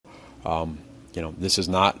This is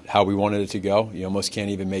not how we wanted it to go. You almost can't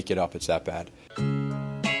even make it up. It's that bad.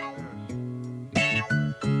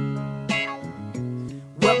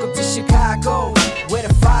 Welcome to Chicago, where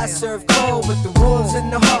the fire serve cold, with the Wolves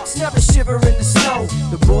and the Hawks never shiver in the snow.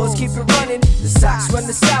 The Bulls keep it running, the Sox run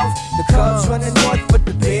the South, the Cubs run the North, but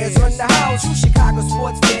the Bears run the house. True Chicago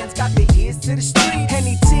sports fans got their ears to the street.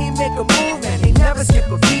 Any team make a move and they never skip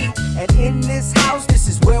a beat. And in this house, this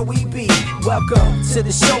is where we be. Welcome to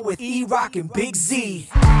the show with E-Rock and Big Z.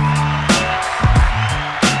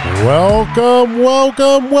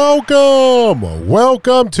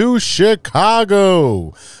 Welcome to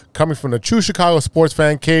Chicago. Coming from the True Chicago Sports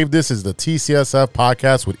Fan Cave, this is the TCSF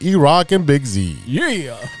podcast with E-Rock and Big Z.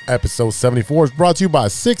 Yeah. Episode 74 is brought to you by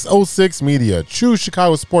 606 Media, True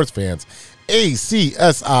Chicago Sports Fans,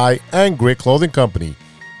 ACSI, and Grit Clothing Company.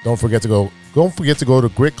 Don't forget to go to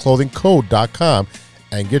gritclothingcode.com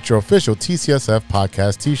and get your official TCSF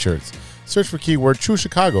podcast t-shirts. Search for keyword True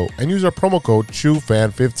Chicago and use our promo code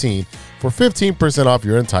TrueFan15 for 15% off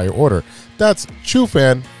your entire order. That's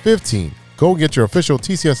TrueFan15. Go get your official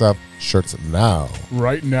TCSF shirts now.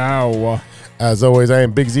 Right now. As always, I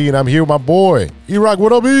am Big Z, and I'm here with my boy, E-Rock.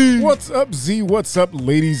 What up, E? What's up, Z? What's up,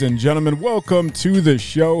 ladies and gentlemen? Welcome to the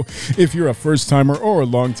show. If you're a first-timer or a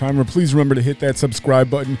long-timer, please remember to hit that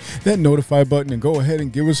subscribe button, that notify button, and go ahead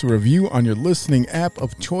and give us a review on your listening app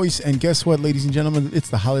of choice. And guess what, ladies and gentlemen? It's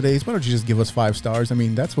the holidays. Why don't you just give us 5 stars? I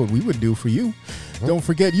mean, that's what we would do for you. Don't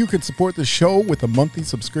forget, you can support the show with a monthly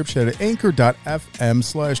subscription at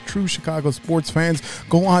anchor.fm/True Chicago Sports Fans.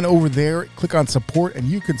 Go on over there, click on support, and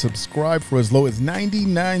you can subscribe for as low as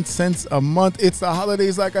 99 cents a month. It's the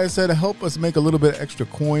holidays, like I said, help us make a little bit of extra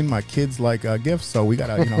coin. My kids like gifts, so we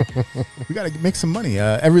gotta, we gotta make some money.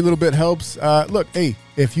 Every little bit helps. Look, hey,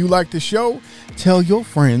 if you like the show, tell your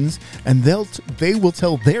friends, and they will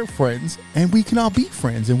tell their friends, and we can all be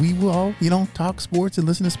friends, and we will all, talk sports and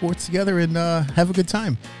listen to sports together and have a good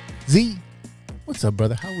time. Z, what's up,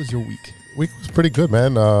 brother? How was your week? Week was pretty good,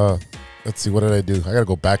 man. Let's see, what did I do? I gotta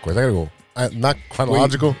go backwards. I gotta go not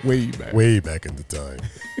chronological. Way back. Way back in the time.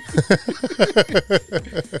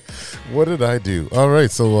 What did I do? All right,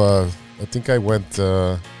 so I think I went.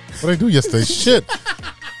 What did I do yesterday? Shit.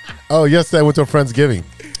 Oh, yesterday I went to a Friendsgiving.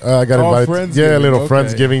 I got invited. Friendsgiving. Yeah, a little Okay.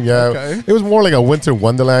 Friendsgiving. Yeah, Okay. It was more like a winter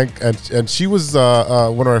wonderland, and she was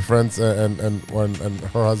one of our friends and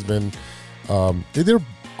her husband. They did an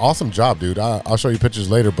awesome job, dude. I'll show you pictures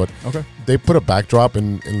later, but Okay. they put a backdrop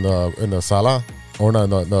in the sala or no, in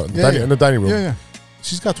the dining room. Yeah.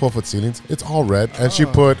 She's got 12-foot ceilings. It's all red, and she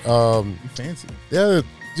put Fancy. yeah.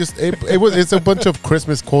 Just it's a bunch of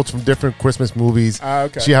Christmas quotes from different Christmas movies.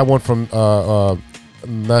 Okay. She had one from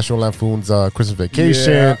National Lampoon's Christmas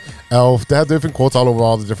Vacation, Yeah. Elf. They had different quotes all over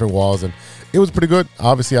all the different walls, and it was pretty good.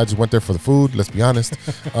 Obviously, I just went there for the food. Let's be honest.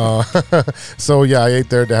 So yeah, I ate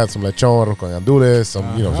there. They had some lechon, arroz con gandules,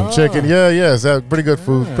 some chicken. Yeah, so pretty good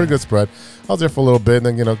food, pretty good spread. I was there for a little bit,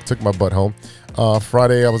 and then took my butt home.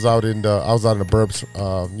 Friday, I was out in the burbs.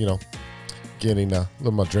 Getting a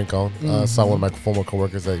little more drink on. Saw one of my former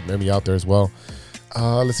coworkers that met me out there as well.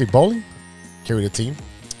 Let's see, bowling. Carried a team.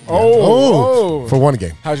 Oh. For one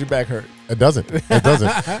game. How's your back hurt? It doesn't.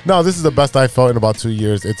 No, this is the best I felt in about 2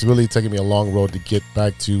 years. It's really taken me a long road to get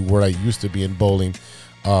back to where I used to be in bowling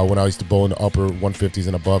when I used to bowl in the upper 150s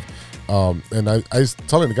and above. And I was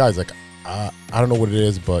telling the guys, like, I don't know what it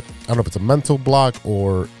is, but I don't know if it's a mental block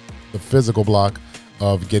or the physical block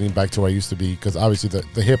of getting back to where I used to be, because obviously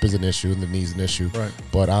the hip is an issue and the knee is an issue. Right.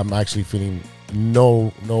 But I'm actually feeling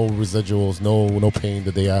no residuals, no pain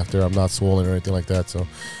the day after. I'm not swollen or anything like that, so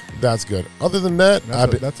that's good. Other than that,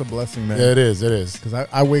 that's a blessing, man. Yeah, it is. Because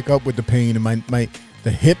I wake up with the pain, and the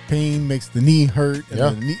hip pain makes the knee hurt. And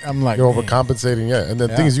the knee, I'm like, you're man. overcompensating. Yeah, and the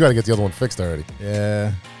thing is, you got to get the other one fixed already.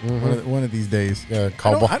 Yeah, one of these days. Yeah,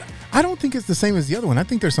 I don't think it's the same as the other one. I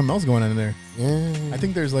think there's something else going on in there. I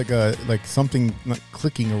think there's like something like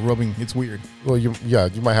clicking or rubbing. It's weird. Well, you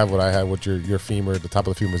might have what I had with your femur. The top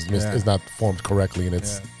of the femur is not formed correctly, and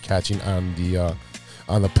it's catching on the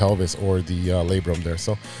pelvis or the labrum there.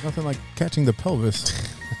 So nothing like catching the pelvis.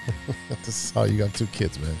 This is how you got 2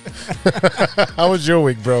 kids, man. How was your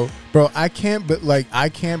week, bro? Bro, I can't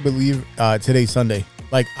believe today's Sunday.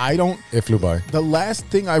 Like, It flew by. The last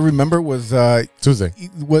thing I remember was Tuesday.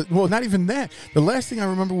 Well, not even that. The last thing I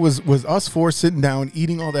remember was us 4 sitting down,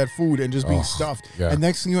 eating all that food, and just being stuffed. Yeah. And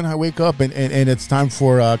next thing you know, I wake up and it's time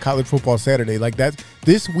for college football Saturday. Like,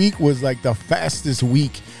 this week was like the fastest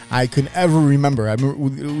week I could ever remember. I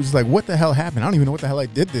remember it was like, what the hell happened? I don't even know what the hell I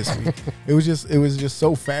did this week. It was just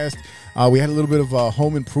so fast. We had a little bit of a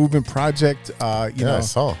home improvement project. You know, I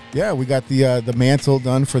saw. Yeah, we got the mantle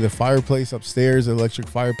done for the fireplace upstairs, the electric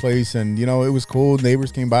fireplace, and you know it was cool.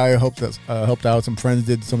 Neighbors came by, helped out. Some friends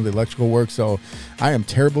did some of the electrical work. So I am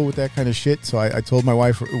terrible with that kind of shit. So I told my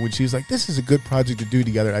wife when she was like, "This is a good project to do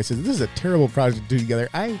together." I said, "This is a terrible project to do together.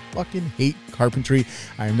 I fucking hate carpentry.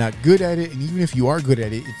 I am not good at it, and even if you are good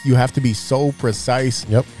at it, you have to be so precise."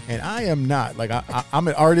 Yep. And I am not. Like I'm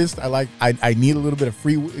an artist. I need a little bit of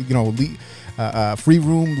free, free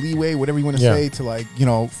room leeway, whatever you want to Yeah. say, to like, you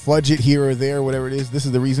know, fudge it here or there, whatever it is. This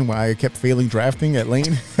is the reason why I kept failing drafting at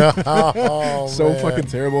Lane. Oh, So man. fucking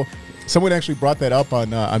terrible. Someone actually brought that up on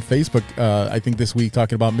Facebook, I think this week,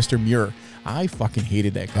 talking about Mr. Muir. I fucking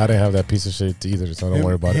hated that guy. I didn't have that piece of shit either, so don't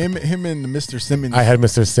worry about it. Him and Mr. Simmons. I had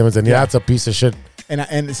Mr. Simmons, and Yeah. that's a piece of shit.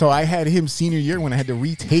 And so I had him senior year when I had to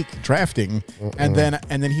retake drafting, and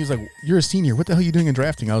then he was like, "You're a senior. What the hell are you doing in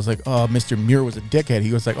drafting?" I was like, "Oh, Mr. Muir was a dickhead."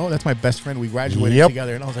 He was like, "Oh, that's my best friend. We graduated Yep.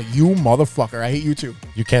 together." And I was like, "You motherfucker! I hate you too."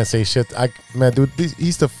 You can't say shit. Man, dude, he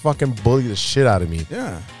used to fucking bully the shit out of me.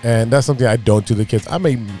 Yeah. And that's something I don't do to the kids. I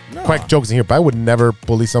may crack jokes in here, but I would never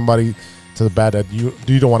bully somebody to the bad that you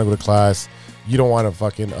don't want to go to class. You don't want to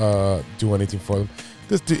fucking do anything for them.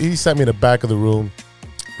 This dude, he sat me in the back of the room.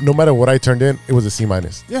 No matter what I turned in, it was a C-.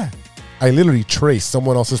 Yeah. I literally traced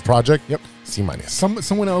someone else's project. Yep. C-.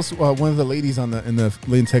 Someone else, one of the ladies in the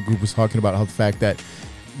Lane Tech group was talking about how the fact that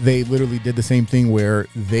they literally did the same thing where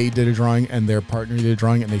they did a drawing and their partner did a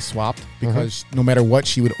drawing and they swapped because no matter what,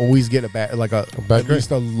 she would always get a bad at grade. least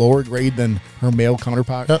a lower grade than her male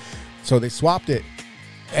counterpart. Yep. So they swapped it,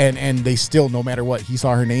 and they still, no matter what, he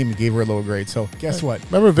saw her name and gave her a lower grade. So guess what?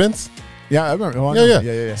 Remember Vince? Yeah, I remember. Oh, I know.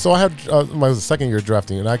 Yeah. So I had my second year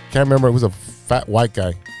drafting, and I can't remember. It was a fat white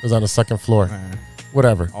guy. It was on the second floor.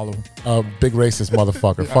 Whatever. All of them. Big racist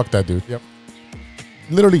motherfucker. Fuck that dude. Yep.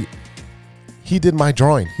 Literally, he did my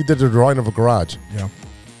drawing. He did the drawing of a garage. Yeah.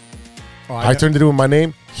 Oh, I turned it in with my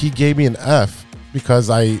name. He gave me an F because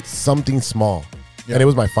something small. Yeah. And it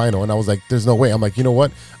was my final. And I was like, there's no way. I'm like, you know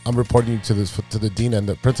what? I'm reporting you to the dean and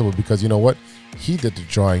the principal because you know what? He did the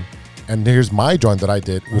drawing. And here's my drawing that I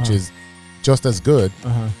did, which is just as good.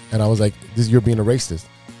 And I was like, you're being a racist.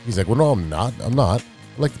 He's like, well, no, I'm not. I'm not.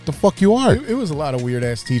 Like, the fuck you are. It was a lot of weird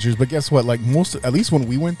ass teachers, but guess what? Like at least when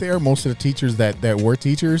we went there, most of the teachers that were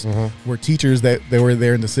teachers were teachers that they were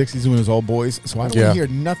there in the 60s when it was all boys. So I don't hear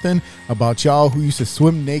nothing about y'all who used to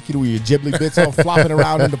swim naked with your ghibli bits all flopping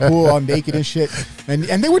around in the pool all naked and shit. And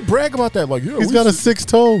they would brag about that, like, He's got a 6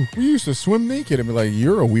 toe. we used to swim naked and be like,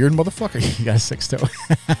 you're a weird motherfucker. You got a 6 toe.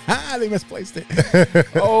 They misplaced it.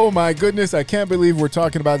 Oh my goodness. I can't believe we're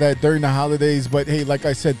talking about that during the holidays. But hey, like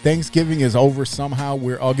I said, Thanksgiving is over somehow.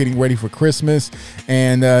 We're all getting ready for Christmas.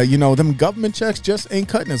 And, them government checks just ain't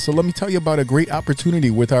cutting it. So let me tell you about a great opportunity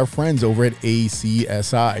with our friends over at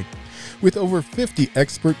ACSI. With over 50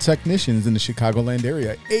 expert technicians in the Chicagoland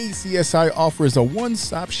area, ACSI offers a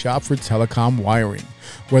one-stop shop for telecom wiring.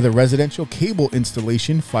 Whether residential cable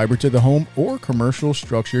installation, fiber to the home, or commercial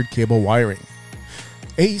structured cable wiring.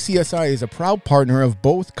 ACSI is a proud partner of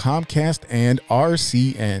both Comcast and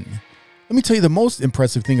RCN. Let me tell you the most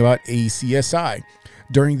impressive thing about ACSI.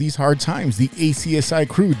 During these hard times, the ACSI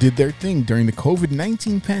crew did their thing during the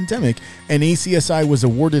COVID-19 pandemic, and ACSI was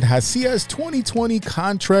awarded HACIA's 2020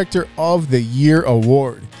 Contractor of the Year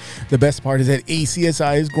award. The best part is that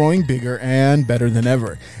ACSI is growing bigger and better than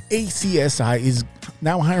ever. ACSI is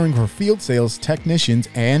now hiring for field sales technicians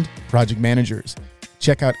and project managers.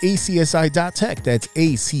 Check out acsi.tech, that's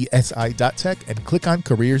acsi.tech, and click on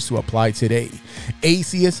careers to apply today.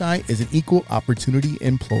 ACSI is an equal opportunity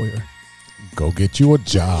employer. Go get you a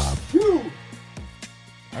job.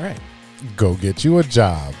 All right. Go get you a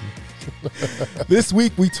job. This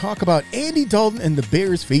week, we talk about Andy Dalton and the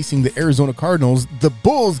Bears facing the Arizona Cardinals. The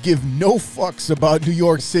Bulls give no fucks about New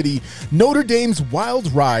York City. Notre Dame's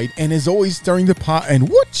wild ride, and as always, stirring the pot. And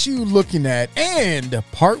what you looking at? And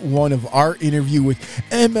part 1 of our interview with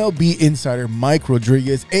MLB insider Mike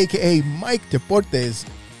Rodriguez, a.k.a. Mike Deportes.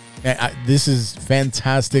 And this is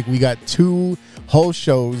fantastic. We got 2 whole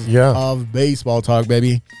shows of baseball talk,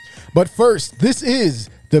 baby. But first, this is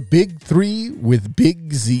the Big 3 with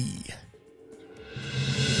Big Z.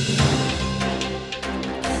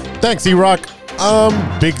 Thanks, E-Rock.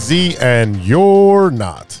 I'm Big Z, and you're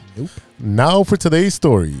not. Nope. Now for today's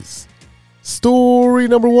stories. Story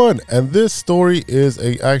number 1, and this story is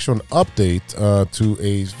an actual update to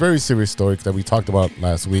a very serious story that we talked about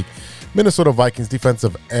last week. Minnesota Vikings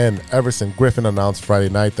defensive end Everson Griffin announced Friday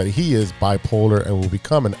night that he is bipolar and will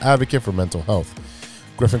become an advocate for mental health.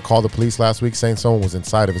 Griffin called the police last week saying someone was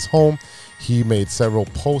inside of his home. He made several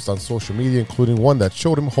posts on social media, including one that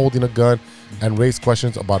showed him holding a gun and raised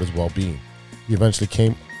questions about his well-being. He eventually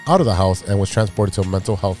came out of the house and was transported to a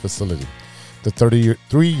mental health facility. The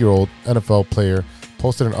 33-year-old NFL player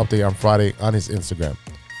posted an update on Friday on his Instagram.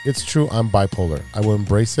 It's true, I'm bipolar. I will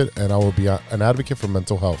embrace it, and I will be an advocate for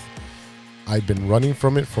mental health. I've been running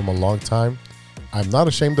from it from a long time. I'm not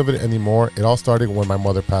ashamed of it anymore. It all started when my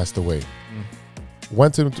mother passed away. I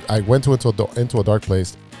went into a dark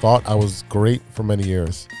place, thought I was great for many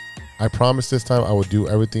years. I promised this time I would do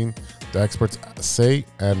everything the experts say,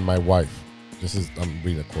 and my wife. I'm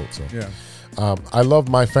reading a quote, so. Yeah. I love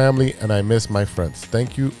my family and I miss my friends.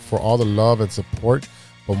 Thank you for all the love and support,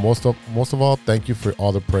 but most of all, thank you for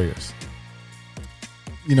all the prayers.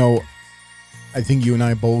 You know, I think you and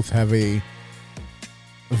I both have a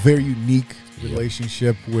very unique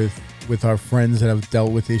relationship with our friends that have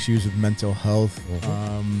dealt with issues with mental health.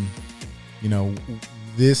 You know,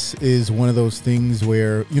 this is one of those things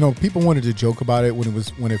where, you know, people wanted to joke about it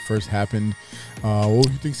when it first happened. Oh,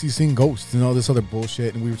 he thinks he's seeing ghosts and all this other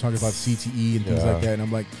bullshit. And we were talking about CTE and things like that. And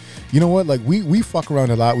I'm like, you know what? Like we fuck around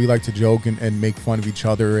a lot. We like to joke and make fun of each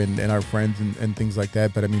other and our friends and things like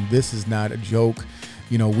that. But I mean, this is not a joke.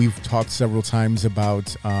 You know, we've talked several times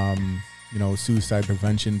about, you know, suicide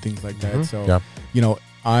prevention, things like that. So, you know,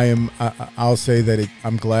 I'll say that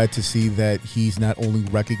I'm glad to see that he's not only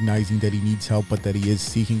recognizing that he needs help, but that he is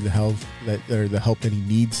seeking the help that he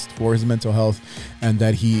needs for his mental health, and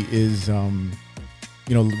that he is,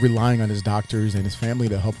 you know, relying on his doctors and his family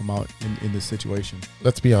to help him out in this situation.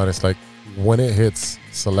 Let's be honest, like when it hits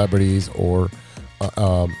celebrities or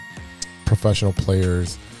professional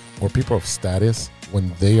players or people of status,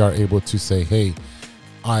 when they are able to say, hey,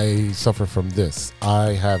 I suffer from this,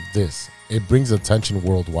 I have this, it brings attention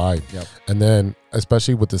worldwide. And then,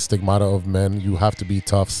 especially with the stigmata of men, you have to be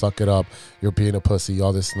tough, suck it up, you're being a pussy,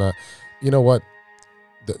 all this and that. You know what?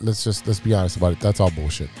 Let's be honest about it. That's all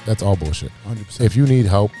bullshit. That's all bullshit. 100%. If you need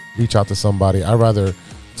help, reach out to somebody. I'd rather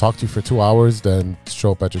talk to you for 2 hours than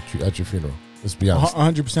show up at your funeral. Let's be honest.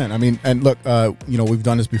 100%. I mean, and look, you know, we've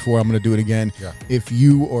done this before. I'm going to do it again. If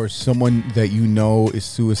you or someone that you know is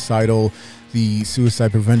suicidal, the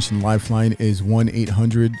Suicide Prevention Lifeline is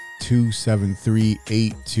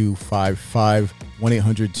 1-800-273-8255.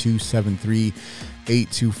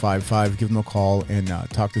 1-800-273-8255. Give them a call and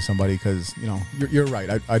talk to somebody, because, you know, you're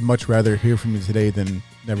right. I'd much rather hear from you today than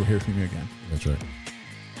never hear from you again. That's right.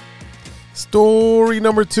 Story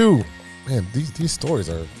number 2. Man, these stories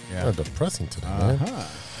are kind of depressing today, man.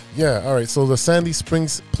 Yeah, all right. So the Sandy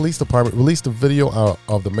Springs Police Department released a video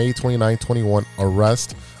of the May 29-21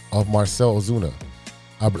 arrest of Marcel Ozuna.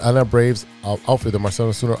 Atlanta Braves outfielder Marcel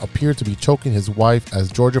Ozuna appeared to be choking his wife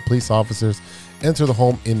as Georgia police officers enter the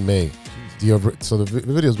home in May. So the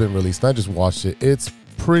video's been released, and I just watched it. It's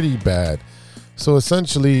pretty bad. So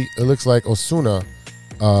essentially, it looks like Ozuna,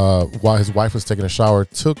 while his wife was taking a shower,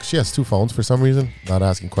 she has 2 phones for some reason. Not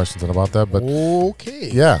asking questions about that, but okay.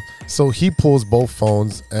 Yeah. So he pulls both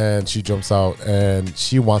phones, and she jumps out, and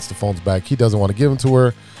she wants the phones back. He doesn't want to give them to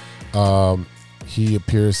her. He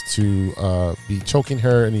appears to be choking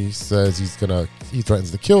her, and he says he threatens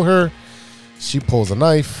to kill her. She pulls a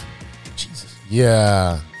knife. Jesus.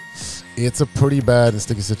 Yeah. It's a pretty bad and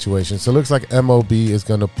sticky situation. So it looks like MOB is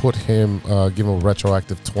going to put him, give him a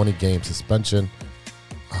retroactive 20-game suspension.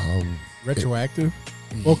 Retroactive?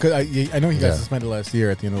 Well, cause I know he got suspended last year,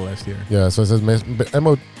 at the end of last year. Yeah, so it says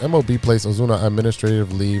MOB placed Ozuna on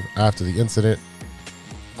administrative leave after the incident.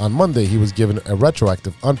 On Monday, he was given a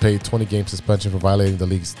retroactive, unpaid 20-game suspension for violating the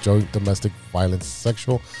league's joint domestic violence,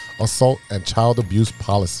 sexual assault, and child abuse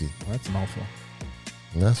policy. Well, that's a mouthful.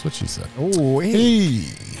 And that's what she said. Oh, hey.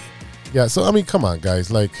 Yeah, so, I mean, come on,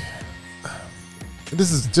 guys. Like,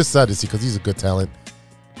 this is just sad to see, because he's a good talent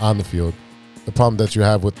on the field. The problem that you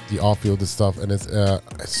have with the off-field and stuff, and it's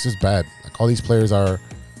just bad. Like, all these players are,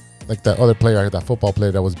 like that other player, that football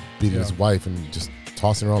player that was beating his wife and just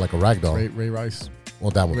tossing her around like a rag doll. Ray Rice.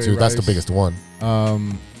 Well, that one too. That's the biggest one.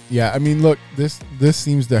 Yeah, I mean, look, this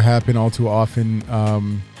seems to happen all too often.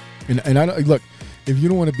 And I don't, look, if you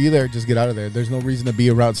don't want to be there, just get out of there. There's no reason to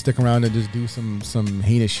be around, stick around, and just do some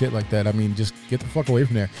heinous shit like that. I mean, just get the fuck away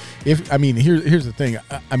from there. Here's the thing.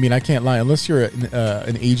 I mean, I can't lie. Unless you're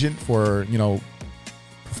an agent for, you know,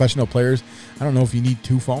 professional players, I don't know if you need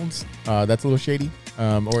 2 phones. That's a little shady.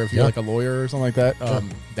 Or if you're like a lawyer or something like that,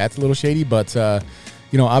 that's a little shady. But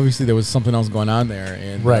obviously there was something else going on there.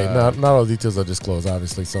 And Right. Not all details are disclosed,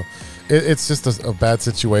 obviously. So it's just a bad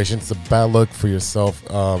situation. It's a bad look for yourself.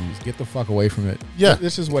 Get the fuck away from it. Yeah.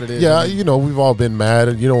 This is what it is. Yeah, I mean, we've all been mad.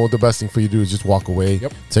 And the best thing for you to do is just walk away.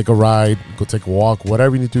 Yep. Take a ride, go take a walk,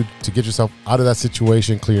 whatever you need to get yourself out of that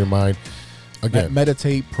situation, clear your mind. Again.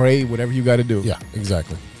 meditate, pray, whatever you got to do. Yeah,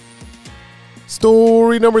 exactly.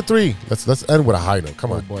 Story number 3. Let's end with a high note.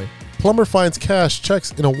 Come Oh on. boy. Plumber finds cash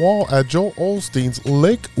checks in a wall at Joel Osteen's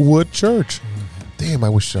Lakewood Church. Damn, I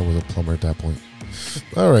wish I was a plumber at that point.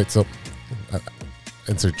 All right, so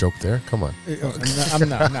insert joke there. Come on. I'm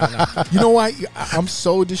not. You know why? I'm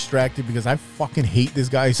so distracted because I fucking hate this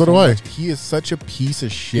guy So do I. much. He is such a piece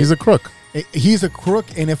of shit. He's a crook. He's a crook,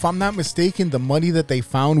 and if I'm not mistaken, the money that they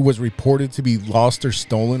found was reported to be lost or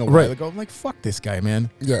stolen a while Right. ago. I'm like, fuck this guy, man.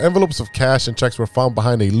 Yeah, envelopes of cash and checks were found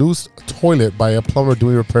behind a loose toilet by a plumber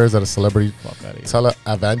doing repairs at a celebrity Fuck outta here.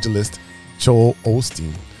 televangelist, Joel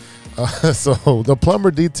Osteen. So the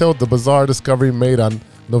plumber detailed the bizarre discovery made on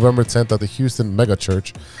November 10th at the Houston Mega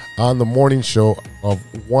Church on the morning show of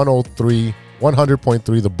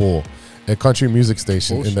 100.3 The Bull, a country music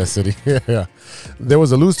station in that city. Yeah. There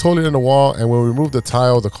was a loose toilet in the wall, and when we removed the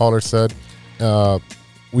tile, the caller said,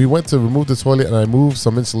 we went to remove the toilet, and I moved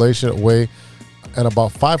some insulation away, and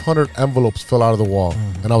about 500 envelopes fell out of the wall.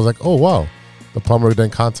 And I was like, oh, wow. The plumber then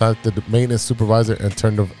contacted the maintenance supervisor and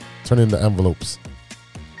turned in the envelopes.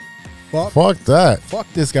 Fuck that. Fuck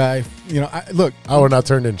this guy. Look. I would not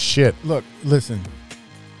turn in shit. Look, listen.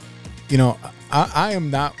 I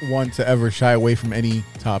am not one to ever shy away from any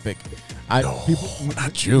topic.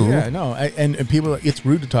 Not you. Yeah, no. And people, it's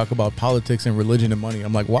rude to talk about politics and religion and money.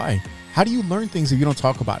 I'm like, why? How do you learn things if you don't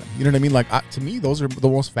talk about them? You know what I mean? Like, to me, those are the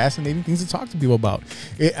most fascinating things to talk to people about.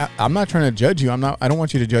 I'm not trying to judge you. I don't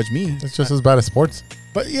want you to judge me. It's just as bad as sports.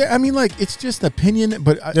 But yeah, I mean, like, it's just opinion.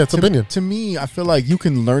 But Yeah, it's opinion. To me, I feel like you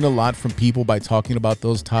can learn a lot from people by talking about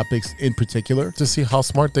those topics in particular. To see how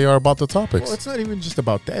smart they are about the topics. Well, it's not even just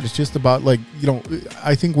about that. It's just about, like,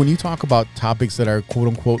 I think when you talk about topics that are quote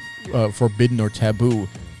unquote forbidden or taboo,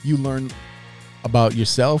 you learn about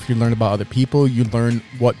yourself, you learn about other people, you learn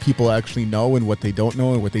what people actually know and what they don't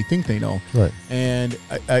know and what they think they know. Right. And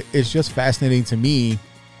it's just fascinating to me.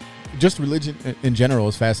 Just religion in general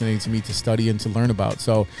is fascinating to me to study and to learn about.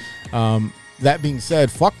 So that being said,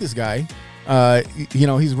 fuck this guy.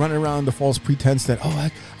 He's running around the false pretense that,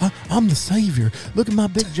 I'm the savior. Look at my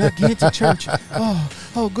big gigantic church.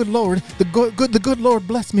 Oh, good Lord. The good Lord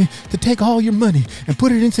bless me to take all your money and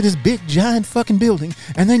put it into this big giant fucking building.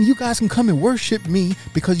 And then you guys can come and worship me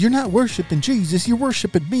because you're not worshiping Jesus. You're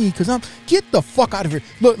worshiping me because get the fuck out of here.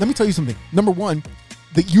 Look, let me tell you something. Number one,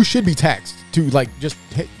 that you should be taxed to, like, just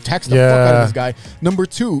tax the fuck out of this guy. Number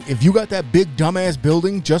two, if you got that big dumbass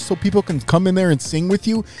building just so people can come in there and sing with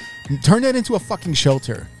you, turn that into a fucking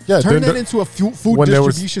shelter. Yeah, turn that into a food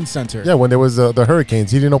distribution center. Yeah, when there was the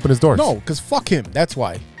hurricanes, he didn't open his doors. No, because fuck him. That's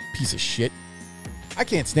why. Piece of shit. I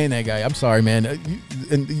can't stand that guy. I'm sorry, man.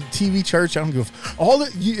 And the TV church, I don't give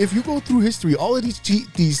if you go through history, all of these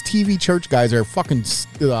TV church guys are fucking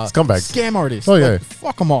scumbags, scam artists. Oh yeah,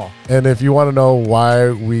 fuck them all. And if you want to know why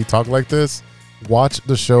we talk like this, watch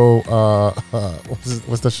the show.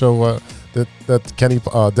 What's the show that Danny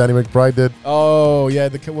McBride did? Oh yeah,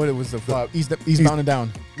 what it was He's Bound and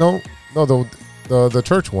Down. No, the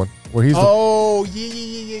church one where he's. Yeah.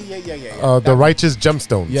 The Righteous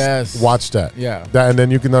Gemstones. Yes. Watch that. Yeah. And then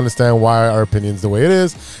you can understand why our opinion's the way it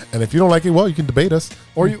is. And if you don't like it, well, you can debate us.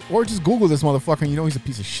 Or just Google this motherfucker and he's a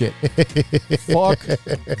piece of shit. Fuck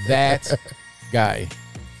that guy.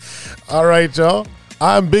 All right, y'all.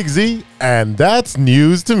 I'm Big Z, and that's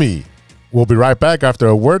news to me. We'll be right back after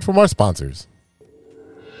a word from our sponsors.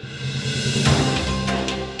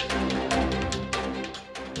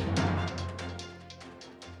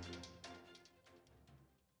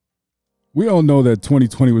 We all know that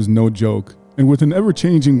 2020 was no joke, and with an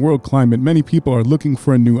ever-changing world climate, many people are looking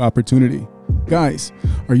for a new opportunity. Guys,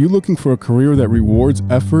 are you looking for a career that rewards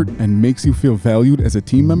effort and makes you feel valued as a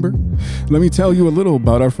team member? Let me tell you a little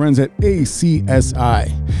about our friends at ACSI.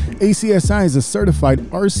 ACSI is a certified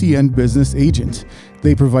RCN business agent.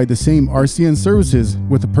 They provide the same RCN services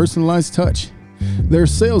with a personalized touch. Their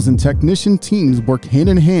sales and technician teams work hand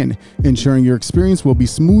in hand, ensuring your experience will be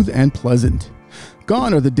smooth and pleasant.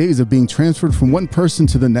 Gone are the days of being transferred from one person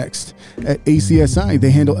to the next. At ACSI,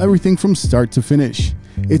 they handle everything from start to finish.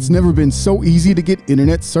 It's never been so easy to get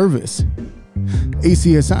internet service.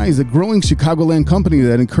 ACSI is a growing Chicagoland company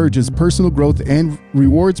that encourages personal growth and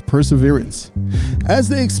rewards perseverance. As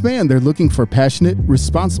they expand, they're looking for passionate,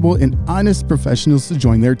 responsible, and honest professionals to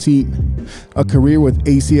join their team. A career with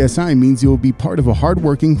ACSI means you'll be part of a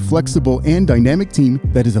hardworking, flexible, and dynamic team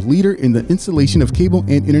that is a leader in the installation of cable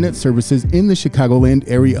and internet services in the Chicagoland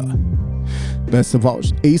area. Best of all,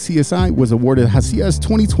 ACSI was awarded Hacias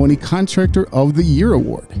 2020 Contractor of the Year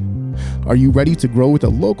Award. Are you ready to grow with a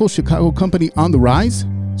local Chicago company on the rise?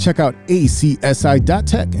 Check out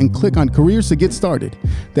acsi.tech and click on careers to get started.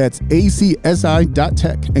 That's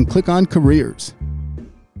acsi.tech and click on careers.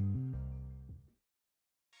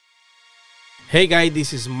 Hey guys,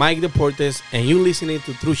 this is Mike Deportes and you're listening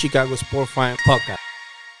to True Chicago Sport Fan Podcast.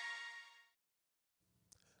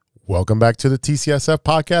 Welcome back to the TCSF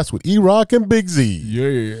podcast with E-Rock and Big Z.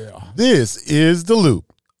 Yeah. This is The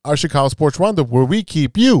Loop, our Chicago sports roundup where we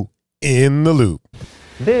keep you in the loop.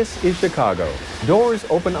 This is Chicago. Doors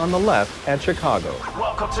open on the left at Chicago.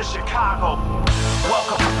 Welcome to Chicago.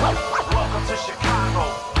 Welcome to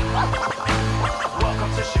Chicago.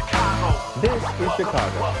 Welcome to Chicago. This is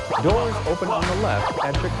Chicago. Doors open on the left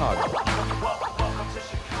at Chicago. Welcome to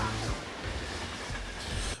Chicago.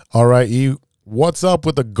 All right, E, what's up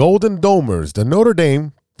with the Golden Domers, the Notre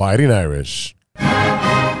Dame Fighting Irish?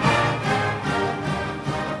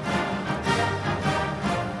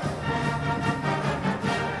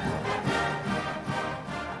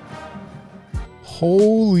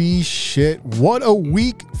 Holy shit. What a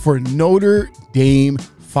week for Notre Dame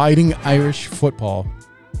Fighting Irish football.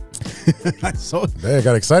 So Man, I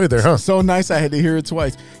got excited there, huh? So nice I had to hear it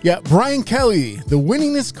twice. Yeah, Brian Kelly, the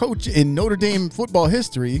winningest coach in Notre Dame football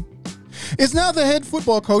history, is now the head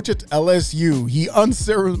football coach at LSU. He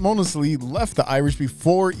unceremoniously left the Irish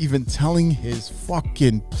before even telling his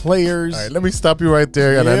fucking players. All right, let me stop you right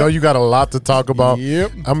there. And I know you got a lot to talk about.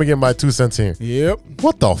 Yep. I'm going to get my 2 cents here. Yep.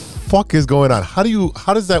 What the fuck is going on? How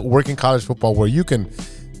does that work in college football where you can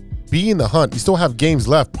be in the hunt? You still have games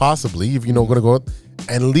left, possibly, if you're going to go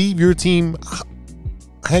and leave your team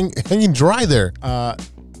hanging dry there.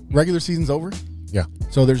 Regular season's over. Yeah.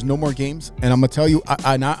 So there's no more games. And I'm going to tell you,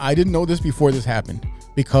 I didn't know this before this happened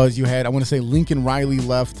because you had, I want to say Lincoln Riley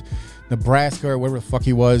left Nebraska or whatever the fuck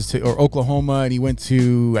he was or Oklahoma, and he went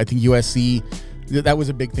to, I think, USC. That was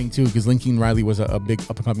a big thing too because Lincoln Riley was a big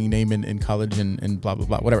up-and-coming name in college and blah, blah,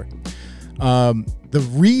 blah, whatever. The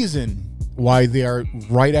reason why they are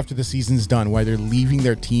right after the season's done, why they're leaving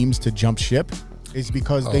their teams to jump ship is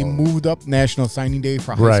because they moved up National Signing Day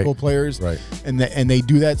for high school players. Right. And they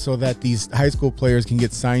do that so that these high school players can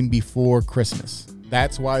get signed before Christmas.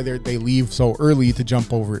 That's why they leave so early to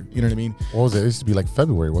jump over. You know what I mean? What was it? It used to be like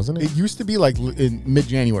February, wasn't it? It used to be like in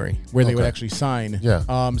mid-January where they would actually sign.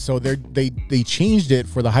 Yeah. So they changed it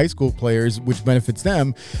for the high school players, which benefits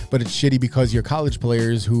them, but it's shitty because your college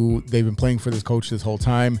players who they've been playing for this coach this whole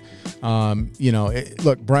time.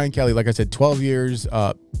 Look, Brian Kelly, like I said, 12 years,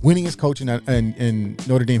 winningest coach in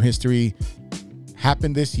Notre Dame history,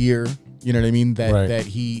 happened this year. You know what I mean? That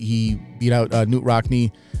he beat out Knute Rockne.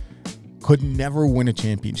 Could never win a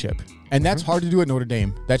championship. And that's hard to do at Notre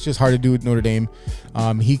Dame. That's just hard to do at Notre Dame.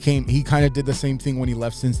 He kind of did the same thing when he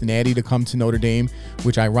left Cincinnati to come to Notre Dame,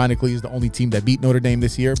 which ironically is the only team that beat Notre Dame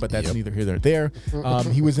this year, but that's neither here nor there.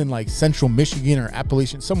 He was in like Central Michigan or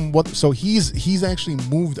Appalachian, so he's actually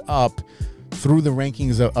moved up through the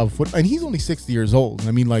rankings of football, and he's only 60 years old.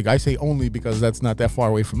 I mean, like I say only because that's not that far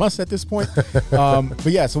away from us at this point. But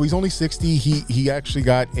yeah, so he's only 60. He actually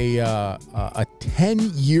got a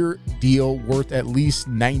 10-year deal worth at least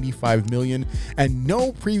 $95 million, and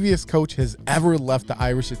no previous coach has ever left the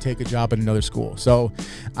Irish to take a job at another school. So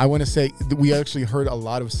I want to say that we actually heard a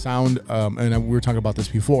lot of sound, and we were talking about this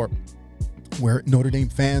before, where Notre Dame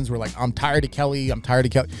fans were like, I'm tired of Kelly. And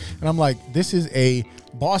I'm like, this is a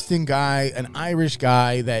Boston guy, an Irish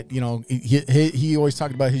guy that, you know, he always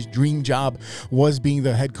talked about his dream job was being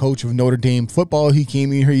the head coach of Notre Dame football. He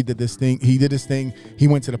came in here, he did his thing. He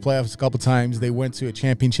went to the playoffs a couple times. They went to a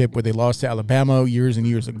championship where they lost to Alabama years and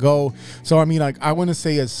years ago. So, I mean, like, I want to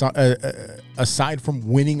say aside from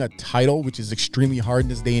winning a title, which is extremely hard in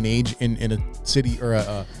this day and age in a city or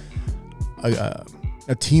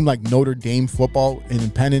a team like Notre Dame football,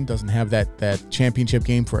 independent, doesn't have that championship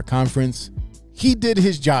game for a conference. He did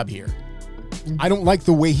his job here. I don't like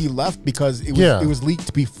the way he left because it was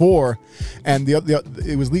leaked before, and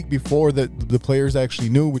it was leaked before the players actually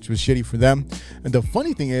knew, which was shitty for them. And the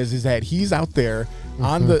funny thing is that he's out there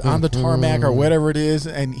on the tarmac or whatever it is,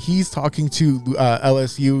 and he's talking to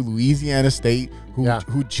LSU, Louisiana State,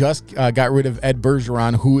 who just got rid of Ed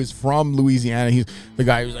Bergeron, who is from Louisiana. He's the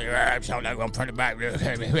guy who's like, I'm from the back.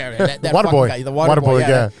 That Water boy. Guy, the water boy,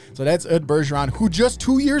 yeah. So that's Ed Bergeron, who just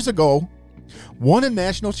 2 years ago won a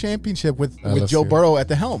national championship with Joe Burrow at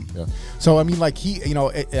the helm. Yeah. So, I mean, like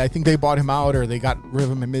I think they bought him out or they got rid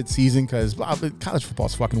of him in mid-season because college football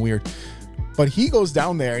is fucking weird. But he goes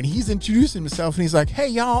down there and he's introducing himself and he's like, hey,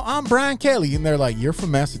 y'all, I'm Brian Kelly. And they're like, you're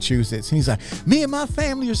from Massachusetts. And he's like, me and my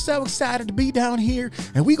family are so excited to be down here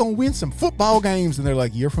and we going to win some football games. And they're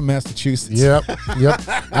like, you're from Massachusetts. Yep.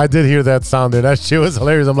 I did hear that sound there. That shit was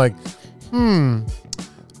hilarious. I'm like,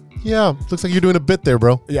 yeah, looks like you're doing a bit there,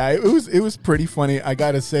 bro. Yeah, it was pretty funny, I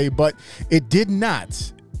got to say. But it did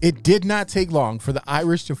not take long for the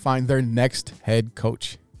Irish to find their next head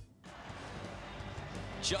coach.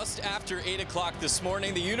 Just after 8 o'clock this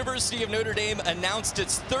morning, the University of Notre Dame announced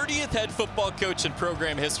its 30th head football coach in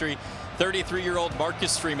program history. 33-year-old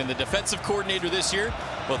Marcus Freeman, the defensive coordinator this year,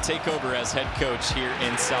 will take over as head coach here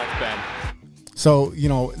in South Bend. So,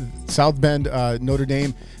 South Bend, Notre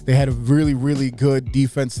Dame, they had a really, really good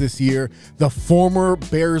defense this year. The former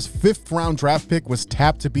Bears 5th-round draft pick was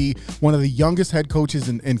tapped to be one of the youngest head coaches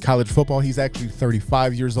in college football. He's actually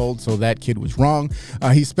 35 years old, so that kid was wrong.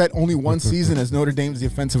 He spent only one season as Notre Dame's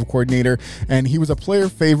defensive coordinator, and he was a player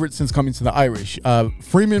favorite since coming to the Irish.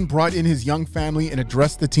 Freeman brought in his young family and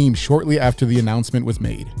addressed the team shortly after the announcement was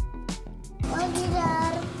made.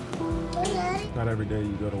 Not every day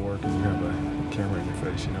you go to work and you have a camera in your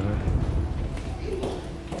face, you know that?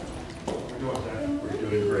 We're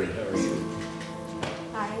doing great. How are you?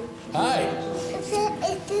 Hi.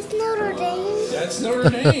 Is this Notre Dame? That's Notre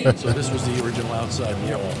Dame. So this was the original outside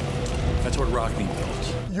mural. That's what Rockne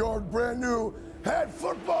built. Your brand new head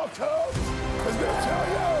football coach is going to tell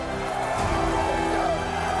you.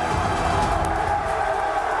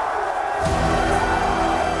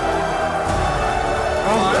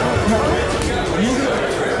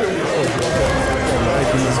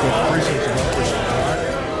 We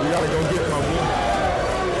gotta go get my win.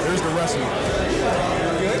 There's the rest of you.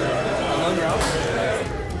 You're good? On your house?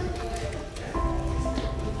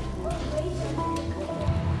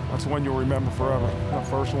 That's one you'll remember forever. That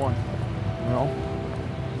first one. You know?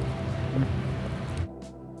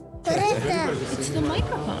 What is that? It's the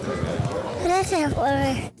microphone. What is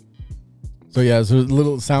that? So yeah, so a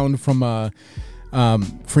little sound from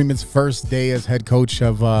Freeman's first day as head coach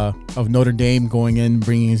of Notre Dame, going in,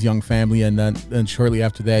 bringing his young family, and then shortly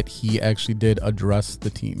after that, he actually did address the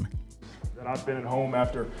team. That I've been at home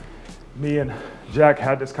after me and Jack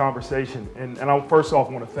had this conversation, and I first off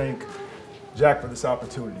want to thank Jack for this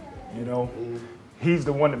opportunity. You know, he's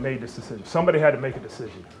the one that made this decision. Somebody had to make a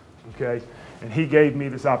decision, okay? And he gave me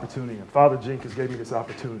this opportunity, and Father Jenkins gave me this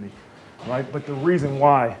opportunity, right? But the reason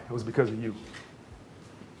why it was because of you.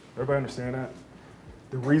 Everybody understand that?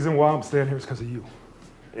 The reason why I'm standing here is because of you.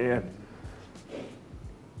 And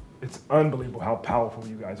it's unbelievable how powerful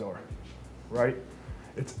you guys are, right?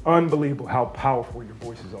 It's unbelievable how powerful your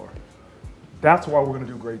voices are. That's why we're going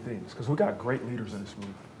to do great things, because we got great leaders in this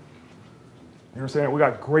room. You understand? We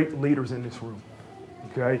got great leaders in this room,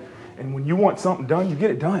 okay? And when you want something done, you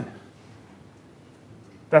get it done.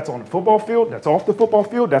 That's on the football field, that's off the football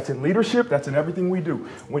field, that's in leadership, that's in everything we do.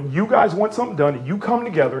 When you guys want something done and you come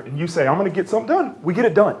together and you say, I'm going to get something done, we get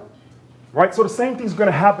it done, right? So the same thing's going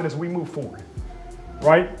to happen as we move forward,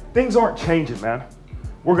 right? Things aren't changing, man.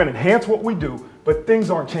 We're going to enhance what we do, but things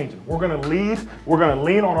aren't changing. We're going to lead, we're going to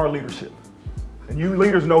lean on our leadership. And you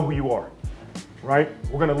leaders know who you are, right?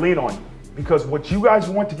 We're going to lean on you because what you guys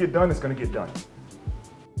want to get done is going to get done.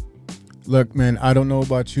 Look, man, I don't know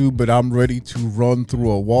about you, but I'm ready to run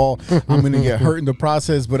through a wall. I'm going to get hurt in the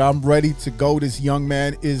process, but I'm ready to go. This young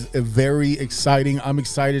man is very exciting. I'm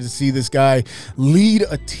excited to see this guy lead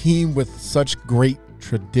a team with such great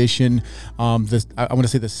tradition. I want to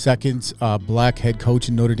say the second black head coach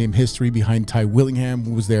in Notre Dame history behind Ty Willingham,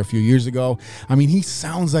 who was there a few years ago. I mean, he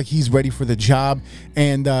sounds like he's ready for the job.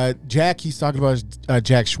 And Jack, he's talking about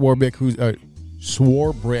Jack Swarbrick,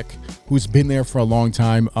 who's been there for a long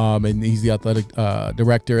time, and he's the athletic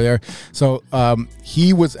director there. So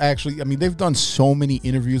he was actually, I mean, they've done so many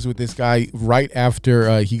interviews with this guy. Right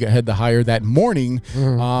after he had the hire that morning,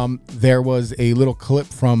 there was a little clip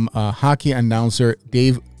from hockey announcer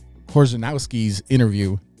Dave Korzanowski's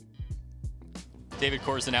interview. David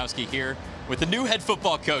Korzanowski here with the new head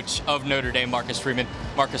football coach of Notre Dame, Marcus Freeman.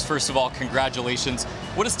 Marcus, first of all, congratulations.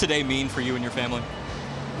 What does today mean for you and your family?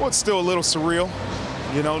 Well, it's still a little surreal.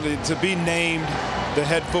 You know, to be named the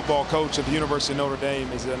head football coach of the University of Notre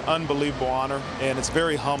Dame is an unbelievable honor, and it's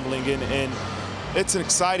very humbling, and it's an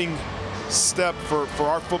exciting step for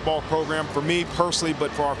our football program, for me personally,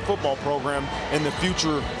 but for our football program in the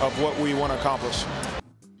future of what we want to accomplish.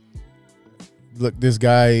 Look, this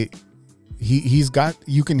guy, he's got,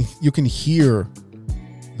 you can hear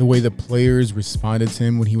the way the players responded to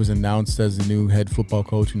him when he was announced as the new head football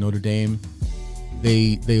coach of Notre Dame.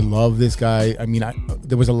 They love this guy. I mean,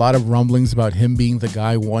 there was a lot of rumblings about him being the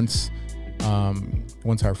guy once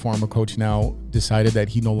our former coach now decided that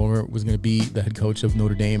he no longer was going to be the head coach of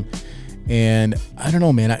Notre Dame. And I don't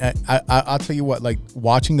know, man. I'll tell you what, like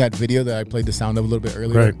watching that video that I played the sound of a little bit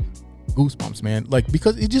earlier, right. Goosebumps, man. Like,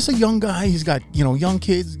 because he's just a young guy. He's got, young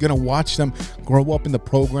kids, gonna watch them grow up in the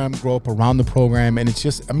program, grow up around the program. And it's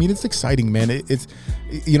just, I mean, it's exciting, man. It's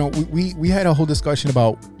we had a whole discussion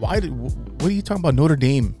about what are you talking about Notre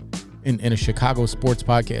Dame in a Chicago sports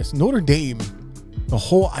podcast? Notre Dame, the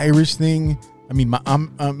whole Irish thing. I mean,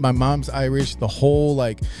 my mom's Irish. The whole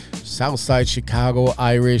like South Side Chicago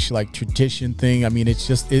Irish like tradition thing. I mean, it's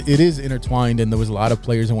just it is intertwined, and there was a lot of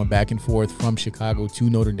players that went back and forth from Chicago to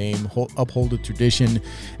Notre Dame, uphold the tradition,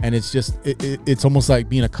 and it's just it's almost like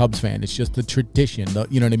being a Cubs fan. It's just the tradition,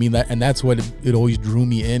 you know what I mean? And that's what it always drew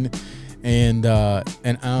me in. And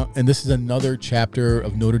this is another chapter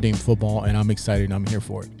of Notre Dame football, and I'm excited. And I'm here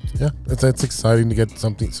for it. Yeah, it's exciting to get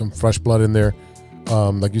some fresh blood in there.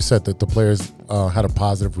 Like you said, that the players had a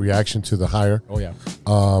positive reaction to the hire. Oh yeah.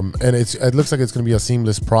 And it looks like it's going to be a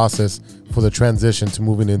seamless process for the transition to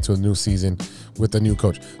moving into a new season with the new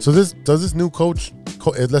coach. So does this new coach,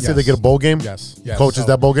 let's say they get a bowl game? Yes. Coaches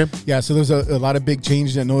that bowl game? Yeah, so there's a lot of big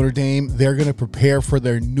changes at Notre Dame. They're going to prepare for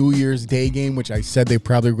their New Year's Day game, which I said they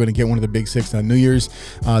probably were going to get one of the Big Six on New Year's.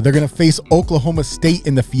 They're going to face Oklahoma State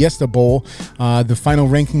in the Fiesta Bowl. The final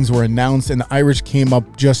rankings were announced, and the Irish came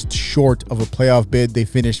up just short of a playoff bid. They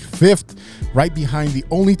finished 5th, right behind the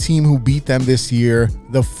only team who beat them this year,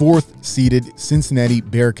 the 4th-seeded Cincinnati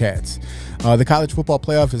Bearcats. The college football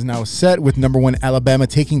playoff is now set, with number 1 Alabama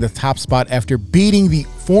taking the top spot after beating the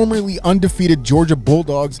formerly undefeated Georgia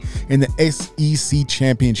Bulldogs in the SEC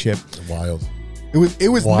championship. Wild. It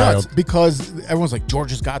was nuts because everyone's like,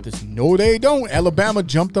 Georgia's got this. No, they don't. Alabama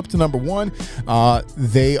jumped up to number 1.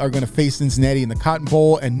 They are going to face Cincinnati in the Cotton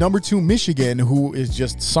Bowl, and number 2 Michigan, who is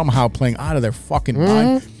just somehow playing out of their fucking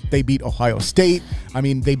mind. They beat Ohio State. I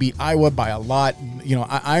mean, they beat Iowa by a lot.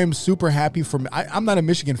 I am super happy for. I'm not a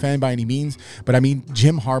Michigan fan by any means, but I mean,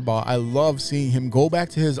 Jim Harbaugh, I love seeing him go back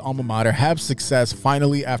to his alma mater, have success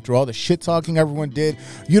finally after all the shit talking everyone did.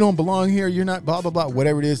 You don't belong here. You're not blah, blah, blah,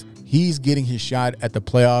 whatever it is. He's getting his shot at the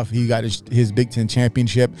playoff. He got his Big Ten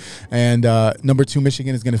championship. And number 2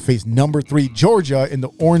 Michigan is going to face number 3 Georgia in the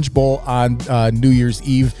Orange Bowl on New Year's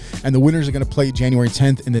Eve. And the winners are going to play January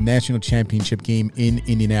 10th in the national championship game in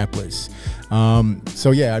Indianapolis.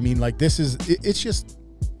 So, yeah, I mean, like, it's just,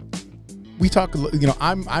 we talk,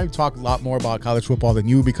 I talk a lot more about college football than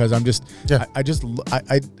you because I'm just,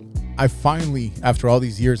 I finally, after all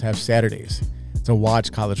these years, have Saturdays to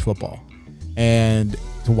watch college football. And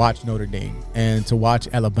to watch Notre Dame and to watch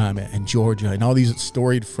Alabama and Georgia and all these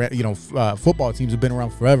storied, football teams have been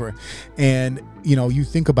around forever. And, you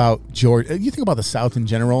think about Georgia, you think about the South in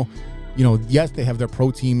general, yes, they have their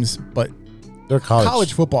pro teams, but they're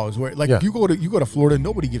college football is where, like, you go to Florida,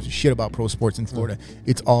 nobody gives a shit about pro sports in Florida.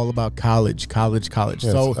 It's all about college. Yeah,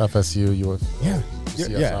 so FSU, UF,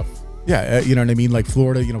 CSF. Yeah, you know what I mean? Like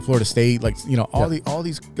Florida, Florida State, like, all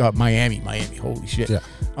these Miami, holy shit. Yeah.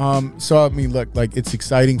 So I mean, look, like, it's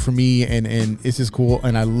exciting for me, and this is cool,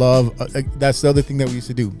 and I love. That's the other thing that we used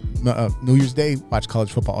to do. New Year's Day, watch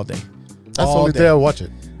college football all day. That's the only day I watch it.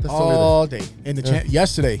 All day. And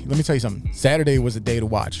yesterday, let me tell you something. Saturday was a day to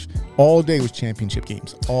watch. All day was championship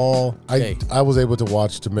games. All day. I was able to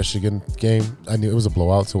watch the Michigan game. I knew it was a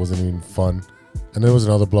blowout, so it wasn't even fun. And there was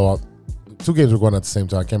another blowout. 2 games were going at the same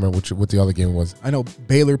time. I can't remember what the other game was. I know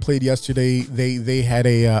Baylor played yesterday. They had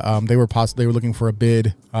a they were looking for a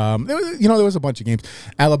bid. There was a bunch of games.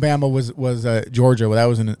 Alabama was Georgia. Well, that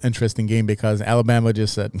was an interesting game because Alabama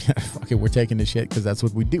just said, "Fuck it, we're taking this shit because that's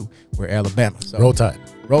what we do. We're Alabama." So, roll Tide,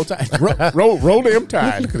 roll damn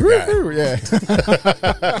Tide. Yeah.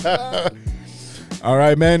 All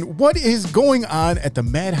right, man. What is going on at the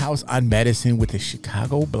Madhouse on Madison with the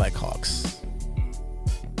Chicago Blackhawks?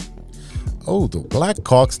 Oh, the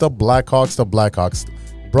Blackhawks.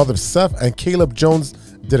 Brothers Seth and Caleb Jones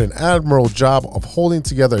did an admirable job of holding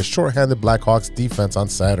together a shorthanded Blackhawks defense on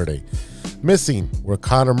Saturday. Missing were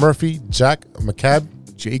Connor Murphy, Jack McCabe,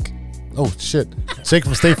 Jake. Oh, shit. Jake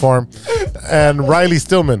from State Farm, and Riley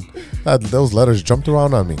Stillman. Those letters jumped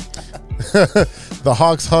around on me. The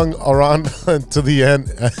Hawks hung around to the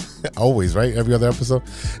end. Always, right? Every other episode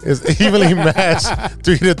is evenly matched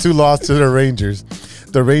 3-2 loss to the Rangers.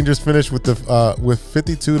 The Rangers finished with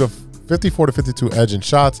 54 to 52 edge in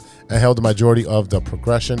shots and held the majority of the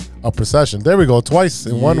possession. There we go, twice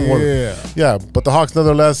in one. Yeah, but the Hawks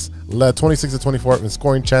nonetheless led 26 to 24 in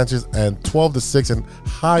scoring chances and 12 to 6 in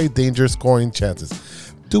high danger scoring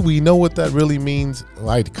chances. Do we know what that really means? Well,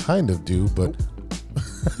 I kind of do, but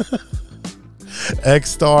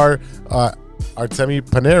X-Star Artemi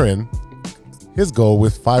Panarin, his goal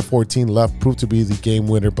with 5:14 left proved to be the game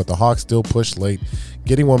winner, but the Hawks still pushed late,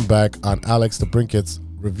 getting one back on Alex DeBrincat's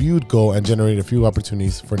reviewed goal and generated a few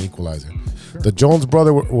opportunities for an equalizer. Sure. The Jones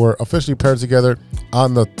brothers were officially paired together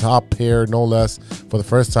on the top pair, no less, for the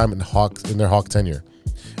first time in their Hawk tenure.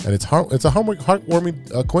 And it's a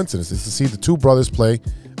heartwarming coincidence is to see the two brothers play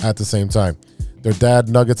at the same time. Their dad,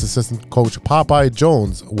 Nuggets assistant coach Popeye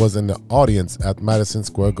Jones, was in the audience at Madison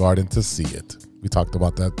Square Garden to see it. We talked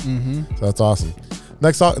about that. So that's awesome.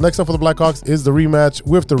 Next up for the Blackhawks is the rematch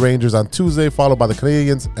with the Rangers on Tuesday, followed by the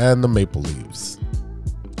Canadiens and the Maple Leafs.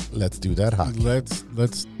 Let's do that hockey. Let's do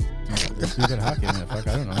that hockey. Man. Fuck,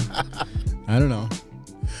 I don't know.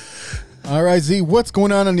 All right, Z, what's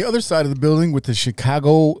going on the other side of the building with the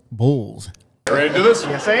Chicago Bulls? Ready to do this?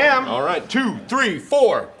 Yes, I am. All right, 2, 3,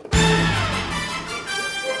 4.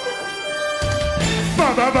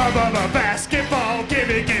 Basketball,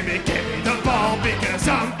 gimme the ball because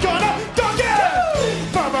I'm gonna dunk it!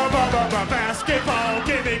 Basketball,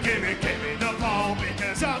 gimme the ball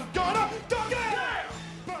because I'm gonna dunk it!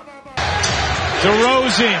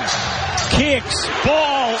 DeRozan kicks,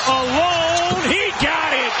 ball alone, he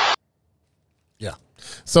got it! Yeah.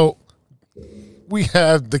 So we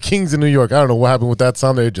have the Kings in New York. I don't know what happened with that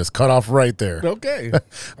sound. They just cut off right there. Okay.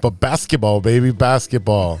 But basketball, baby,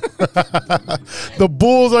 basketball. The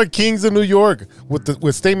Bulls are Kings of New York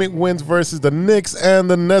with statement wins versus the Knicks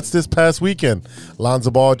and the Nets this past weekend.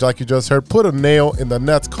 Lonzo Ball, like you just heard, put a nail in the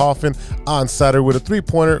Nets' coffin on Saturday with a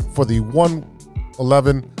three-pointer for the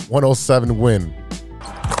 111-107 win.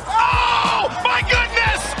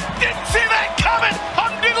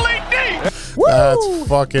 That's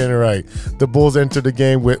fucking right. The Bulls entered the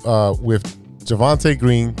game with Javonte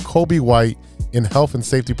Green, Kobe White in health and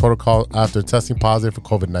safety protocol after testing positive for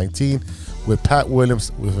COVID-19, with Pat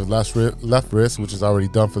Williams with his left wrist, which is already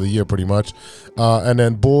done for the year pretty much. And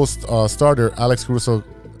then Bulls starter Alex Caruso,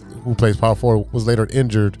 who plays power forward, was later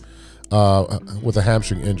injured with a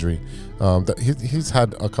hamstring injury. He's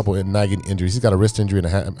had a couple of nagging injuries. He's got a wrist injury and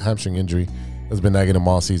a hamstring injury that's been nagging him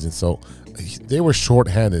all season. So they were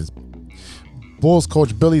short-handed. Bulls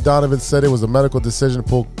coach Billy Donovan said it was a medical decision to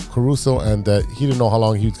pull Caruso and that he didn't know how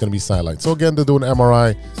long he was going to be sidelined. So again, they're doing an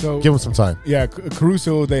MRI. So give him some time. Yeah,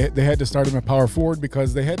 Caruso, they had to start him at power forward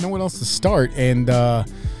because they had no one else to start. And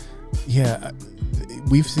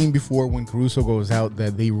we've seen before when Caruso goes out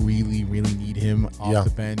that they really, really need him off the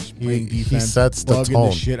bench, playing defense, he sets the bugging tone.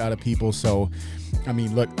 the shit out of people. So, I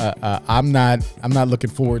mean, look, I'm not looking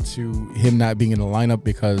forward to him not being in the lineup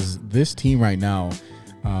because this team right now.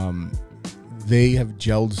 They have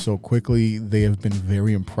gelled so quickly. They have been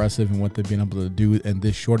very impressive in what they've been able to do in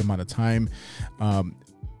this short amount of time.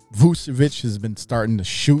 Vucevic has been starting to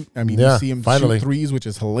shoot. I mean, you see him shoot threes, which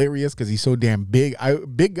is hilarious because he's so damn big.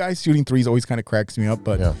 Big guys shooting threes always kind of cracks me up.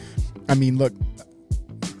 But I mean, look,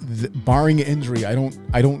 barring injury, I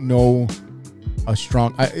don't know a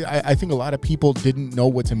strong. I think a lot of people didn't know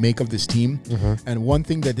what to make of this team. And one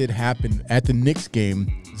thing that did happen at the Knicks game,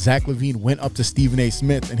 Zach LaVine went up to Stephen A.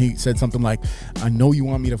 Smith and he said something like, "I know you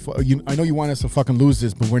want me to. I know you want us to fucking lose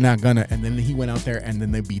this, but we're not gonna." And then he went out there and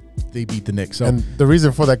then they beat the Knicks. So, and the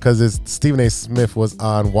reason for that because Stephen A. Smith was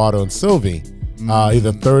on Waddle and Sylvie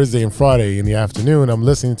either Thursday and Friday in the afternoon. I'm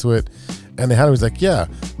listening to it, and they had him. He's like, "Yeah,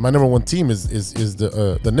 my number one team is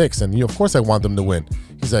the Knicks, and of course I want them to win."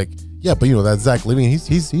 He's like, "Yeah, but that Zach LaVine,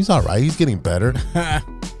 he's all right. He's getting better."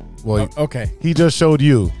 Well, okay, he just showed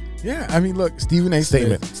you. Yeah, I mean, look, Stephen A.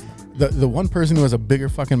 Smith, the one person who has a bigger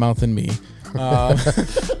fucking mouth than me.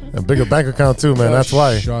 A bigger bank account too, man. That's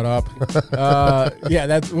why. Shut up. If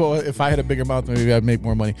I had a bigger mouth, maybe I'd make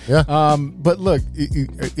more money. Yeah. But look,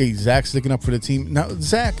 Zach's sticking up for the team. Now,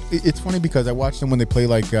 Zach, it's funny because I watched him when they play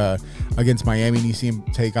against Miami, and you see him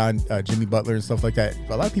take on Jimmy Butler and stuff like that.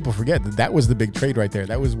 A lot of people forget that was the big trade right there.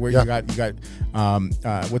 That was where you got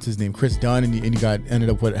what's his name, Chris Dunn, and you ended up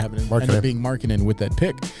being Markkanen with that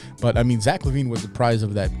pick. But I mean, Zach LaVine was the prize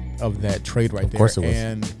of that trade right there. Of course it was.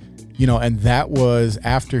 And And that was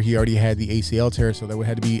after he already had the ACL tear, so there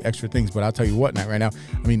had to be extra things. But I'll tell you what, right now,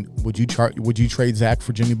 I mean, would you trade Zach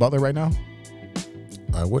for Jimmy Butler right now?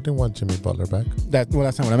 I wouldn't want Jimmy Butler back. That's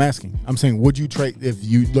not what I'm asking. I'm saying, would you trade, if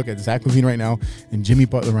you look at Zach LaVine right now and Jimmy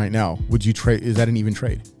Butler right now, would you trade? Is that an even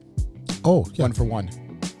trade? Oh, yeah. 1 for 1.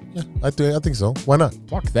 Yeah, I think so. Why not?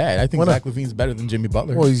 Fuck that. I think Zach LaVine's better than Jimmy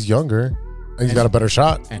Butler. Well, he's younger. And he's got a better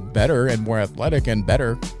shot. And better and more athletic and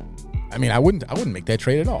better. I mean, I wouldn't make that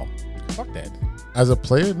trade at all. Fuck that. As a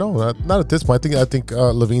player, no, not at this point. I think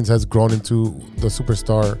LaVine has grown into the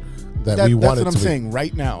superstar that we wanted to be. That's what I'm saying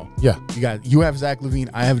right now. Yeah. You have Zach LaVine,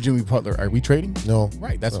 I have Jimmy Butler. Are we trading? No.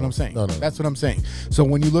 Right, that's what I'm saying. No. That's what I'm saying. So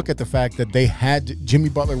when you look at the fact that they had Jimmy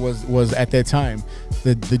Butler was at that time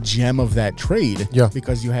the gem of that trade,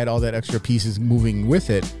 because you had all that extra pieces moving with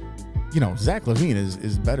it. Zach LaVine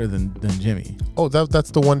is better than Jimmy. Oh,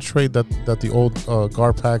 that's the one trade that the old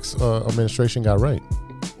Garpax administration got right.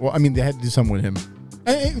 Well, I mean, they had to do something with him.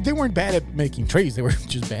 They weren't bad at making trades. They were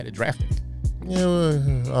just bad at drafting.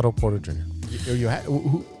 Yeah, Otto Porter Jr.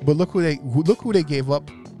 But look who they gave up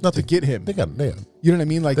to get him. They got. You know what I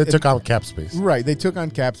mean? Like they took on cap space. Right. They took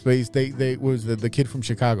on cap space. They was the kid from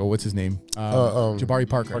Chicago. What's his name? Jabari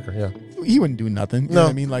Parker. Yeah. He wouldn't do nothing. You know what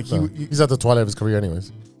I mean? Like he's at the twilight of his career,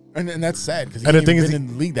 anyways. And that's sad because he hasn't been in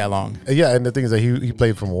the league that long. Yeah, and the thing is that he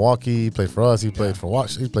played for Milwaukee, he played for us, he played for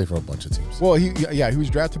Washington, he played for a bunch of teams. Well, he was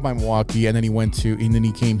drafted by Milwaukee, and then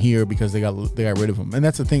he came here because they got rid of him. And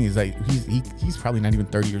that's the thing is like he's probably not even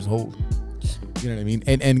 30 years old. You know what I mean?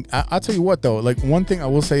 And I'll tell you what though, like one thing I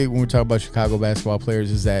will say when we talk about Chicago basketball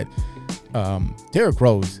players is that Derrick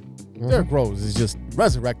Rose is just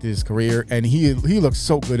resurrected his career, and he looks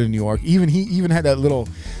so good in New York. He even had that little,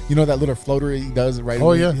 that little floater he does right.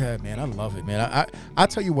 Oh yeah, man, I love it, man. I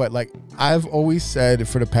tell you what, like I've always said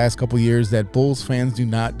for the past couple of years that Bulls fans do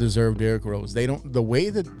not deserve Derrick Rose. They don't. The way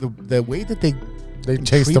that they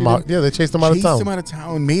chased him out. Yeah, they chased him out of town. Chased him out of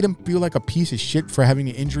town. Made him feel like a piece of shit for having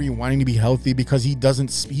an injury, wanting to be healthy because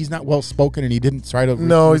he's not well spoken and he didn't try to.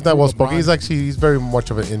 No, he's not well spoken. He's very much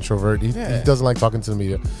of an introvert. He doesn't like talking to the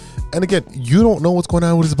media. And again, you don't know what's going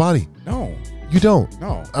on with his body. No, you don't.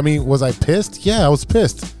 No. I mean, was I pissed? Yeah, I was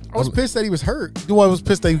pissed. I was pissed that he was hurt. I was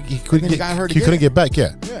pissed that he couldn't get back.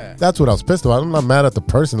 Yeah, that's what I was pissed about. I'm not mad at the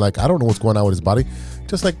person. Like I don't know what's going on with his body.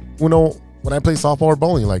 Just like when I play softball or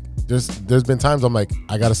bowling, like there's been times I'm like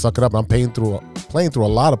I gotta suck it up. I'm playing through a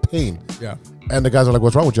lot of pain. Yeah. And the guys are like,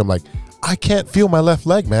 "What's wrong with you?" I'm like, "I can't feel my left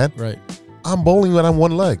leg, man." Right. I'm bowling when I'm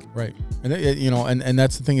one leg. Right. And and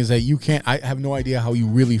that's the thing is that you can't. I have no idea how you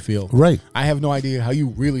really feel. Right. I have no idea how you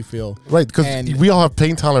really feel. Right. Because we all have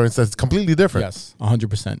pain tolerance that's completely different. Yes.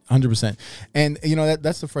 100%. And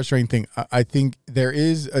that's the frustrating thing. I think there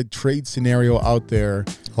is a trade scenario out there.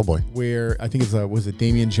 Oh boy. Where I think was it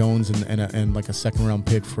Damian Jones and like a second round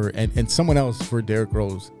pick for and someone else for Derrick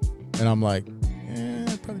Rose, and I'm like,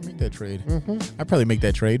 I'd probably make that trade. Mm-hmm. I'd probably make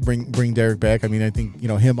that trade. Bring Derrick back. I mean, I think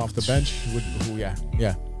him off the bench would.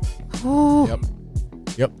 Yeah. Ooh.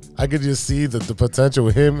 Yep. I could just see the potential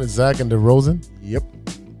with him, Zach, and DeRozan. Yep.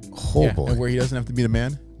 Oh boy. And where he doesn't have to be the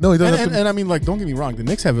man. No, he doesn't. And I mean, like, don't get me wrong. The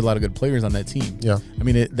Knicks have a lot of good players on that team. Yeah. I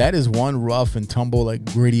mean, that is one rough and tumble, like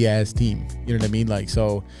gritty ass team. You know what I mean? Like,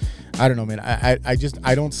 so I don't know, man.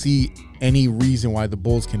 I don't see any reason why the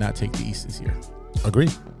Bulls cannot take the East this year.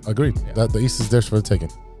 Agreed. Yeah. That the East is theirs for the taking.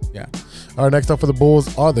 Yeah. All right, next up for the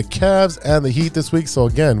Bulls are the Cavs and the Heat this week. So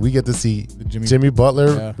again, we get to see the Jimmy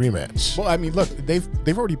Butler rematch. Well, I mean, look,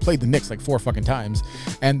 they've already played the Knicks like 4 fucking times,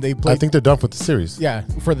 and they played. I think they're done with the series. Yeah,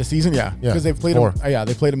 for the season, yeah, because they've played 4. Them.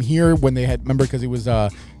 They played them here when they had. Remember, because it was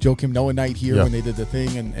Joakim Noah night here when they did the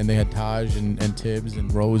thing, and they had Taj and Tibbs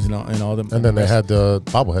and Rose and all them. And then they had the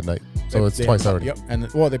bobblehead night, so it's twice already. Yep, and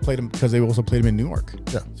they played them because they also played them in New York.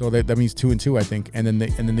 Yeah, so that means 2-2, I think, and then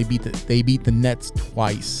they beat the Nets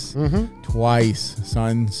twice. Mm-hmm. Twice,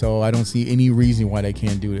 son. So I don't see any reason why they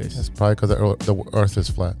can't do this. That's probably because the Earth is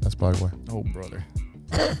flat. That's probably why. Oh, brother.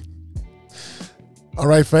 All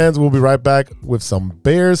right, fans, we'll be right back with some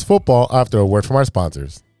Bears football after a word from our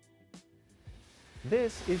sponsors.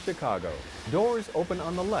 This is Chicago. Doors open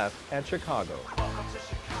on the left at Chicago.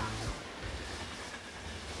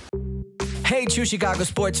 Hey, true Chicago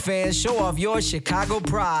sports fans, show off your Chicago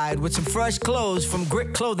pride with some fresh clothes from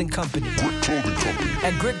Grit Clothing Company.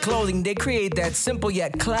 At Grit Clothing, they create that simple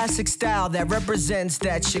yet classic style that represents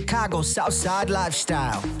that Chicago Southside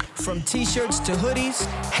lifestyle. From t-shirts to hoodies,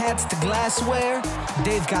 hats to glassware,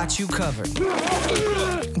 they've got you covered.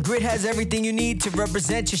 Grit has everything you need to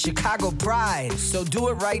represent your Chicago pride. So do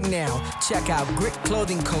it right now. Check out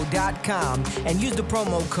gritclothingco.com and use the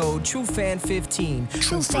promo code TrueFan15.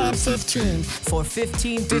 TrueFan15. For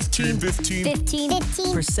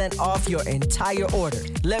 15% off your entire order.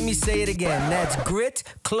 Let me say it again. That's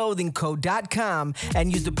gritclothingco.com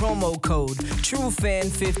and use the promo code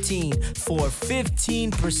TrueFan15 for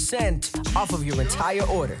 15% off of your entire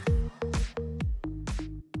order.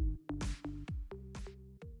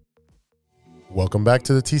 Welcome back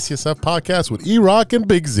to the TCSF podcast with E-Rock and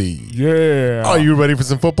Big Z. Yeah. Are you ready for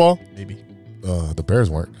some football? Maybe. The Bears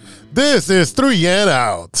weren't. This is 3 and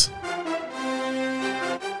Out.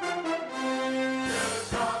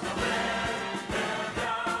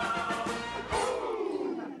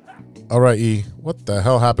 All right, E, what the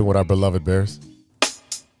hell happened with our beloved Bears?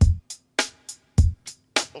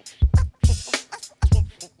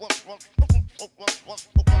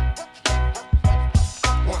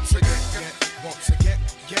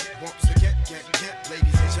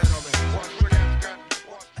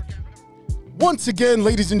 Once again,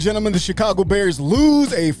 ladies and gentlemen, the Chicago Bears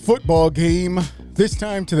lose a football game, this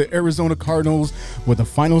time to the Arizona Cardinals with a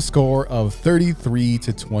final score of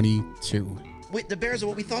 33-22. Wait, the Bears are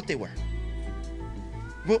what we thought they were.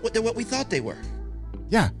 They're what we thought they were.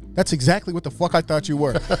 Yeah, that's exactly what the fuck I thought you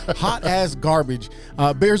were. Hot ass garbage.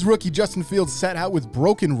 Bears rookie Justin Fields sat out with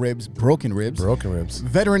broken ribs.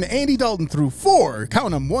 Veteran Andy Dalton threw 4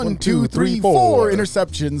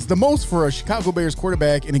 interceptions, the most for a Chicago Bears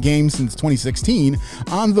quarterback in a game since 2016,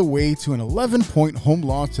 on the way to an 11-point home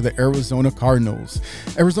loss to the Arizona Cardinals.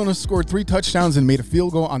 Arizona scored 3 touchdowns and made a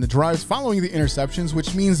field goal on the drives following the interceptions,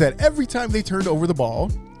 which means that every time they turned over the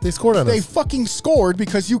ball, they scored on us. They fucking scored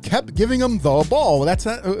because you kept giving them the ball. That's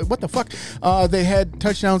not, what the fuck? They had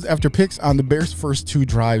touchdowns after picks on the Bears' first 2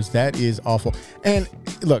 drives. That is awful. And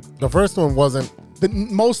look, the first one wasn't.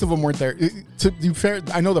 Most of them weren't there. To be fair,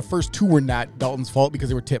 I know the first 2 were not Dalton's fault because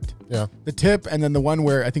they were tipped. Yeah. The tip, and then the one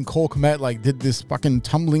where I think Cole Kmet did this fucking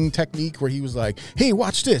tumbling technique where he was like, hey,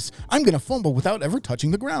 watch this. I'm going to fumble without ever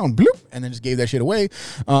touching the ground. Bloop. And then just gave that shit away.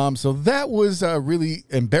 So that was really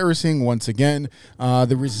embarrassing once again.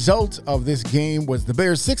 The result of this game was the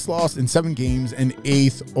Bears' 6th loss in 7 games and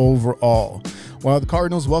 8th overall. While the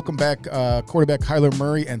Cardinals welcome back quarterback Kyler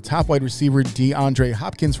Murray and top wide receiver DeAndre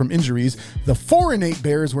Hopkins from injuries, the 4-8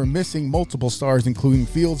 Bears were missing multiple stars, including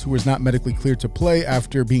Fields, who was not medically cleared to play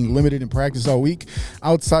after being limited in practice all week.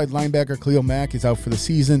 Outside linebacker Khalil Mack is out for the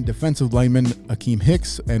season. Defensive lineman Akeem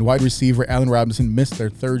Hicks and wide receiver Allen Robinson missed their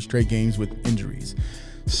 3rd straight games with injuries.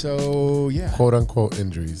 So, yeah. Quote unquote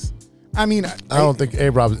injuries. I mean, I don't think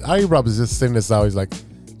A-Rob is just sitting this out. He's like,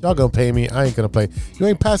 y'all gonna pay me. I ain't gonna play. You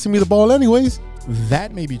ain't passing me the ball anyways.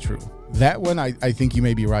 That may be true. That one I think you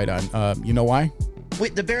may be right on. You know why?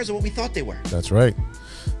 Wait, the Bears are what we thought they were. That's right.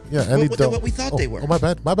 Yeah, Andy They're what we thought they were. Oh, my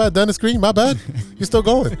bad. My bad, Dennis Green. My bad. You're still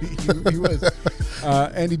going. he was.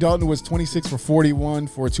 Andy Dalton was 26 for 41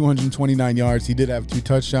 for 229 yards. He did have 2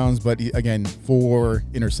 touchdowns, but again, 4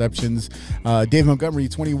 interceptions. Dave Montgomery,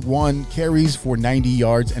 21 carries for 90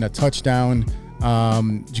 yards and a touchdown.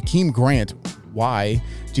 Jakeem Grant, why?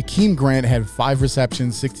 Jakeem Grant had 5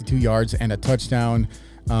 receptions, 62 yards, and a touchdown.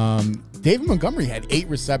 David Montgomery had 8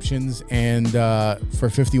 receptions and for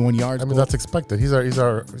 51 yards. I mean, that's expected. He's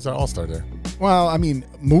our all-star there. Well, I mean,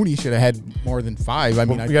 Mooney should have had more than 5. I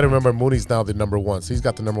mean, you got to remember Mooney's now the number 1, so he's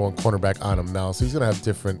got the number 1 cornerback on him now. So he's gonna have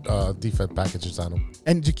different defense packages on him.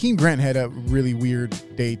 And Jakeem Grant had a really weird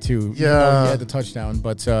day too. Yeah, he had the touchdown,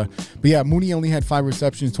 but yeah, Mooney only had 5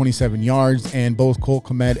 receptions, 27 yards, and both Cole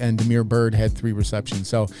Kmet and Damiere Byrd had 3 receptions.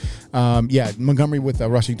 So, yeah, Montgomery with a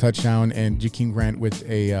rushing touchdown and Jakeem Grant with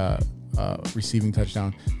a receiving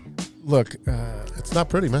touchdown. Look, it's not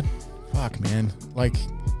pretty, man. Fuck, man. Like,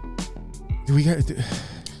 do we got to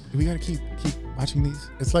keep watching these?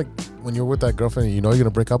 It's like when you're with that girlfriend and you know you're gonna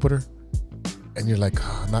break up with her, and you're like,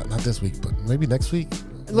 oh, not this week, but maybe next week.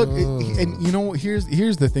 Look, and you know, here's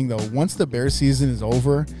the thing though. Once the Bears season is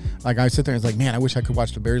over, like I sit there and it's like, man, I wish I could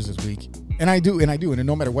watch the Bears this week. And I do, and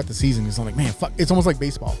no matter what the season is, I'm like, man, fuck. It's almost like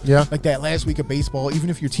baseball. Yeah. Like that last week of baseball, even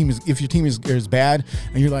if your team is bad,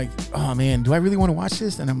 and you're like, oh man, do I really want to watch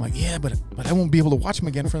this? And I'm like, yeah, but I won't be able to watch them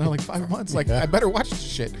again for another like 5 months. Like, I better watch this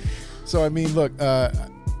shit. So I mean, look,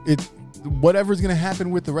 whatever's going to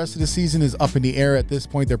happen with the rest of the season is up in the air at this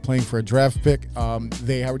point. They're playing for a draft pick.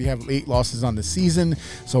 They already have 8 losses on the season.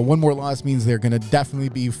 So 1 more loss means they're going to definitely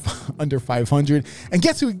be under 500. And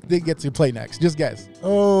guess who they get to play next? Just guess.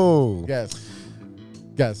 Oh. Guess.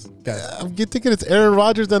 I'm thinking it's Aaron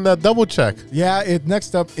Rodgers and that double check. Yeah,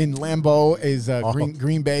 next up in Lambeau is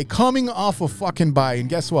Green Bay coming off a fucking bye. And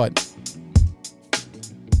guess what?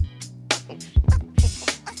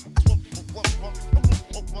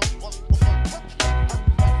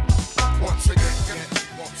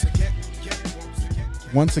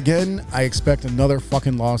 Once again, I expect another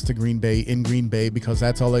fucking loss to Green Bay in Green Bay because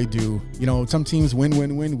that's all they do. You know, some teams win,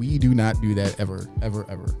 win, win. We do not do that ever, ever,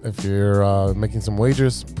 ever. If you're making some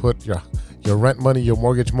wagers, put your rent money, your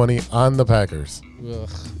mortgage money on the Packers. Ugh,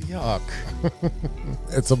 yuck.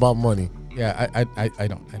 It's about money. Yeah, I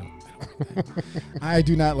don't. I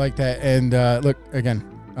do not like that. And look, again,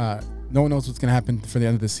 no one knows what's going to happen for the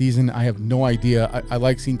end of the season. I have no idea. I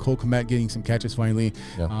like seeing Cole Kmet getting some catches finally.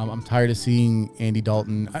 Yeah. I'm tired of seeing Andy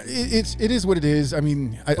Dalton. It is what it is. I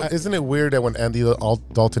mean, isn't it weird that when Andy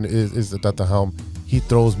Dalton is at the helm, he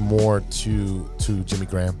throws more to Jimmy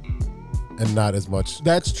Graham and not as much?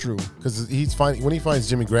 That's true. Because when he finds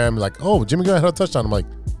Jimmy Graham, like, oh, Jimmy Graham had a touchdown. I'm like,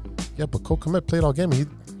 yeah, but Cole Kmet played all game. He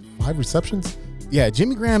 5 receptions. Yeah,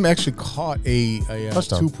 Jimmy Graham actually caught a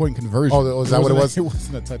touchdown. 2-point conversion. Oh, is that what it was? It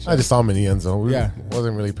wasn't a touchdown. I just saw him in the end zone. Yeah.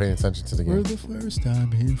 Wasn't really paying attention to the game. For the first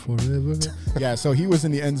time in forever. Yeah, so he was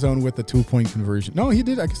in the end zone with the 2-point conversion. No, he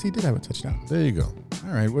did. I guess he did have a touchdown. There you go.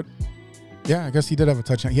 All right. What? Yeah, I guess he did have a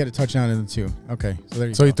touchdown. He had a touchdown in the 2. Okay, so there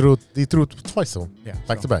you go. So he threw twice to him. Yeah.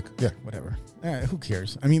 Back to back. Yeah. Whatever. Who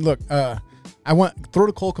cares? I mean, look, I want throw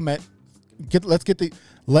to Cole Kmet.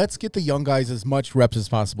 Let's get the young guys as much reps as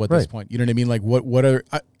possible at this point. You know what I mean? Like what are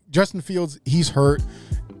Justin Fields? He's hurt.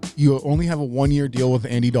 You only have a 1-year deal with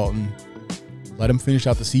Andy Dalton. Let him finish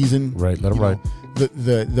out the season. Right. Let him ride.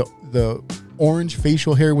 The orange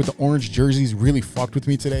facial hair with the orange jerseys really fucked with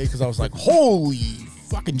me today because I was like, holy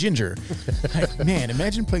fucking ginger. Like, man,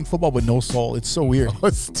 imagine playing football with no soul. It's so weird. Oh,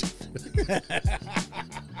 it's stupid.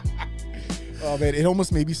 Oh man, it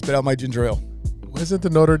almost made me spit out my ginger ale. Isn't the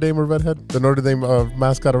Notre Dame a redhead? The Notre Dame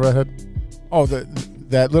mascot a redhead? Oh,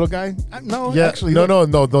 that little guy? No, yeah, actually. No.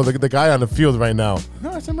 The guy on the field right now.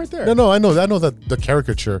 No, it's him right there. No, I know that the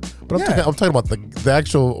caricature, but I'm talking about the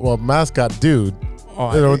actual mascot dude.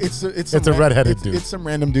 Oh, you know, it's a redheaded dude. It's some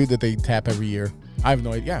random dude that they tap every year. I have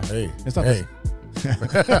no idea. Hey, it's not. Hey.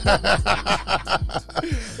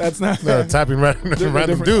 That's not tapping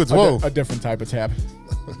random dudes. Whoa, a different type of tap.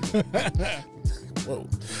 Whoa.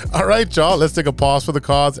 All right, y'all. Let's take a pause for the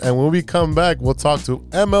cause, and when we come back, we'll talk to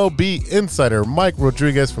MLB insider Mike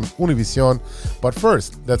Rodriguez from Univision. But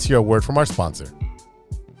first, let's hear a word from our sponsor.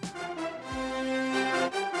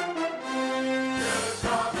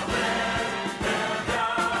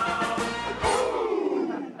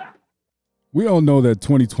 We all know that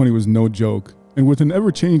 2020 was no joke, and with an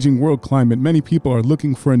ever-changing world climate, many people are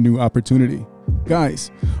looking for a new opportunity.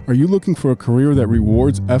 Guys, are you looking for a career that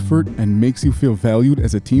rewards effort and makes you feel valued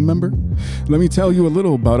as a team member? Let me tell you a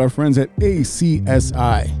little about our friends at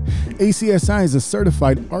ACSI. ACSI is a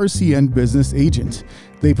certified RCN business agent.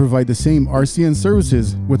 They provide the same RCN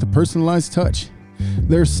services with a personalized touch.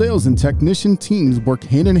 Their sales and technician teams work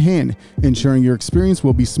hand in hand, ensuring your experience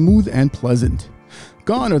will be smooth and pleasant.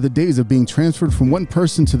 Gone are the days of being transferred from one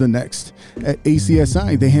person to the next. At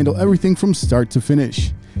ACSI, they handle everything from start to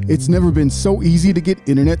finish. It's never been so easy to get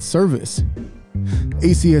internet service.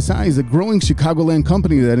 ACSI is a growing Chicagoland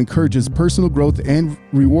company that encourages personal growth and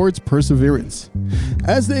rewards perseverance.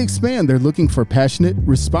 As they expand, they're looking for passionate,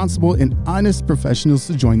 responsible, and honest professionals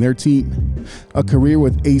to join their team. A career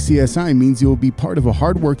with ACSI means you'll be part of a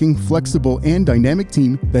hardworking, flexible, and dynamic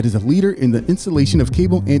team that is a leader in the installation of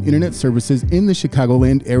cable and internet services in the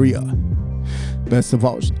Chicagoland area. Best of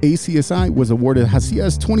all, ACSI was awarded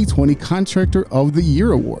Hacia's 2020 Contractor of the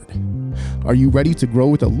Year Award. Are you ready to grow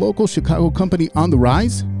with a local Chicago company on the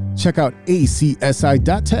rise? Check out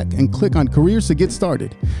acsi.tech and click on careers to get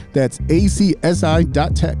started. That's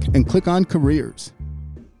acsi.tech and click on careers.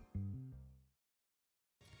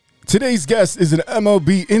 Today's guest is an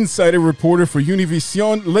MLB insider reporter for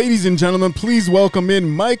Univision. Ladies and gentlemen, please welcome in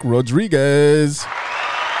Mike Rodriguez.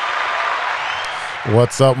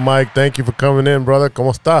 What's up, Mike? Thank you for coming in, brother.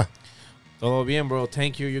 ¿Cómo está? Todo bien, bro.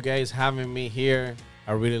 Thank you guys having me here.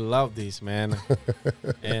 I really love this, man.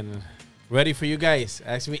 And ready for you guys.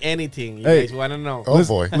 Ask me anything you guys want to know. Oh,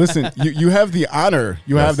 boy. Listen, you have the honor.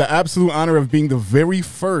 You have the absolute honor of being the very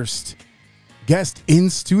first guest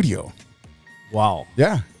in studio. Wow.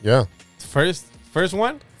 Yeah. Yeah. First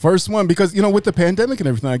one? First one, because, you know, with the pandemic and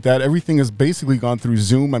everything like that, everything has basically gone through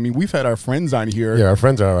Zoom. I mean, we've had our friends on here. Yeah, our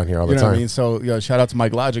friends are on here all the time. What I mean? So, shout out to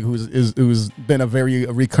Mike Logic, who's been a very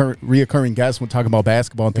reoccurring guest when talking about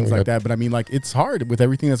basketball and things like that. But I mean, like, it's hard with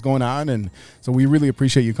everything that's going on, and so we really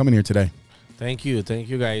appreciate you coming here today. Thank you,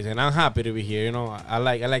 guys, and I'm happy to be here. You know, I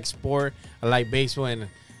like sport, I like baseball,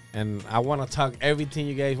 and I want to talk everything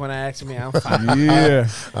you guys want to ask me. I'm fine. Yeah,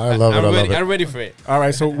 I love it. I'm ready for it. All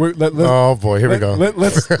right, so oh boy, here we go.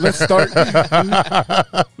 Let's start.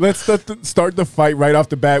 Let's start the fight right off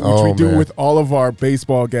the bat, which we do with all of our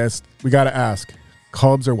baseball guests. We got to ask: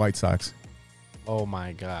 Cubs or White Sox? Oh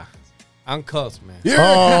my God. I'm Cubs, man.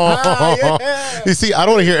 Oh, you see, I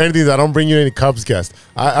don't want to hear anything that I don't bring you any Cubs guests.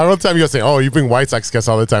 I don't tell you say, oh, you bring White Sox guests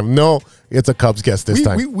all the time. No, it's a Cubs guest this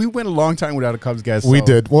time. We went a long time without a Cubs guest. We so-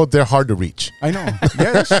 did. Well, they're hard to reach. I know.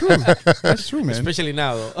 Yeah, that's true. That's true, man. Especially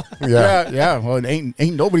now, though. Yeah. Well, it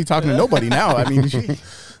ain't nobody talking to nobody now. I mean,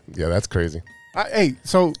 yeah, that's crazy. Hey,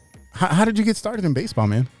 so how did you get started in baseball,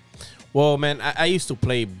 man? Well, man, I used to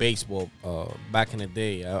play baseball back in the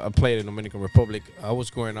day. I played in Dominican Republic. I was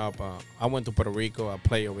growing up. I went to Puerto Rico. I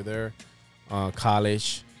played over there,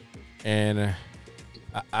 college. And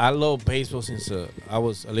I love baseball since I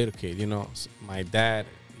was a little kid. You know, my dad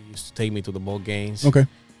used to take me to the ball games. Okay.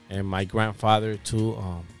 And my grandfather, too.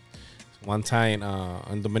 One time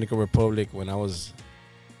in Dominican Republic when I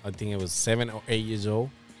think it was 7 or 8 years old,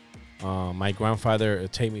 my grandfather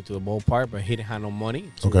take me to the ballpark, but he didn't have no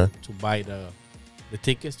money to buy the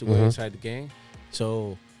tickets to go inside the game.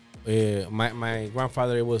 So my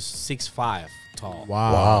grandfather was 6'5" tall.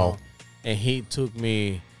 Wow. And he took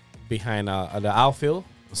me behind the outfield,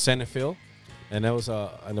 center field. And that was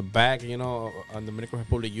in the back, you know, on the Dominican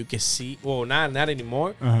Republic, you could see. Well, not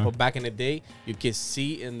anymore, but back in the day, you could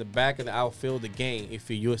see in the back of the outfield the game if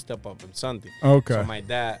you step up on Sunday. Okay. So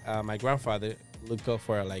my grandfather looked up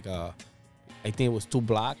for I think it was 2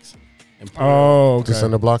 blocks. And put The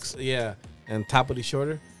center blocks? Yeah, and top of the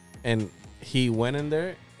shoulder. And he went in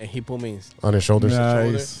there and he put me on his shoulders.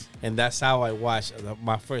 Nice. And that's how I watched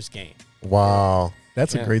my first game. Wow.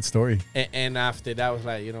 That's a great story. And after that, I was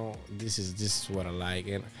like, you know, this is what I like.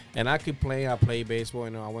 And I keep playing. I play baseball.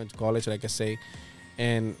 You know, I went to college, like I say.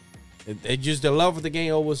 And it just, the love of the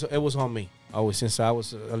game, it was on me. Always, since I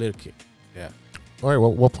was a little kid. Yeah. All right.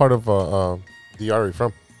 Well, what part of DR are you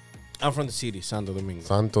from? I'm from the city, Santo Domingo.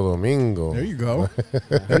 Santo Domingo. There you go.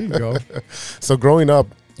 There you go. So growing up,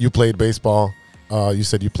 you played baseball. You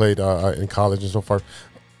said you played in college and so forth.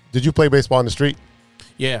 Did you play baseball on the street?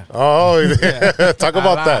 Yeah. Oh, yeah. Talk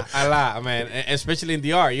about that. A lot, man. Especially in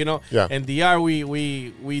DR, you know. Yeah. In DR,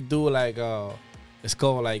 we do like it's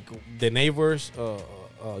called like the neighbors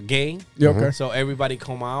game. Yeah, okay. So everybody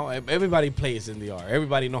come out. Everybody plays in DR.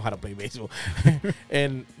 Everybody know how to play baseball.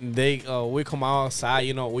 And we come outside.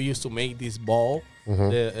 You know, we used to make this ball.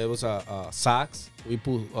 It was socks. We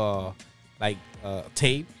put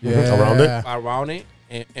tape around it.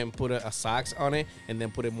 And put a socks on it, and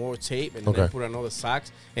then put more tape, and then put another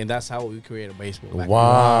socks, and that's how we create a baseball.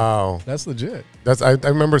 Wow, that's legit. I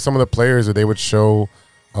remember some of the players that they would show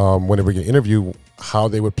when they were getting interviewed how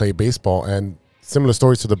they would play baseball, and similar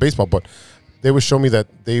stories to the baseball, but they would show me that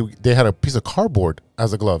they had a piece of cardboard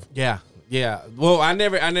as a glove. Yeah. Well, I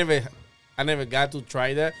never got to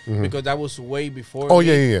try that because that was way before. Oh,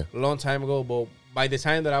 me, yeah. A long time ago, but by the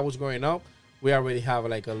time that I was growing up, we already have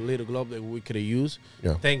like a little glove that we could have used.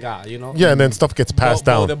 Yeah. Thank God, you know. Yeah, and then stuff gets passed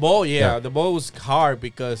down. The ball was hard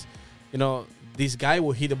because, you know, this guy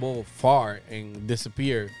will hit the ball far and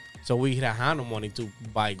disappear. So we didn't have no money to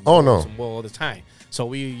buy some ball all the time. So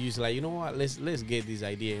we used like, you know what, let's get this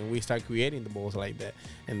idea, and we start creating the balls like that,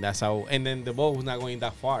 and that's how. And then the ball was not going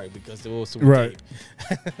that far because there was some right,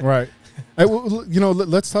 tape. Right. Hey, well, you know,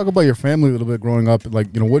 let's talk about your family a little bit growing up.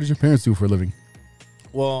 Like, you know, what did your parents do for a living?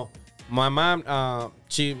 Well, my mom,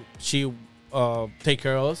 she take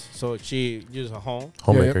care of us, so she uses a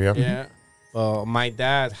homemaker. Yeah. My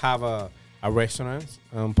dad have a restaurant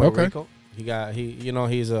in Puerto Rico. He got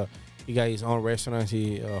his own restaurants.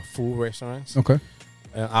 Food restaurants. Okay.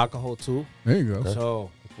 Alcohol too. There you go.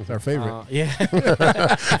 So it's our favorite.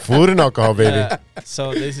 Food and alcohol, baby.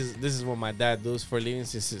 So this is what my dad does for a living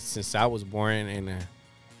since I was born. And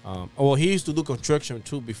he used to do construction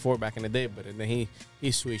too before back in the day, but then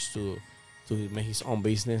he switched to make his own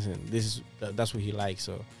business, and that's what he likes.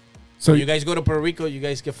 So you guys go to Puerto Rico, you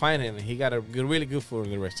guys can find him. He got a really good food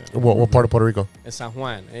in the restaurant. What part of Puerto Rico? In San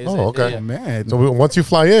Juan. Okay. Yeah. Man. So once you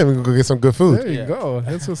fly in, we can go get some good food. There you go.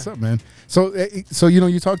 That's what's up, man. So you know,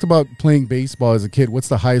 you talked about playing baseball as a kid. What's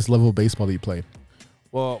the highest level of baseball that you played?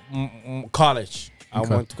 Well, college. I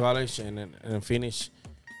went to college and finished.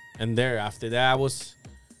 And there, after that,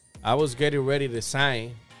 I was getting ready to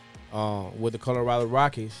sign with the Colorado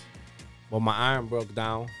Rockies. But my arm broke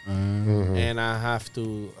down, and I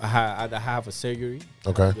have a surgery.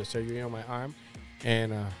 Okay. I had the surgery on my arm,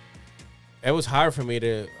 and it was hard for me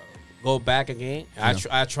to go back again. Yeah.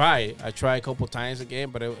 I tried a couple times again,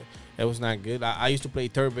 but it was not good. I used to play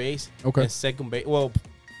third base and second base. Well,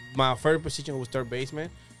 my first position was third baseman,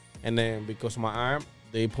 and then because of my arm,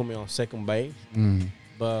 they put me on second base.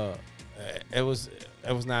 But it was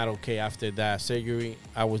not okay after that surgery.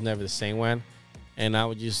 I was never the same one. And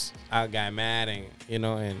I got mad, and you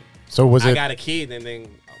know, and so I got a kid, and then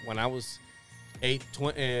when I was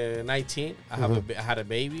 19. I had a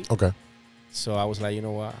baby. Okay. So I was like, you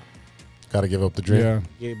know what? Got to give up the dream. Yeah.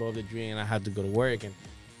 Gave up the dream. I had to go to work, and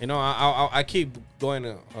you know, I keep going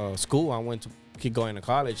to school. I went to keep going to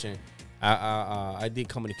college, and I did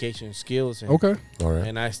communication skills. And, Okay. All right.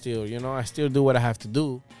 And I still do what I have to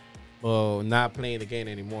do, but not playing the game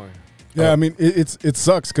anymore. Yeah, I mean, it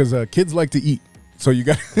sucks because kids like to eat. So you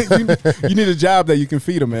got you need a job that you can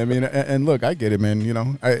feed them, man. I mean, and look, I get it, man. You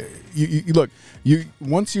know,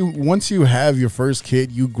 once you have your first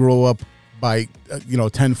kid, you grow up by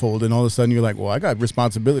tenfold, and all of a sudden you're like, well, I got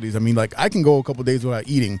responsibilities. I mean, like I can go a couple days without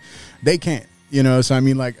eating, they can't. You know, so I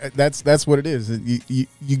mean, like that's what it is.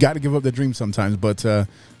 You got to give up the dream sometimes, but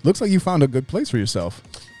looks like you found a good place for yourself.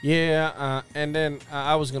 Yeah, and then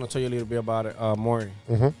I was gonna tell you a little bit about it more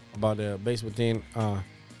about the baseball thing.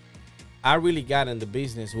 I really got in the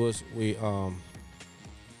business was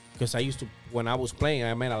because I used to, when I was playing,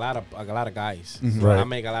 I met a lot of guys. Right. I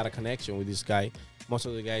make a lot of connection with this guy. Most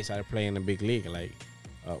of the guys are playing in the big league, like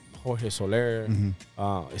Jorge Soler,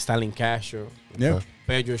 Stalin Castro,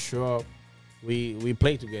 Pedro Schropp. We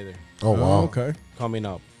play together. Oh wow. Okay. Coming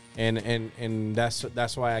up, and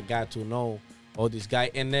that's why I got to know all these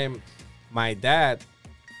guys. And then my dad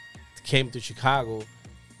came to Chicago.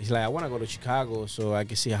 He's like, I want to go to Chicago so I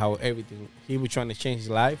can see how everything. He was trying to change his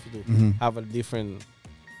life to have a different,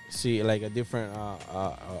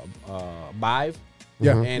 vibe.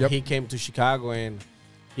 Yeah. And he came to Chicago and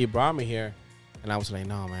he brought me here. And I was like,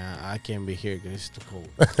 no, man, I can't be here because it's too cold.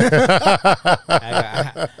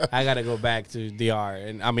 I got to go back to DR.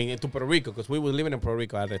 And I mean, to Puerto Rico, because we were living in Puerto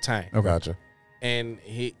Rico at the time. Oh, gotcha. And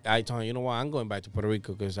I told him, you know what, I'm going back to Puerto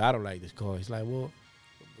Rico because I don't like this cold. He's like, well,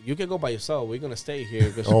 you can go by yourself. We're going to stay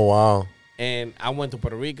here. Oh, wow. And I went to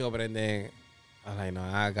Puerto Rico, but then I was like, no,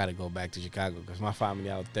 I got to go back to Chicago because my family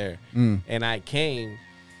out there. And I came,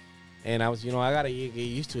 and I was, I got to get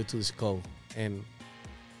used to this cold. And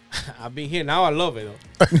I've been here. Now I love it,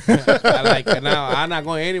 though. I like it now. I'm not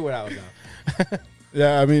going anywhere else now.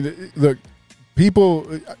 Yeah, I mean, look,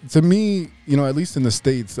 people, to me, at least in the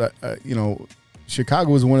States,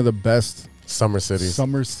 Chicago is one of the best summer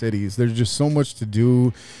cities. There's just so much to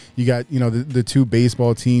do. You got, the two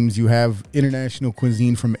baseball teams. You have international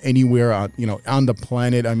cuisine from anywhere on the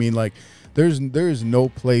planet. I mean, like, there's no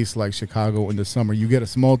place like Chicago in the summer. You get a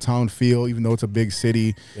small town feel, even though it's a big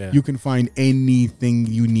city. Yeah. You can find anything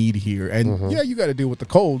you need here. And yeah, you got to deal with the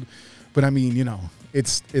cold, but I mean,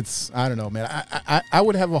 it's I don't know, man. I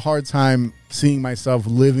would have a hard time seeing myself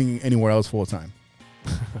living anywhere else full time.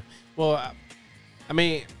 Well, I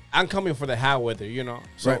mean, I'm coming for the hot weather,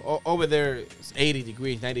 So Right. Over there, it's 80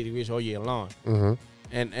 degrees, 90 degrees all year long.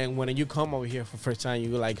 And when you come over here for the first time,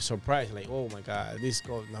 you're like surprised, like, oh my God, this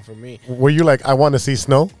cold not for me. Were you like, I want to see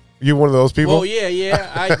snow? You one of those people? Oh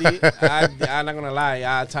yeah, I did. I'm not gonna lie.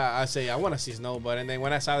 I say I want to see snow, but and then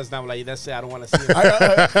when I saw the snow, I'm like, that's it. I don't want to see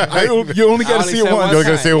it. You only got to see it once. You only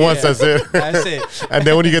got to see it once. That's it. That's it. And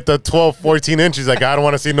then when you get the 12, 14 inches, like, I don't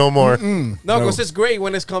want to see no more. No, because it's great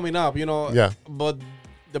when it's coming up, Yeah. But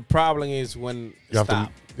the problem is when it You have to-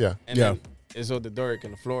 stops. yeah. And then it's all the dirt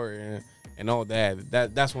and the floor and all that.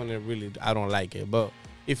 That's when it really I don't like it. But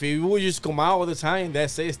if it would just come out all the time,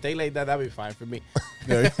 that's it, stay like that, that'd be fine for me.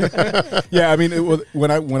 Yeah, I mean,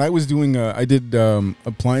 when I was doing, I did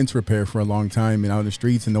appliance repair for a long time and out in the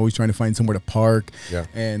streets and always trying to find somewhere to park. Yeah.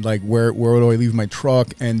 And like where do I leave my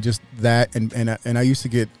truck and just that and I used to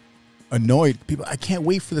get annoyed. People, I can't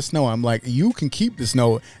wait for the snow. I'm like, you can keep the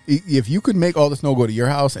snow. If you could make all the snow go to your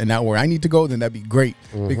house and not where I need to go, then that'd be great.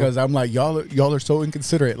 Because I'm like, y'all are so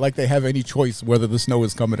inconsiderate. Like they have any choice whether the snow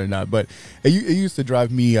is coming or not. But it used to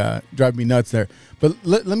drive me nuts there. But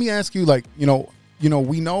let me ask you, like,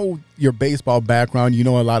 we know your baseball background. You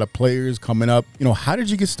know a lot of players coming up. How did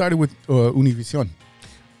you get started with Univision?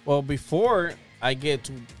 Well, before I get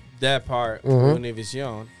to that part of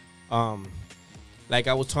Univision, like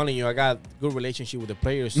I was telling you, I got good relationship with the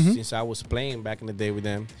players since I was playing back in the day with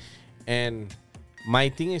them. And my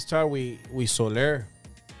thing started with Soler.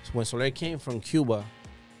 When Soler came from Cuba,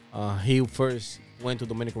 he first went to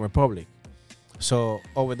Dominican Republic. So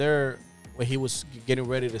over there, when he was getting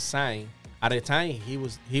ready to sign, at the time he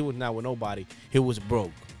was not with nobody. He was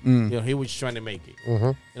broke. He was trying to make it.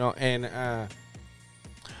 And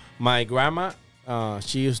my grandma,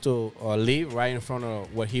 she used to live right in front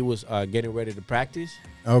of where he was getting ready to practice.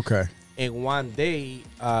 Okay. And one day,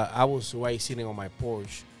 I was sitting on my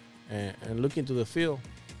porch and looking to the field,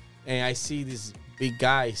 and I see this big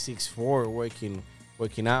guy, 6'4",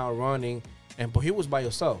 working out, running, but he was by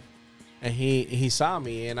himself, and he saw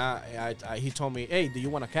me, and he told me, "Hey, do you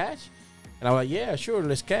want to catch?" And I was like, yeah, sure,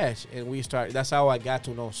 let's catch. And we start. That's how I got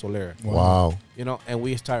to know Soler. Wow. You know, and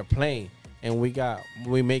we started playing, and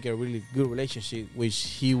we make a really good relationship. Which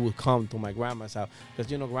he would come to my grandma's house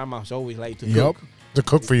because grandma's always like to cook. To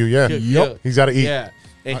cook for you, yeah. Yep. He's got to eat. Yeah.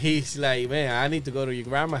 And he's like, man, I need to go to your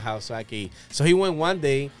grandma's house so I can eat. So he went one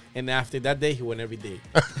day, and after that day, he went every day.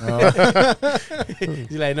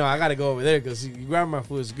 He's like, no, I got to go over there because your grandma's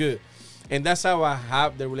food is good. And that's how I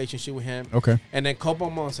have the relationship with him. Okay. And then a couple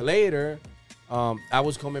months later, I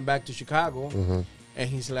was coming back to Chicago, and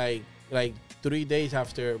he's like 3 days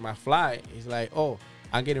after my flight, he's like, oh,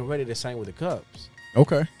 I'm getting ready to sign with the Cubs.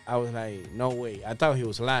 Okay. I was like, no way. I thought he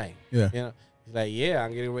was lying. Yeah. You know, he's like, yeah,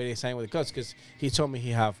 I'm getting ready to sign with the Cubs because he told me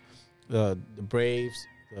he have the Braves,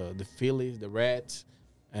 the Phillies, the Reds,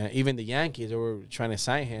 even the Yankees. They were trying to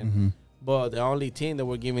sign him. But the only team that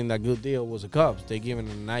were giving that good deal was the Cubs. They giving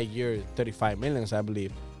him a 9-year, $35 million, I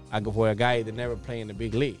believe, for a guy that never played in the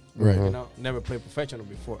big league. Right. You know, never played professional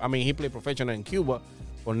before. I mean, he played professional in Cuba,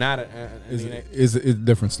 but not. It's a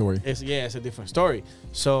different story. It's a different story.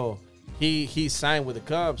 So he signed with the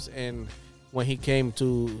Cubs, and when he came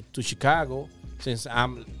to Chicago, since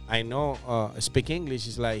I know speak English,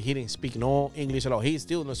 it's like he didn't speak no English at all. He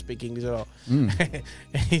still don't speak English at all. And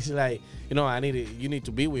he's like, you need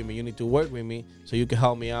to be with me. You need to work with me so you can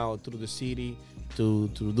help me out through the city to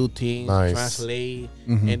do things, translate,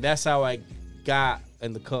 and that's how I got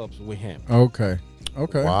in the Cubs with him. Okay.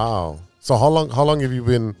 Wow. So how long have you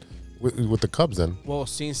been with the Cubs then? Well,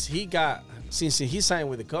 since he signed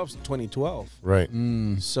with the Cubs, 2012. Right.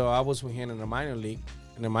 So I was with him in the minor league.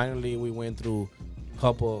 In the minor league, we went through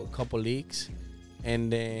couple leagues,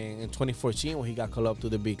 and then in 2014, when he got called up to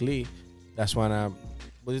the big league, that's when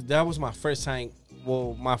that was my first time.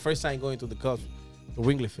 Well, my first time going to the Cubs, to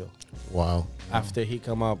Wrigley Field. Wow. After he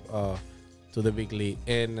come up to the big league,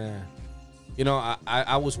 and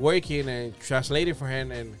I was working and translating for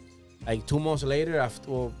him, and like 2 months later,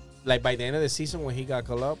 by the end of the season when he got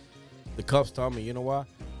called up, the Cubs told me, you know what,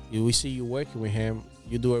 we see you working with him,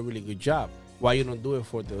 you do a really good job. Why you don't do it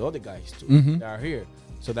for the other guys too that are here?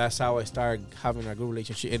 So that's how I started having a good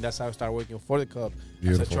relationship, and that's how I started working for the Cubs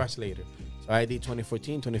as a translator. So I did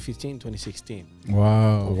 2014, 2015, 2016.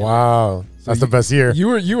 Wow. That's the best year.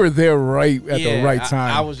 You were there right at the right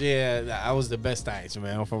time. I was the best times,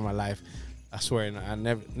 man, for my life. I swear, I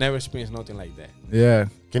never experienced nothing like that. Yeah.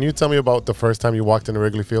 Can you tell me about the first time you walked into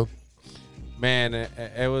Wrigley Field? Man,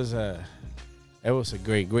 it was a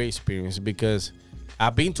great experience because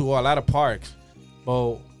I've been to a lot of parks,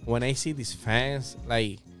 but when I see these fans,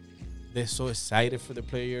 like, they're so excited for the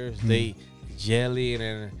players, they yelling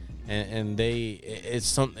and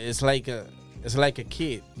it's like a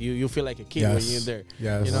kid. You feel like a kid when you're there.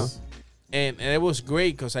 Yes. You know, and it was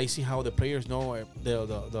great because I see how the players know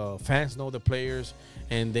the fans know the players,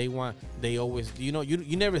 and they always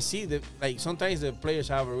you never see sometimes the players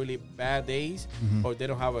have a really bad days or they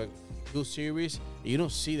don't have a good series. You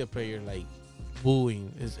don't see the player like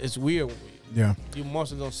booing. It's weird. Yeah. You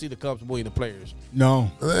mostly don't see the Cubs booing the players. No.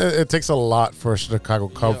 It takes a lot for Chicago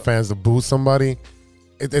Cubs fans to boo somebody.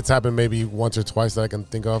 It's happened maybe once or twice that I can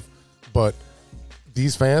think of. But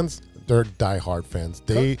these fans, they're diehard fans.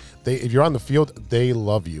 They if you're on the field, they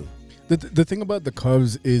love you. The thing about the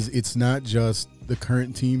Cubs is it's not just the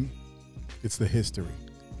current team, it's the history.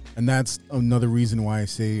 And that's another reason why I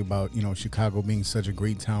say about, Chicago being such a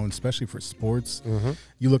great town, especially for sports.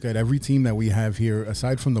 You look at every team that we have here,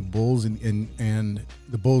 aside from the Bulls, and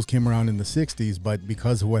the Bulls came around in the 60s, but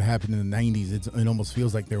because of what happened in the 90s, it almost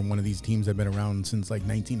feels like they're one of these teams that have been around since like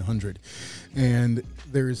 1900. And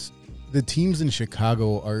there's the teams in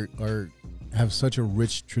Chicago have such a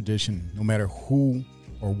rich tradition, no matter who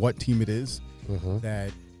or what team it is,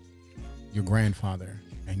 that your grandfather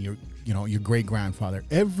and your great-grandfather,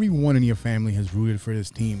 everyone in your family has rooted for this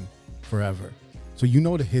team forever. So you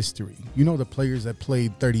know the history. You know the players that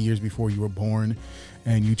played 30 years before you were born,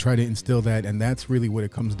 and you try to instill that, and that's really what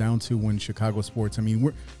it comes down to when Chicago sports. I mean,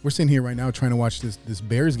 we're sitting here right now trying to watch this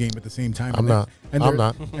Bears game at the same time. I'm not.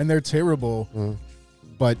 And they're terrible.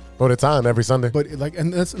 But it's on every Sunday. But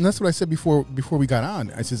and that's what I said before we got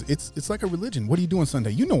on. I says it's like a religion. What are you doing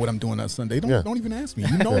Sunday? You know what I'm doing on Sunday. Don't even ask me.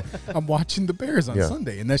 You know I'm watching the Bears on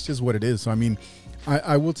Sunday, and that's just what it is. So I mean,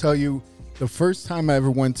 I will tell you, the first time I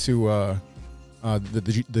ever went to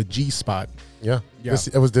the G spot. Yeah.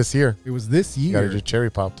 It was this year. It was this year. You got your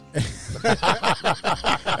cherry popped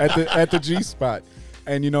at the G spot.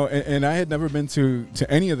 And and I had never been to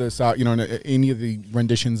any of the any of the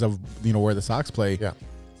renditions of where the Sox play. Yeah.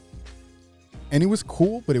 And it was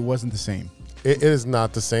cool, but it wasn't the same. It is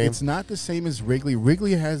not the same. It's not the same as Wrigley.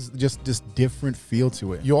 Wrigley has just this different feel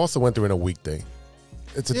to it. You also went through in a weekday.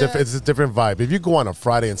 it's a different vibe. If you go on a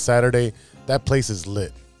Friday and Saturday, that place is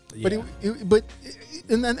lit. Yeah. But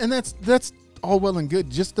that's all well and good.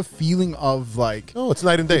 Just the feeling of like, oh, it's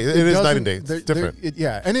night and day. It is night and day. It's different.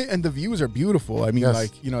 And the views are beautiful. I mean, Yes.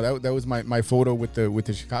 like, you know, that was my photo with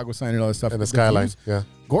the Chicago sign and all that stuff. And the skyline, views,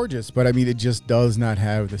 gorgeous. But I mean, it just does not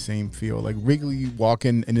have the same feel. Like Wrigley, you walk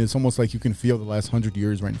in, and it's almost like you can feel the last 100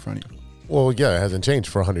 years right in front of you. Well, yeah, it hasn't changed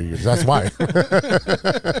for 100 years. That's why.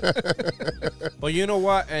 But you know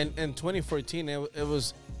what? And in 2014, it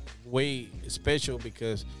was way special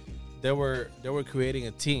because they were creating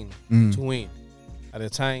a team to win. At the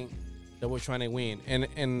time, they were trying to win,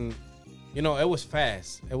 and you know, it was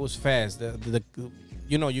fast. It was fast. The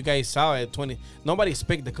you know, you guys saw it. Nobody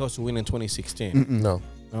expected the Cubs to win in 2016. No,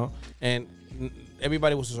 and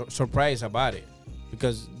everybody was surprised about it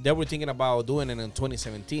because they were thinking about doing it in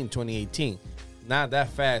 2017, 2018. Not that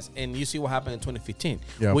fast, and you see what happened in 2015.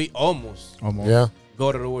 Yeah. We almost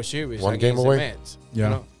go to the World Series One against game away. the Mets. Yeah. You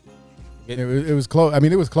know? It was close. I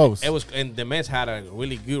mean, it was close. It was, and the Mets had a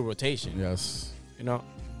really good rotation. Yes. You know,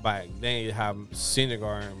 but then you have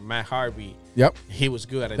Syndergaard and Matt Harvey. Yep. He was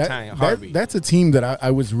good at the time. Harvey. That's a team that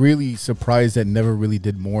I was really surprised that never really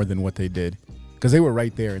did more than what they did, because they were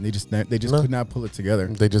right there and they just could not pull it together.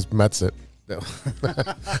 They just Mets it.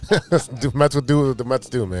 Mets would do what the Mets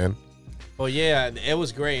do, man. But yeah, it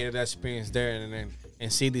was great that experience there,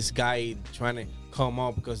 and see this guy trying to come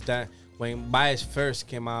up, because that when Baez first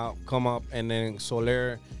come up, and then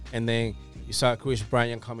Soler, and then you saw Chris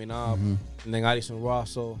Bryant coming up, and then Addison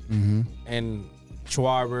Russell, and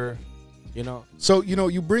Schwarber, you know. So, you know,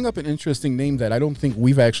 you bring up an interesting name that I don't think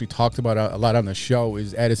we've actually talked about a lot on the show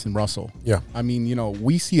is Addison Russell. Yeah. I mean, you know,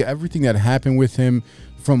 we see everything that happened with him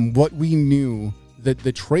from what we knew, that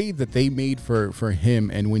the trade that they made for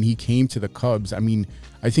him, and when he came to the Cubs. I mean,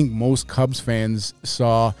 I think most Cubs fans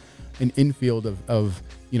saw an infield of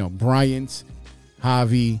you know, Bryant,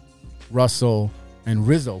 Javi, Russell, and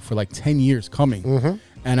Rizzo for like 10 years coming.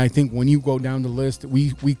 And I think when you go down the list,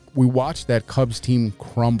 we watched that Cubs team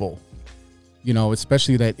crumble. You know,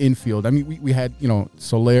 especially that infield. I mean, we had, you know,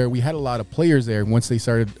 Soler. We had a lot of players there. Once they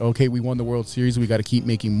started, okay, we won the World Series, we got to keep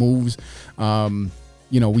making moves.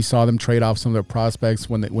 You know, we saw them trade off some of their prospects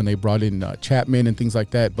when they brought in Chapman and things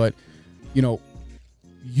like that. But, you know,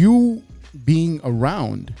 you being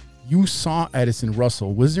around, you saw Addison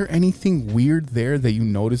Russell. Was there anything weird there that you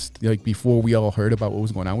noticed, like, before we all heard about what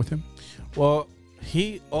was going on with him? Well,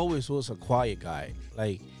 he always was a quiet guy.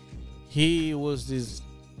 Like, he was this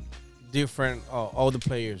different, all the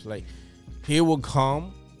players. Like, he would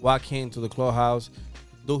come, walk into the clubhouse,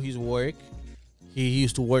 do his work. He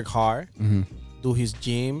used to work hard, do his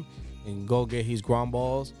gym, and go get his ground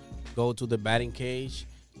balls, go to the batting cage.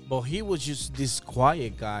 But he was just this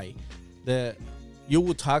quiet guy that you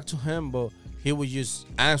would talk to him, but he would just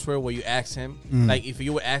answer what you ask him. Like, if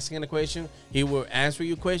you were asking a question, he would answer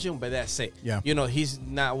your question, but that's it. Yeah. You know,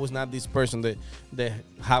 was not this person that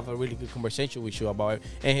have a really good conversation with you about it.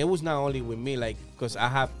 And it was not only with me, like, because I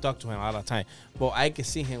have talked to him all the time, but I can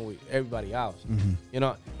see him with everybody else. You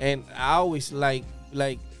know, and I always like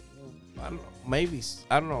I don't know, maybe,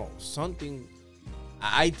 I don't know, something.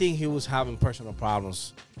 I think he was having personal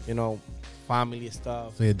problems, you know, family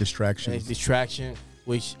stuff. So he had distractions. And distraction,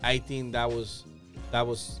 which I think that's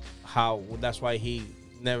why he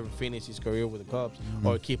never finished his career with the Cubs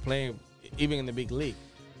or keep playing even in the big league,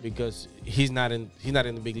 because he's not in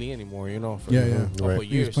the big league anymore, you know, for a couple of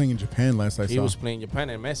years. He was playing in Japan last I saw. He was playing in Japan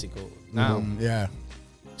and Mexico now. Yeah.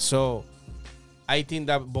 So I think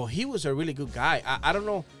that, but he was a really good guy. I don't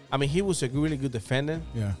know. I mean, he was a really good defender.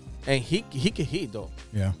 Yeah. And he could hit, though.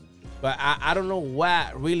 Yeah. But I don't know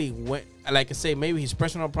what really went. Like I say, maybe his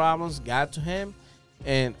personal problems got to him,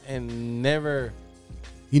 and never.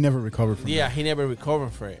 He never recovered from it. Yeah, he never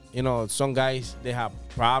recovered from it. You know, some guys, they have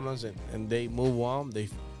problems and they move on.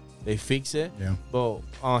 They fix it. Yeah. But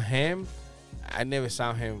on him, I never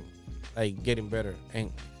saw him like getting better.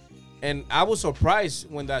 And I was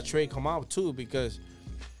surprised when that trade come out too, because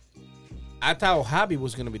I thought Javi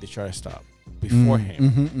was gonna be the shortstop before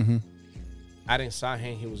him. I didn't saw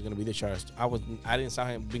him he was gonna be the shortstop. I didn't saw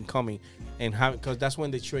him becoming and having, because that's when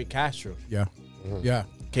they trade Castro. Yeah. Yeah.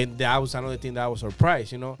 Okay, that was another thing that I was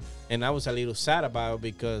surprised, you know, and I was a little sad about it,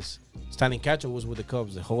 because Stanley Castro was with the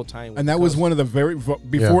Cubs the whole time. And that was one of the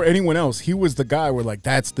before anyone else, he was the guy where, like,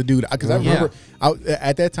 that's the dude. Because I remember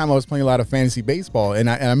at that time I was playing a lot of fantasy baseball, and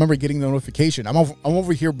I remember getting the notification. I'm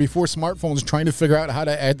over here before smartphones trying to figure out how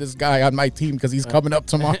to add this guy on my team because he's coming up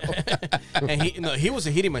tomorrow. And he was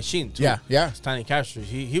a hitting machine too. Yeah. Stanley Castro,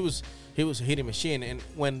 he was a hitting machine, and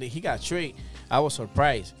when he got traded, I was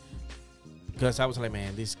surprised. because I was like,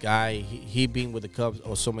 man, this guy, he been with the Cubs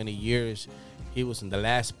for so many years. He was in the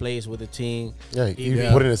last place with the team. Yeah, he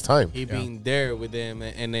put in his time. He been there with them,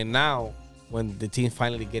 and then now when the team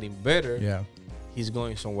finally getting better, he's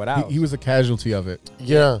going somewhere else. He was a casualty of it.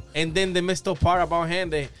 Yeah. And then the messed up part about him,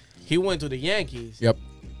 that he went to the Yankees. Yep.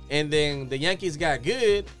 And then the Yankees got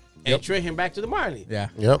good and traded him back to the Marlins. Yeah.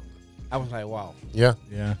 Yep. I was like, wow. Yeah.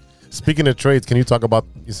 Yeah. Speaking of trades, can you talk about,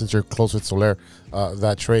 since you're close with Soler,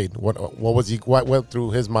 that trade? What went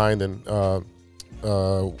through his mind and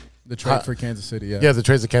the trade for Kansas City? Yeah, the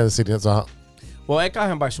trades of Kansas City. That's well, it caught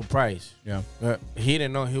him by surprise. Yeah. He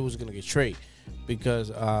didn't know he was gonna get traded because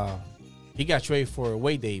he got traded for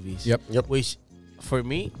Wade Davis. Yep. Which, for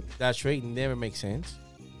me, that trade never makes sense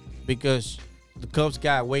because the Cubs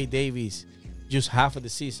got Wade Davis just half of the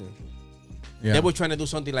season. Yeah. They were trying to do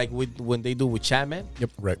something like when they do with Chapman.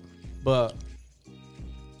 Yep. Right. But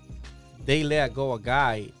they let go a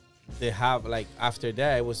guy that have like after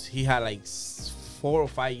that he had like 4 or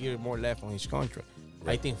 5 years more left on his contract.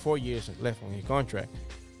 Right. I think 4 years left on his contract.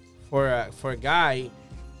 For a guy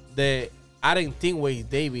that I didn't think Wade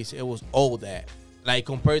Davis it was all that like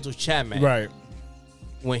compared to Chapman. Right.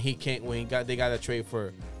 When they got a trade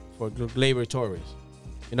for Gleyber Torres,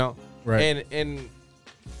 you know. Right. And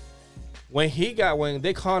when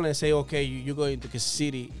they called and say, okay, you go into Kansas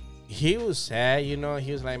City, he was sad, you know.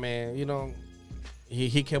 He was like, man, you know,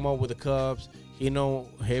 he came up with the Cubs. He know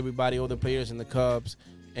everybody, all the players in the Cubs,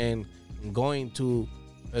 and going to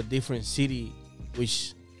a different city,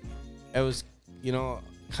 which I was, you know,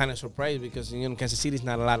 kind of surprised because, you know, Kansas City is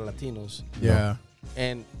not a lot of Latinos. Yeah.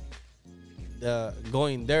 And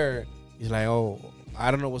going there is like, oh, I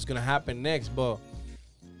don't know what's going to happen next, but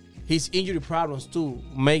his injury problems too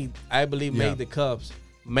made the Cubs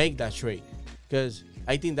make that trade, because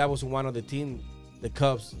I think that was one of the team the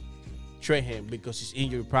Cubs trade him because his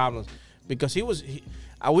injury problems, because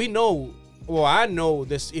I know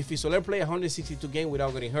this, if Soler play 162 games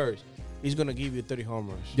without getting hurt, he's gonna give you 30 home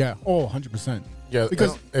runs. Yeah. Oh, 100%. Yeah.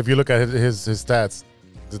 Because if you look at his stats,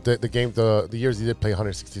 the years he did play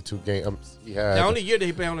 162 games, he had the only year that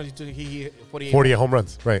he played 162, he 48 home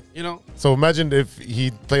runs, right? You know. So imagine if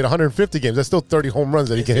he played 150 games. That's still 30 home runs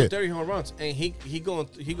that he can hit. 30 home runs, and he gonna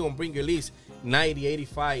bring at least 90,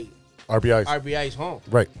 85 RBIs home,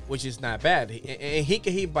 right? Which is not bad, and he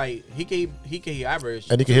can hit average,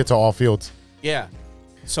 and he can hit to all fields. Yeah.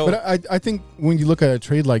 So, but I think when you look at a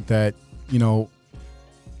trade like that, you know,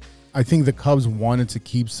 I think the Cubs wanted to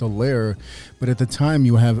keep Soler, but at the time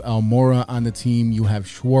you have Almora on the team, you have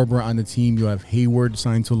Schwarber on the team, you have Hayward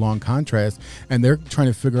signed to a long contract, and they're trying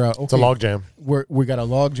to figure out, okay, it's a log jam. We got a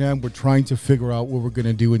log jam. We're trying to figure out what we're going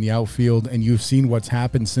to do in the outfield, and you've seen what's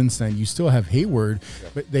happened since then. You still have Hayward,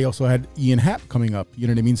 but they also had Ian Happ coming up. You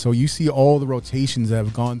know what I mean? So you see all the rotations that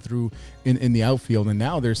have gone through in the outfield, and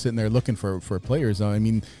now they're sitting there looking for players. I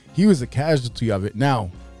mean, he was a casualty of it. Now,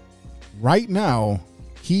 right now,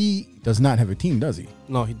 he does not have a team, does he?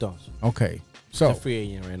 No, he does. Okay, so he's a free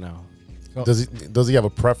agent right now. So, does he have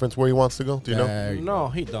a preference where he wants to go? Do you know? No,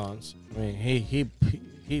 he does. I mean,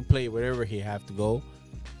 he play wherever he have to go,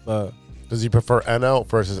 but does he prefer NL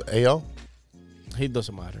versus AL? He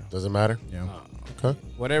doesn't matter. Doesn't matter. Yeah. Okay.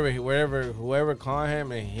 Whoever call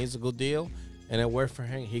him and he's a good deal and it work for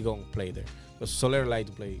him, he gonna play there. But Soler like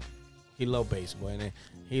to play. He love baseball and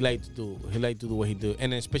he like to do what he do,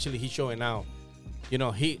 and especially he showing out. You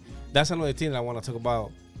know, that's another thing that I want to talk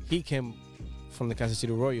about. He came from the Kansas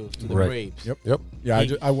City Royals to the Braves. Yep. Yeah,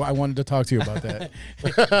 I wanted to talk to you about that.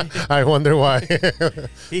 I wonder why.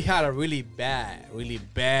 He had a really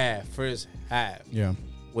bad first half. Yeah.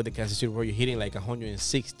 With the Kansas City Royals hitting like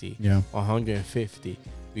 160, 150,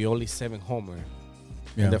 with only 7 homers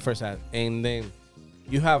in the first half. And then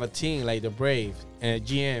you have a team like the Braves and a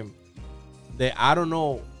GM that I don't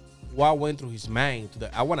know what went through his mind.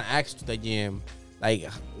 I want to ask to the GM, like,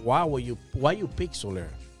 why you pick Soler?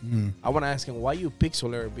 I want to ask him why you pick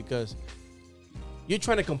Soler, because you're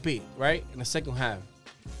trying to compete, right, in the second half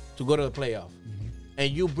to go to the playoff,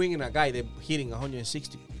 and you bring in a guy that hitting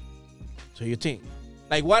 160. So you think,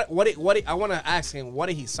 like, what I want to ask him, what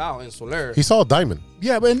did he saw in Soler? He saw a diamond.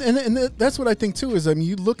 Yeah, but and that's what I think too. Is, I mean,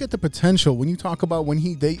 you look at the potential when you talk about when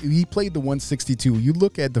he played the 162. You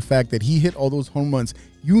look at the fact that he hit all those home runs.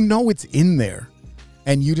 You know it's in there.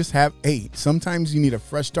 And you just have 8. Sometimes you need a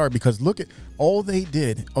fresh start, because look at all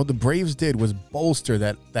the Braves did was bolster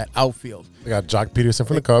that outfield. They got Jock Peterson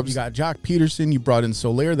from the Cubs. You got Jock Peterson. You brought in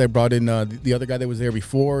Soler. They brought in the other guy that was there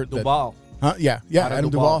before. Duvall. Yeah, Adam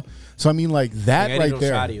Duvall. So I mean, like that right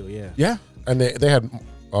there. Yeah. And they had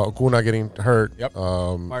Acuna getting hurt. Yep.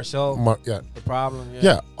 Marcel. Yeah. The problem.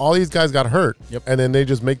 Yeah. All these guys got hurt. Yep. And then they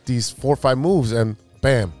just make these 4 or 5 moves, and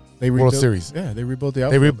bam, World Series. Yeah, they rebuilt the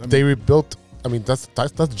outfield. They rebuilt. I mean, that's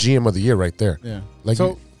GM of the year right there. Yeah. Like,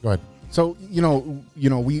 so go ahead. So you know,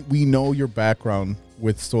 we know your background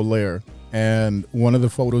with Soler, and one of the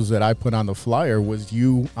photos that I put on the flyer was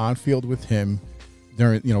you on field with him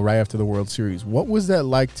during, right after the World Series. What was that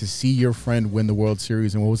like to see your friend win the World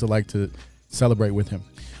Series, and what was it like to celebrate with him?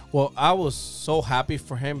 Well, I was so happy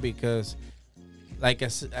for him because, like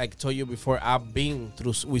I told you before, I've been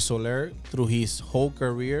with Soler through his whole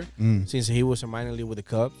career since he was a minor league with the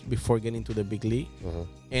Cubs before getting to the big league,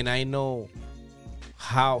 and I know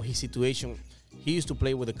how his situation. He used to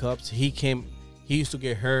play with the Cubs. He used to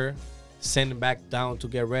get hurt, send him back down to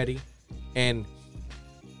get ready, and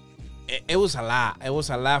it was a lot. It was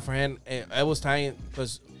a lot for him. It was time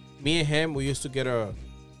because me and him, we used to get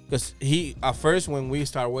because he at first when we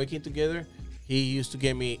started working together, he used to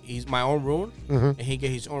get me my own room, and he get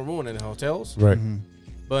his own room in the hotels. Right.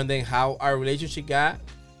 But then how our relationship got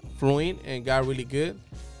fluent and got really good,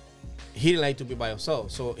 he didn't like to be by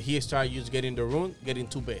himself. So he started just getting the room, getting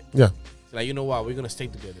 2 beds. Yeah. Like, you know what, we're gonna stay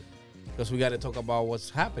together because we got to talk about what's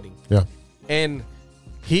happening. Yeah. And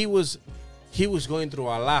he was going through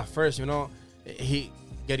a lot first. He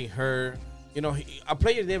getting hurt. A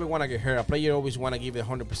player never want to get hurt. A player always want to give it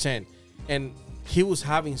 100%. And he was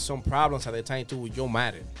having some problems at the time too with Joe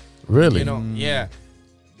Madden. Really? Yeah.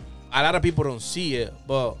 A lot of people don't see it,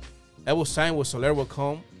 but it was time where Soler would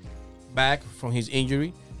come back from his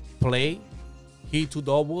injury, play, hit 2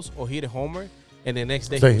 doubles or hit a homer, and the next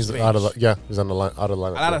day he's out of he's on the line, out of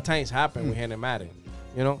line. A lot of times happen with Henry Madden,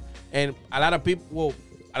 and a lot of people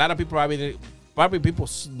probably people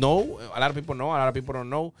know. A lot of people know. A lot of people don't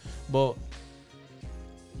know. But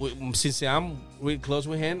since I'm really close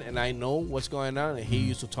with him and I know what's going on, and he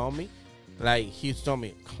used to tell me,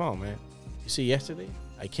 come on, man. You see, yesterday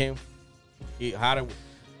I came. He had a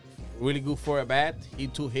really good for a bat. He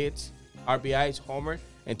 2 hits, RBIs, homer,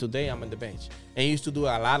 and today I'm on the bench. And he used to do it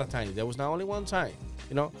a lot of times. There was not only one time,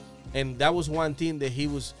 And that was one thing that he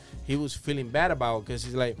was feeling bad about because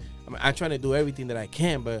he's like, I'm trying to do everything that I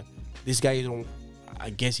can, but this guy I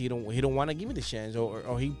guess he don't want to give me the chance,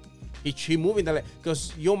 or he moving that because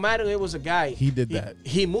Joe Madden, it was a guy. He did that.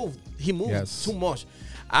 He moved Yes. too much.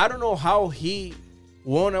 I don't know how he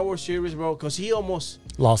won our series, bro, because he almost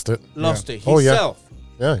lost it himself.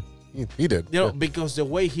 Yeah, he did. Because the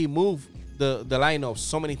way he moved the lineup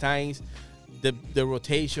so many times, the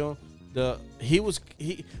rotation,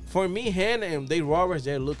 for me, him and Dave Roberts,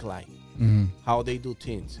 they look like how they do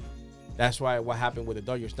things. That's why what happened with the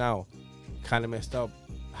Dodgers now kind of messed up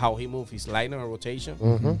how he moved his lineup and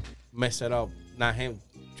rotation, messed it up. Not him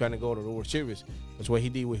trying to go to the World Series. That's what he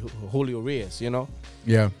did with Julio Reyes,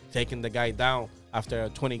 Yeah. taking the guy down after a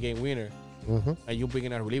 20-game winner, and you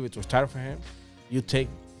bringing a reliever to start for him. You take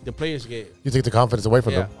the players You take the confidence away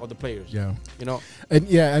from them. of the players. Yeah.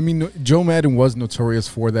 And I mean, Joe Madden was notorious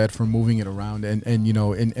for that, for moving it around. And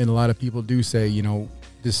a lot of people do say,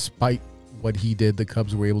 despite what he did, the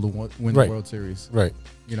Cubs were able to win the World Series. Right.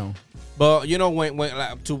 But, when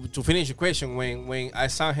like, to finish your question, when I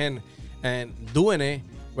saw him and doing it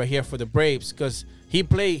right here for the Braves, because he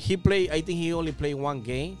played, I think he only played 1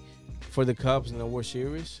 game for the Cubs in the World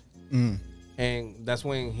Series. And that's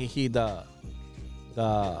when he hit the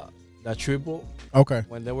triple. Okay.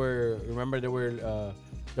 When they were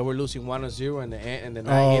losing 1-0 in the end, and the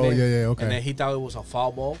 9th Oh, inning. yeah, okay. And then he thought it was a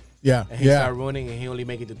foul ball. Yeah. And he started running, and he only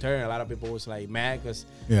make it to turn. A lot of people was like mad because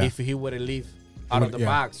if he would have leave out of the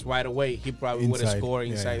box right away, he probably would have scored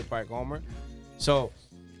inside the park homer. So,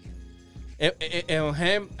 on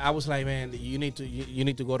him, I was like, man, you need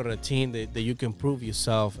to go to the team that you can prove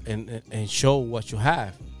yourself and show what you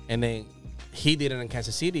have. And then he did it in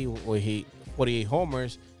Kansas City where he 48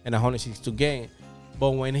 homers and 162 games.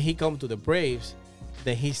 But when he come to the Braves,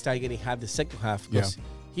 then he started getting hot the second half because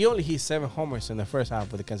he only hit 7 homers in the first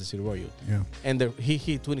half with the Kansas City Royals. Yeah. And he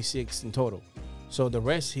hit 26 in total. So the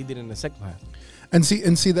rest he did in the second half. And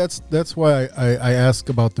see that's why I ask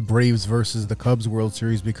about the Braves versus the Cubs World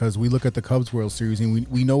Series, because we look at the Cubs World Series and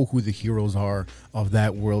we know who the heroes are of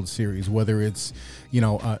that World Series, whether it's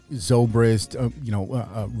Zobrist,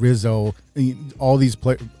 Rizzo, all these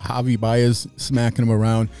players, Javi Baez smacking them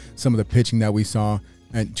around, some of the pitching that we saw,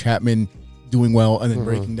 and Chapman doing well and then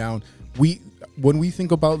breaking down. When we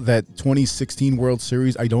think about that 2016 World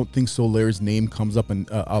Series, I don't think Soler's name comes up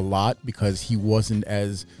a lot because he wasn't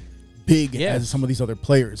as big as some of these other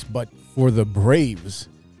players. But for the Braves,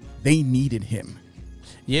 they needed him.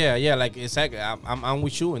 Yeah, like exactly. I'm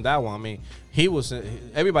with you in that one. I mean, he was.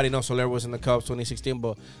 Everybody knows Soler was in the Cubs 2016,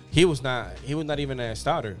 but he was not even a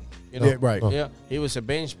starter. You know, Yeah, right. Yeah, he was a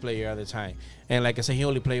bench player at the time, and like I said, he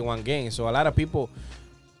only played one game. So a lot of people,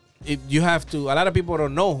 a lot of people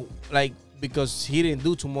don't know, like, because he didn't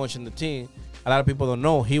do too much in the team. A lot of people don't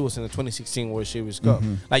know he was in the 2016 World Series Cup.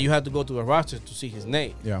 Mhm. Like, you have to go to the roster to see his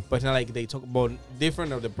name. Yeah. But it's not like they talk about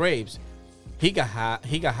different of the Braves. He got hot.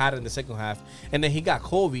 He got hot in the second half, and then he got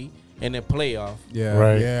Kobe in the playoff. Yeah.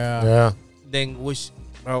 Right. Yeah. Then, it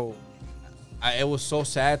was so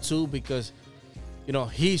sad too, because, you know,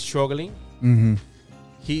 he's struggling. Mm-hmm.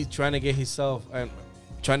 He's trying to get himself and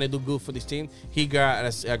trying to do good for this team. He got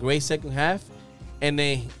a great second half, and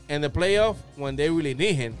then in the playoff, when they really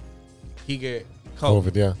need him, he get COVID.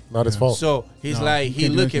 COVID, yeah. Not his fault. So he's No, like, you he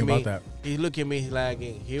can't do look at anything me. about that. He look at me. He's like,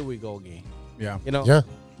 here we go again. Yeah. You know. Yeah.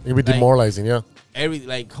 It can be Like, demoralizing, yeah.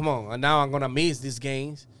 Come on. And now I'm gonna miss these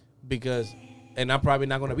games and I'm probably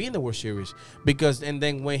not gonna be in the World Series and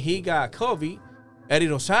then when he got COVID, Eddie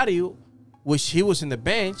Rosario, which he was in the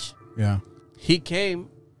bench, Yeah. he came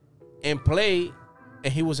and played,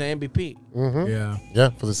 and he was an MVP. Mm-hmm. Yeah. Yeah,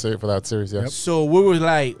 for that series, yeah. So we were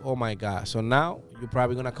like, oh my God. So now you're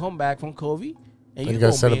probably gonna come back from COVID, and you you're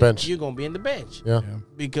gotta set a bench. You're gonna be in the bench. Yeah.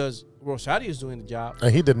 Because Rosario's doing the job.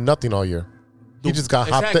 And he did nothing all year. He just got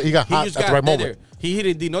hot. Exactly. He got hot just at the got right there. moment. He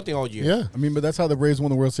did nothing all year. Yeah. I mean, but that's how the Braves won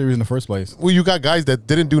the World Series in the first place. Well, you got guys that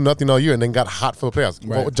didn't do nothing all year and then got hot for the playoffs.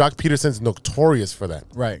 Right. Well, Jock Peterson's notorious for that.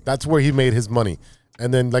 Right. That's where he made his money.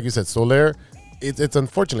 And then, like you said, Soler, it's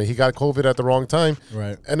unfortunate. He got COVID at the wrong time.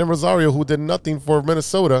 Right. And then Rosario, who did nothing for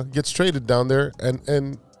Minnesota, gets traded down there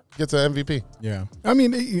and gets an MVP. Yeah. I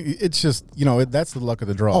mean, it's just, you know, that's the luck of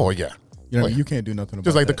the draw. Oh, yeah. You know, Oh, yeah. you can't do nothing about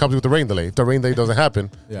Just like that. the Cubs with the rain delay. If the rain delay doesn't happen,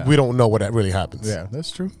 Yeah. we don't know what that really happens. Yeah, that's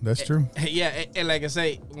true. That's true. Yeah, and like I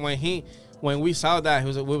say, when we saw that,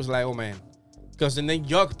 we was like, oh man, because then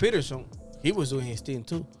Jock Peterson, he was doing his thing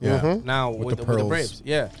too. Yeah. Mhm. Now With with the the Pearls. Braves,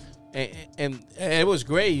 yeah, and it was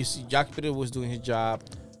great. You see, Jock Peterson was doing his job.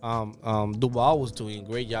 Duval was doing a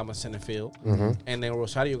great job in center field, and then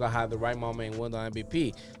Rosario got had the right moment and won the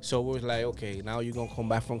MVP. So we was like, okay, now you're gonna come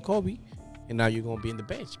back from Kobe, and now you're gonna be in the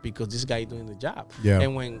bench because this guy is doing the job. Yeah.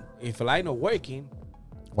 And if Elino working,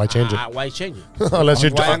 Why change it? why change it? unless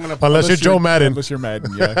you're Why I'm gonna- unless you're Joe Madden. Unless you're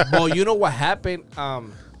Madden, yeah. Well, you know what happened?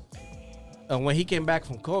 When he came back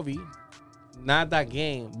from COVID, not that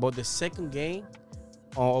game, but the second game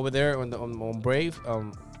over there on Brave,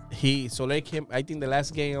 Soler came. I think the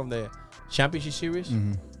last game of the championship series,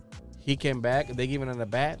 he came back. They gave him an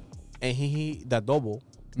at bat, and he hit that double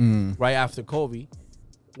right after COVID,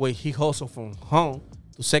 where he hustled from home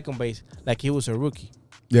to second base like he was a rookie.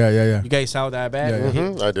 Yeah. You guys saw that bat?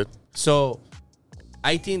 Yeah, yeah. I did. So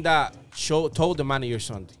I think that told the manager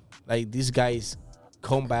something. Like, these guys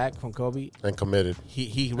come back from COVID. And committed.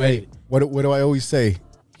 He ready. Hey, what do I always say?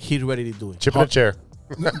 He's ready to do it. Chip in the chair.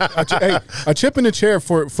 A chip in the chair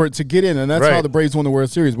for to get in, and that's Right. how the Braves won the World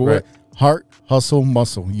Series. But Right. what? Heart, hustle,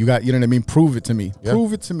 muscle. You know what I mean? Prove it to me. Yeah.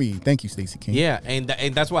 Prove it to me. Thank you, Stacey King. Yeah, and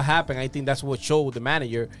that's what happened. I think that's what showed the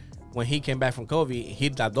manager when he came back from COVID.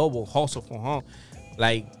 Hit that double, hustle from home,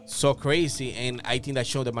 like, so crazy. And I think that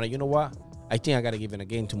showed the manager, you know what? I think I got to give it a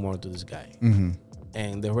game tomorrow to this guy. Mm-hmm.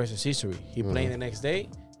 And the rest is history. He played the next day,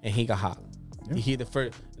 and he got hot. Yeah. He hit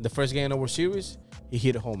the first game in the World Series, he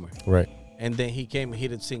hit a homer. Right. And then he came and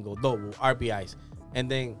hit a single, double, RBIs. And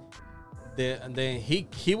then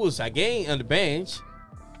he was again on the bench,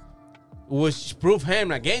 which proved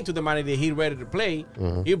him again to the manager that he ready to play.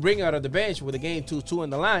 He bring out of the bench with the game 2-2 on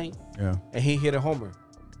the line, Yeah. and he hit a homer.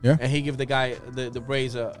 Yeah. And he give the guy the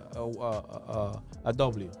Braves a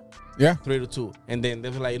W. Yeah. 3-2. And then they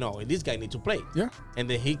were like, no, this guy need to play. Yeah. And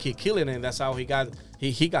then he kept killing it, and that's how he got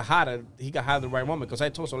hot at the right moment. Because I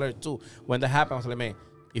told Soler too, when that happened, I was like, man,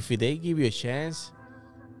 if they give you a chance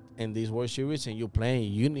in these World Series and you're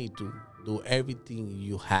playing, you need to do everything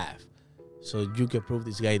you have, so you can prove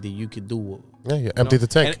this guy that you can do. Yeah, you empty the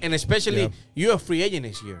tank. And especially you're a free agent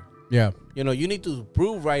next year. Yeah. You know, you need to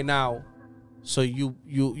prove right now, so you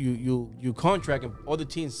contract and other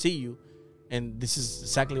teams see you. And this is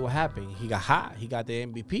exactly what happened. He got hot. He got the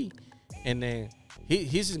MVP, and then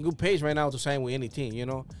he's in good pace right now to sign with any team. You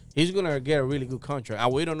know, he's gonna get a really good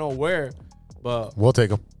contract. We don't know where, but We'll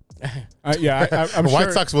take him. I'm White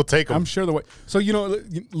sure, Sox will take him. I'm sure the way. So, you know,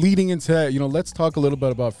 leading into that, you know, let's talk a little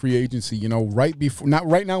bit about free agency. You know, right before, not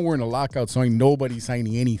right now, we're in a lockout, so ain't nobody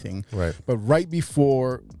signing anything. Right. But right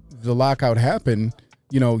before the lockout happened,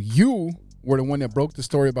 you know, you were the one that broke the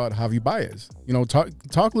story about Javi Baez. You know, talk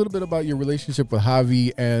a little bit about your relationship with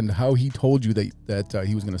Javi and how he told you that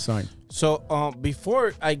he was going to sign. So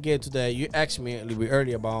before I get to that, you asked me a little bit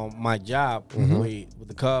earlier about my job with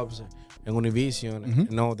the Cubs and Univision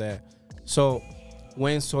and all that. So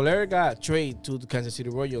when Soler got traded to the Kansas City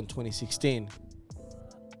Royals in 2016,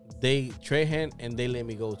 they trade him and they let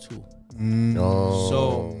me go too.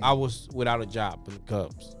 So I was without a job in the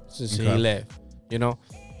Cubs since he left. You know,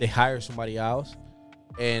 they hired somebody else,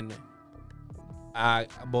 and in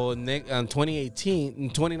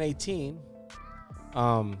 2019,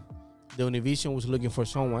 the Univision was looking for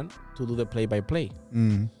someone to do the play-by-play.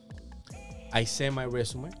 I sent my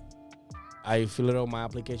resume. I filled out my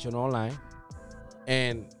application online,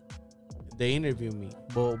 and they interviewed me.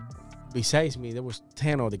 But besides me, there was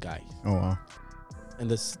 10 other guys. Oh wow! And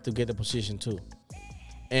to get the position too.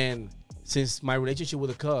 And since my relationship with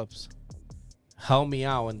the Cubs helped me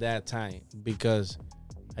out in that time, because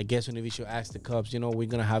I guess Univision asked the Cubs, you know, we're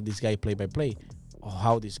gonna have this guy play-by-play. Oh,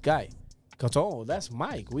 how this guy? Because that's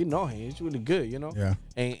Mike. We know him. He's really good, you know. Yeah.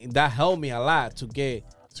 And that helped me a lot to get.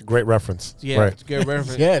 It's a great reference. Yeah, right. to get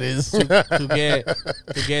reference. Yeah, it is. to get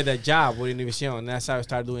that job with Univision, and that's how I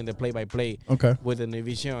started doing the play-by-play. Okay. With the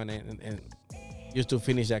Univision, and just to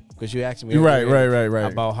finish that, because you asked me right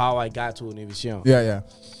about how I got to Univision. Yeah.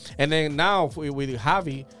 And then now with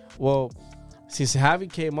Javi, well, since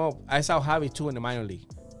Javi came up, I saw Javi too in the minor league.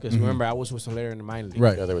 Because remember, I was with Soler in the minor league.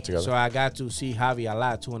 Right. Yeah, they were together. So I got to see Javi a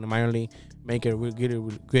lot too in the minor league, make a really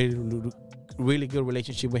good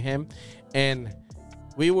relationship with him, and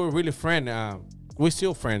we were really friends. We're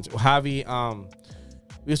still friends. Javi,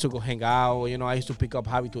 we used to go hang out. You know, I used to pick up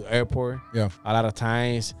Javi to the airport. Yeah. A lot of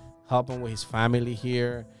times, help him with his family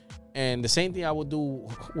here, and the same thing I would do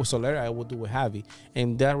with Soler, I would do with Javi,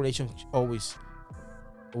 and that relationship always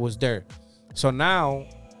was there. So now,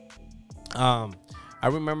 I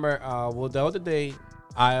remember, the other day,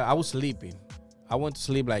 I was sleeping. I went to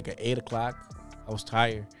sleep like at 8 o'clock. I was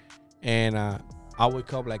tired. And I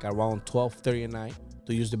wake up like around 12:30 at night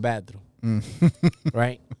to use the bathroom.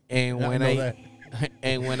 Right? And when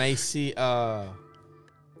I see Joe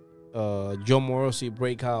Morosi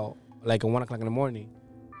break out like at 1 o'clock in the morning,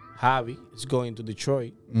 Javi is going to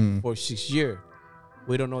Detroit for 6 years.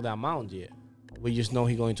 We don't know the amount yet. We just know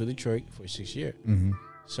he's going to Detroit for 6 years.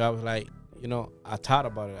 So I was like, you know, I thought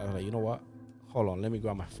about it. I was like, you know what? Hold on, let me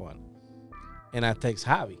grab my phone. And I text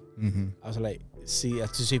Javi. I was like, to see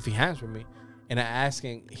if he answered me. And I asked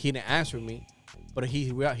him, he didn't answer me, but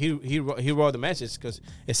he wrote the message because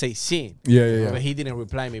it says seen. Yeah. But he didn't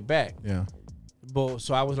reply me back. Yeah. But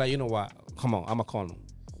so I was like, you know what? Come on, I'm gonna call him.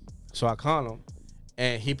 So I called him,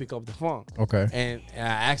 and he picked up the phone. Okay. And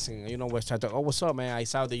I asked him, you know, what's up, man? I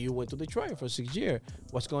saw that you went to Detroit for 6 years.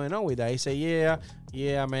 What's going on with that? He said,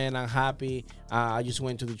 yeah, man, I'm happy. I just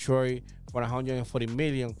went to Detroit for $140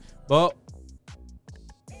 million. But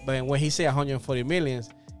when he said $140 million,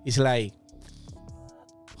 it's like,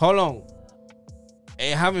 hold on, I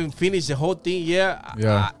haven't finished the whole thing yet.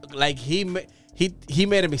 Yeah. Like he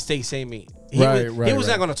made a mistake saying me. He was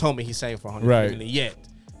not gonna tell me he's saying for $140 million yet.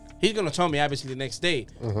 He's gonna tell me obviously the next day,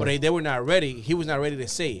 but they were not ready. He was not ready to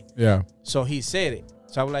say it. Yeah. So he said it.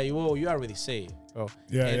 So I'm like, whoa, you already said it, bro.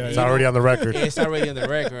 Yeah. It's already on the record. It's already on the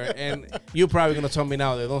record, and you're probably gonna tell me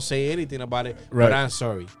now that don't say anything about it. Right. But I'm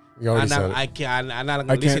sorry. I'm not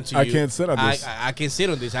gonna listen to you. I can't sit on this. I can't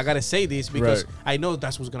sit on this. I gotta say this because I know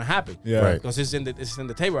that's what's gonna happen. Yeah. Right. Because it's in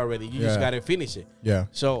the table already. You just gotta finish it. Yeah.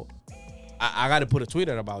 So I gotta put a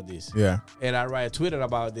Twitter about this. Yeah. And I write a Twitter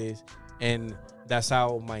about this, and that's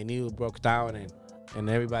how my news broke down, and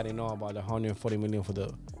everybody know about the $140 million for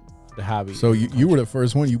the Javi. So you were the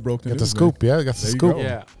first one. You broke the Got the news, scoop. man. Yeah, got the There you scoop.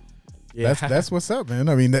 go. Yeah. That's what's up, man.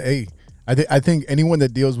 I mean, hey, I think anyone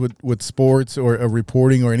that deals with sports or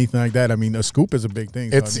reporting or anything like that, I mean, a scoop is a big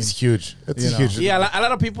thing. So, It's huge. It's huge. Yeah, a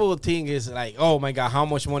lot of people think it's like, oh my God, how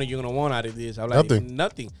much money you gonna want out of this? I'm like,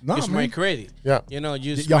 nothing. No, Just man. my credit. Yeah. You know,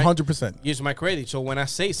 use 100%. Use my credit. So when I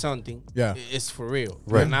say something, it's for real.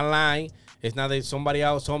 Right. I'm not lying. It's not that somebody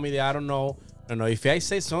else told me that I don't know. No. If I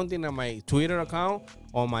say something on my Twitter account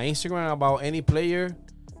or my Instagram about any player,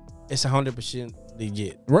 it's 100%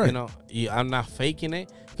 legit. Right. You know, I'm not faking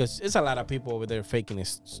it because it's a lot of people over there faking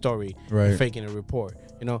this story, right, faking a report.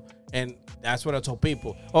 You know, and that's what I told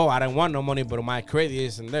people. Oh, I don't want no money, but my credit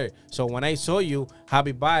isn't there. So when I saw you,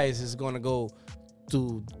 Javi Baez is gonna go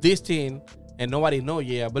to this team and nobody know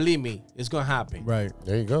yet. Believe me, it's gonna happen. Right.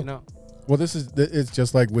 There you go. You know. Well, it's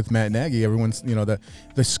just like with Matt Nagy. Everyone's,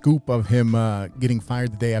 the scoop of him getting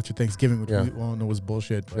fired the day after Thanksgiving, which we all know was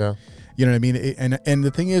bullshit. But, Yeah. You know what I mean? And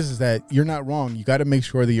the thing is that you're not wrong. You got to make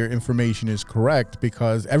sure that your information is correct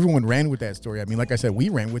because everyone ran with that story. I mean, like I said, we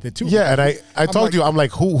ran with it too. Yeah, and I told you, I'm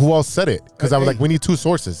like, who else said it? Because I was like, we need two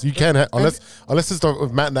sources. You can't unless it's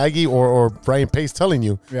Matt Nagy or Brian Pace telling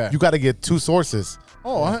you. Yeah. You got to get two sources.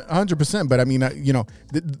 Oh, 100%. But I mean,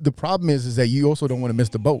 the problem is that you also don't want to miss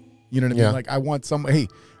the boat. You know what I mean? Yeah. Like I want hey,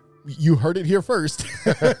 you heard it here first.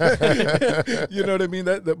 You know what I mean?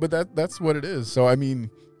 But that's what it is. So I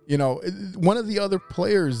mean, one of the other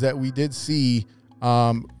players that we did see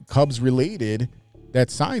Cubs related that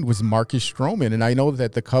signed was Marcus Stroman. And I know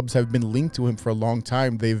that the Cubs have been linked to him for a long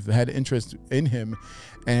time. They've had interest in him.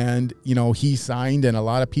 And, he signed, and a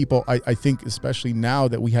lot of people, I think, especially now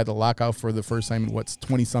that we had the lockout for the first time in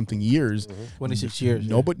 20-something years. 26 years.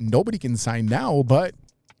 Nobody can sign now, but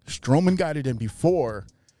Stroman got it in before.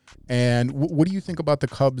 And what do you think about the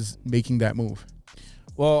Cubs making that move?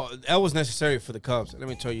 Well, that was necessary for the Cubs. Let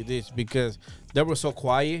me tell you this, because they were so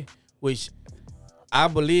quiet, which I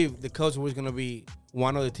believe the Cubs was going to be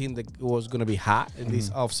one of the teams that was going to be hot in this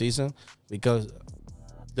offseason because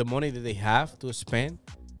the money that they have to spend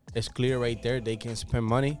is clear right there. They can spend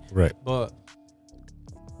money. Right. But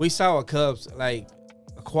we saw a Cubs, like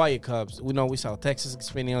a quiet Cubs. We saw Texas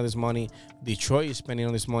spending all this money. Detroit is spending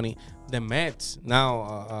all this money. The Mets,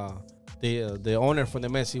 now the owner for the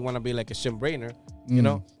Mets, he want to be like a Jim Brainer.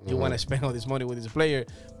 He want to spend all this money with his player.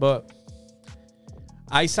 But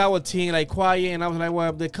I saw a team like quiet, and I was like,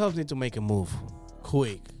 well, the Cubs need to make a move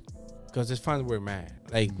quick because the fans were mad.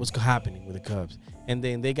 Like, what's happening with the Cubs? And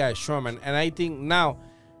then they got Stroman. And I think now,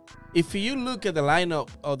 if you look at the lineup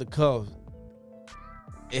of the Cubs,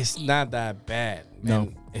 it's not that bad. Man.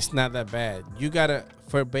 No. It's not that bad. You got a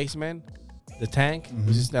first baseman, the Tank,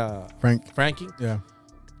 which is Frankie. Yeah.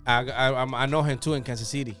 I know him too in Kansas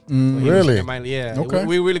City. Really? Yeah. Okay.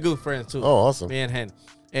 We're really good friends too. Oh, awesome. Me and him.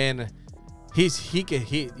 And he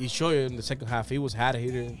showed you in the second half. He was hard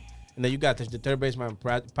hitter. And then you got the third baseman,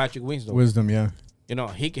 Patrick Wisdom. Yeah.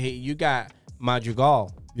 He can hit. You got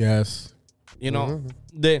Madrigal. Yes.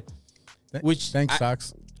 Thanks,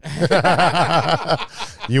 Sox.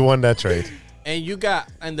 You won that trade. And you got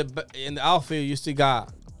in the outfield, you still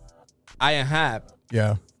got Ian Happ.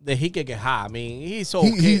 Yeah. That he can get high. I mean, he's so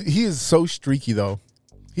he is so streaky though.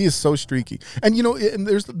 He is so streaky. And and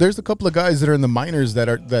there's a couple of guys that are in the minors that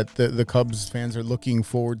the Cubs fans are looking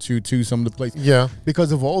forward to some of the plays. Yeah.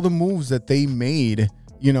 Because of all the moves that they made,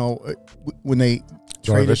 when they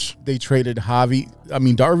traded Javi. I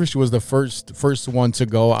mean, Darvish was the first one to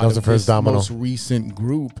go out of this most recent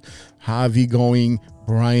group. Javi going,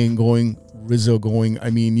 Brian going, Rizzo going. I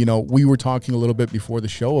mean, we were talking a little bit before the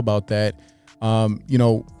show about that.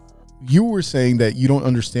 You were saying that you don't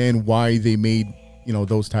understand why they made,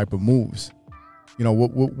 those type of moves.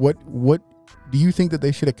 What do you think that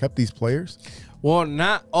they should have kept these players? Well,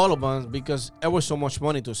 not all of them, because there was so much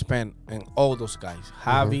money to spend on all those guys.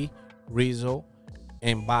 Javi, Rizzo,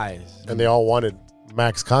 and Baez. And they all wanted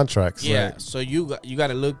max contracts. Yeah. Right? So you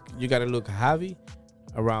gotta look Javi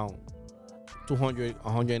around 200,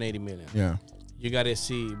 180 million. Yeah. You gotta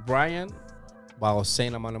see Brian about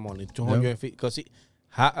same amount of money, 250, because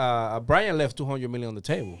Brian left 200 million on the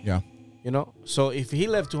table. Yeah. So if he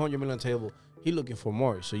left 200 million on the table, he looking for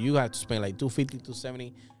more. So you have to spend like 250,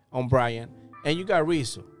 270 on Brian, and you got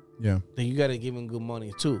Rizzo. Yeah. Then you gotta give him good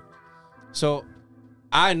money too. So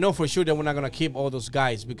I know for sure that we're not gonna keep all those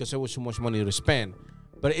guys because there was so much money to spend.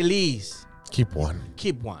 But at least keep one.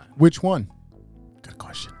 Keep one. Which one? Good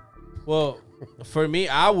question. Well, for me,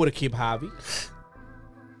 I would keep Javi.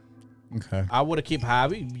 Okay. I would keep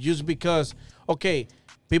Javi just because. Okay,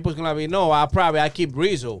 people's gonna be I keep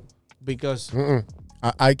Rizzo because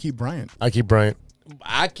I keep Bryant. I keep Bryant.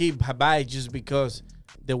 I keep Baez just because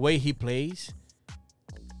the way he plays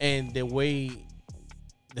and the way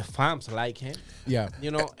the fans like him. Yeah.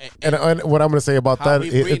 And what I'm going to say about that,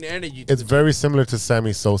 energy it's very similar to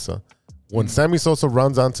Sammy Sosa. When Sammy Sosa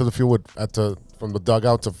runs onto the field from the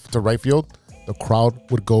dugout to right field, the crowd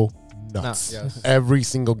would go nuts every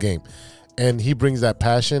single game. And he brings that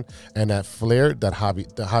passion and that flair that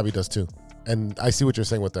Javi does too. And I see what you're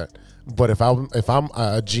saying with that. But if I'm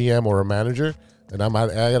a GM or a manager and I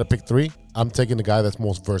got to pick three, I'm taking the guy that's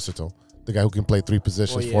most versatile. The guy who can play three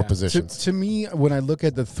positions, four positions. To me, when I look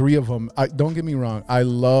at the three of them, don't get me wrong, I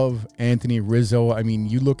love Anthony Rizzo. I mean,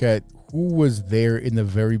 you look at who was there in the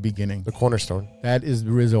very beginning. The cornerstone. That is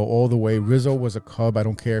Rizzo all the way. Rizzo was a Cub. I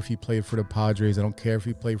don't care if he played for the Padres. I don't care if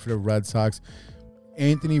he played for the Red Sox.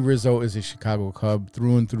 Anthony Rizzo is a Chicago Cub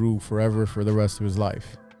through and through forever for the rest of his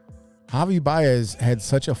life. Javi Baez had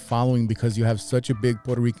such a following because you have such a big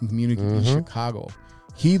Puerto Rican community in Chicago.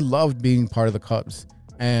 He loved being part of the Cubs,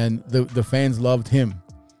 and the fans loved him.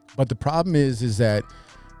 But the problem is that,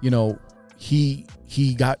 you know, he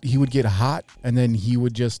would get hot, and then he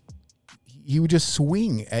would just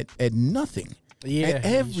swing at nothing. Yeah,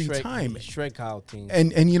 every time. Strike out things.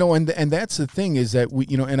 And you know, and that's the thing is that we,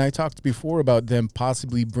 you know, and I talked before about them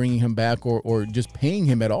possibly bringing him back or just paying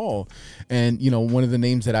him at all. And you know, one of the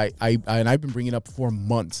names that I've been bringing up for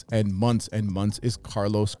months and months and months is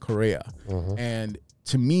Carlos Correa. And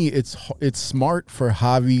to me, it's smart for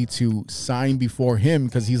Javi to sign before him,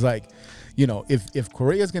 because he's like, you know, if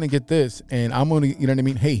Correa's going to get this and I'm going to, you know what I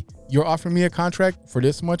mean? Hey, you're offering me a contract for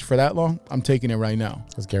this much, for that long, I'm taking it right now.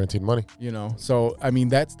 It's guaranteed money. You know, so, I mean,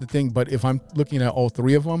 that's the thing. But if I'm looking at all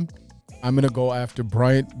three of them, I'm going to go after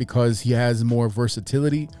Bryant because he has more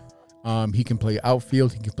versatility. He can play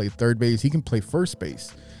outfield. He can play third base. He can play first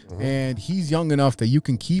base. And he's young enough that you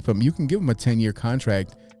can keep him. You can give him a 10-year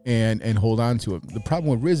contract and hold on to him. The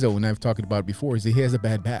problem with Rizzo, and I've talked about it before, is that he has a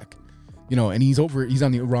bad back. You know, and he's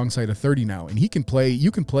on the wrong side of 30 now. And you can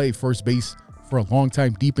play first base for a long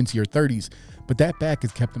time, deep into your 30s. But that back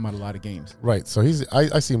has kept him out of a lot of games. Right. So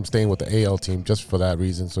I see him staying with the AL team just for that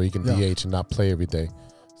reason, so he can DH and not play every day.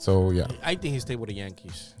 So, yeah. I think he stayed with the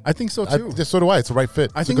Yankees. I think so, too. So do I. It's a right fit.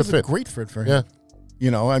 I think it's a great fit for him. Yeah.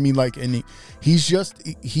 You know, I mean, like, and he's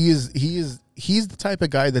the type of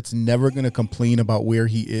guy that's never going to complain about where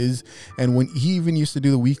he is. And when he even used to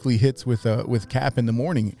do the weekly hits with Cap in the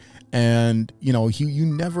morning, and you know,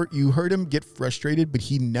 you heard him get frustrated, but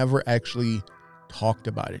he never actually talked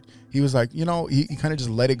about it. He was like, you know, he kind of just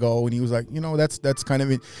let it go, and he was like, you know, that's kind of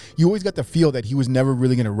it. You always got the feel that he was never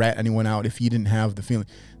really going to rat anyone out if he didn't have the feeling.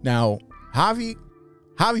 Now, Javi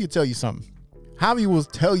will tell you something. Javi will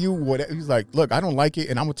tell you what he's like. Look, I don't like it,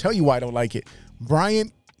 and I'm gonna tell you why I don't like it.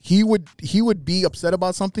 Bryant, he would be upset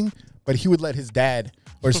about something, but he would let his dad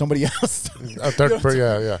or somebody else. A third party,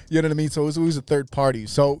 yeah. You know what I mean? So it was always a third party.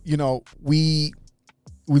 So, you know, we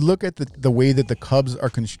look at the way that the Cubs are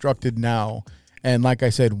constructed now, and like I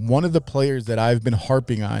said, one of the players that I've been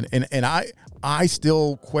harping on, and I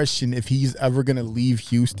still question if he's ever going to leave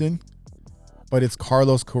Houston, but it's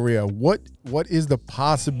Carlos Correa. What is the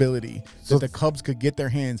possibility that the Cubs could get their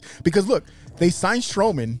hands? Because look, they signed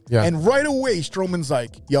Stroman, and right away Stroman's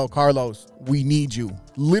like, yo, Carlos, we need you.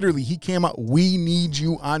 Literally, he came out, we need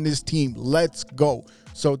you on this team. Let's go.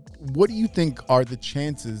 So what do you think are the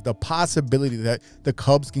chances, the possibility that the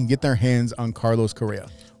Cubs can get their hands on Carlos Correa?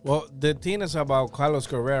 Well, the thing is about Carlos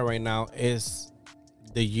Correa right now is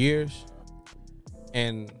the years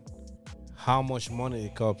and how much money the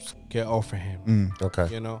Cubs can offer him. Okay.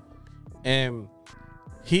 You know? And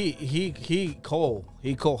he called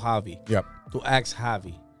Javi. Yep. To ask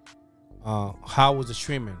Javi how was the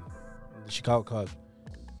streaming in the Chicago Cubs,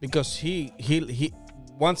 because he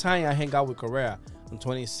one time I hang out with Correa in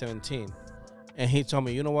 2017, and he told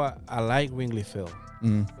me, you know what, I like Wrigley Field.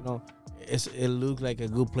 You know, it looked like a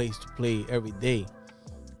good place to play every day,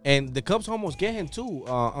 and the Cubs almost get him too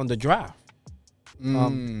on the draft.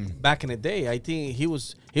 Back in the day, I think he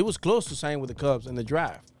was close to signing with the Cubs in the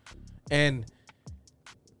draft, and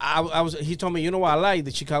he told me, you know what, I like the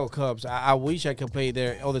Chicago Cubs. I wish I could play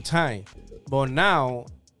there all the time. But now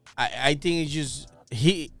I think it's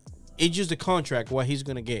just the contract, what he's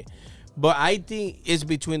gonna get. But I think it's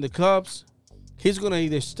between the Cubs. He's gonna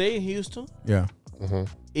either stay in Houston. Yeah.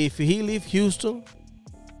 If he leave Houston,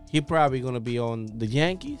 he probably gonna be on the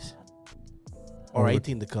Yankees. Or I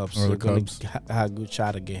think the Cubs are gonna have a good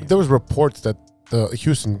shot again. There was reports that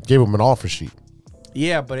Houston gave him an offer sheet.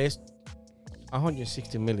 Yeah, but it's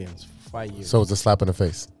 $160 million for 5 years. So it's a slap in the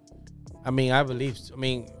face. I mean, I believe.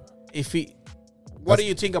 If he, what do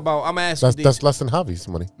you think about? I'm asking. That's less than Javi's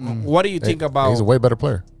money. What do you think about? He's a way better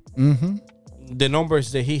player. The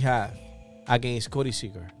numbers that he had against Cody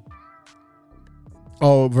Seager.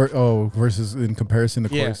 Versus in comparison to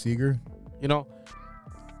Corey Seager. You know,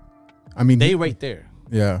 I mean, they right there.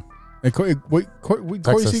 Yeah. And Corey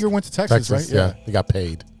Seager went to Texas, right? Yeah. He got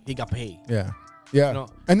paid. Yeah. Yeah, you know,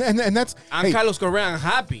 and that's Carlos Correa. I'm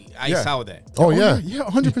happy I saw that. Oh yeah,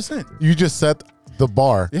 100%. You just set the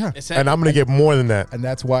bar. Yeah, exactly. And I'm gonna get more than that. And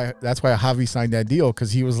that's why Javi signed that deal,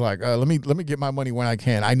 because he was like, let me get my money when I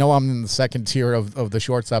can. I know I'm in the second tier of the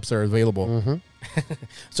shortstops that are available.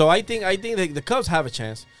 So I think the Cubs have a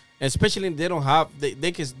chance, especially if they don't have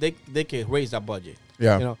they can raise that budget.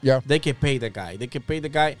 Yeah, you know, they can pay the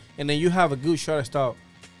guy. And then you have a good shortstop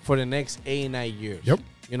for the next 8-9 years. Yep,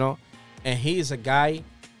 you know. And he is a guy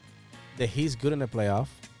that he's good in the playoff.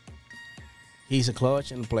 He's a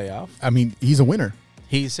clutch in the playoff. I mean, he's a winner.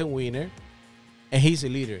 He's a winner. and he's a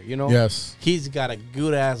leader. You know. Yes. He's got a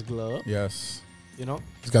good ass glove. Yes. You know.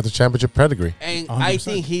 He's got the championship pedigree. And 100%. I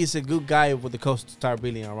think he's a good guy with the coach to start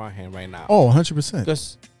building around him right now. Oh, 100%.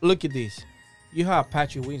 Because look at this. You have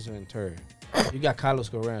Patrick Winston in third. You got Carlos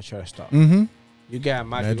Correa on shortstop. Mm-hmm. You got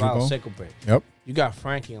Madrigal. Madrigal second base. Yep. You got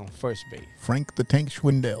Frankie on first base. Frank the Tank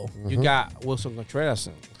Schwindel. You got Wilson Contreras.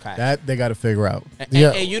 That they got to figure out.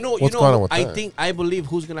 And you know, What's going on with I that? I believe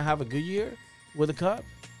who's gonna have a good year with the Cubs?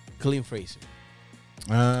 Khalil Frazier.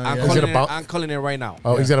 Yeah. I'm calling it right now.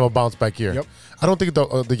 Oh, he's gonna have a bounce back year. Yep. I don't think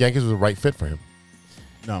the Yankees was the right fit for him.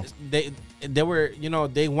 No. They were,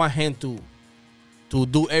 they want him to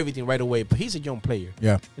do everything right away, but he's a young player.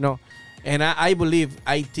 Yeah. And I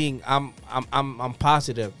think I'm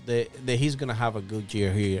positive that he's gonna have a good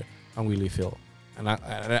year here on Wrigley Field,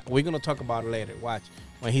 and we're gonna talk about it later. Watch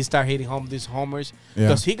when he start hitting these homers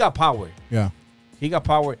because he got power. Yeah. He got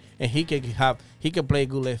power, and he can play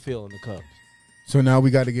good left field in the Cubs. So now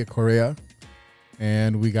we got to get Correa,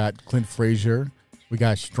 and we got Clint Frazier, we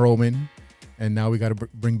got Stroman, and now we got to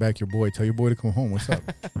bring back your boy. Tell your boy to come home. What's up?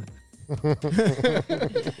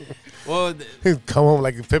 Well, come home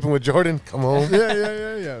like Pippen with Jordan. Come home.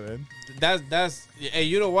 yeah, man. That's and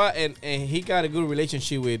you know what? And he got a good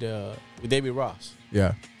relationship with David Ross.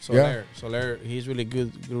 Yeah. Soler, he's really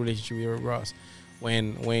good relationship with Ross.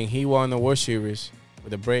 When he won the World Series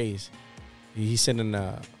with the Braves, he sent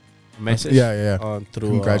a message. Yeah. Through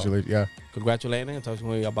congratulating and talking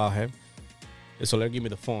to me about him. And Soler give me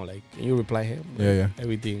the phone, like, can you reply him? Yeah.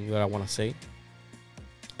 Everything that I want to say.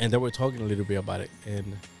 And they were talking a little bit about it,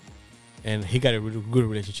 and he got a really good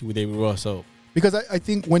relationship with David Ross. So because I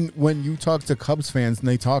think when you talk to Cubs fans and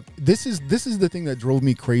they talk, this is the thing that drove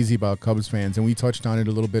me crazy about Cubs fans, and we touched on it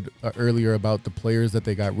a little bit earlier about the players that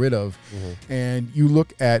they got rid of. Mm-hmm. And you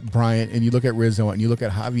look at Bryant and you look at Rizzo and you look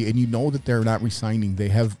at Javi, and you know that they're not resigning. They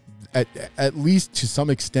have at least to some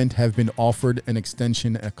extent have been offered an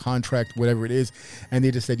extension, a contract, whatever it is, and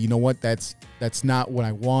they just said, you know what, that's not what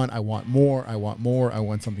I want. I want more. I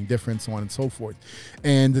want something different, so on and so forth.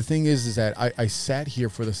 And the thing is that I sat here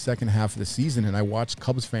for the second half of the season and I watched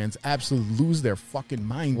Cubs fans absolutely lose their fucking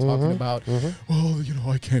mind talking about, oh,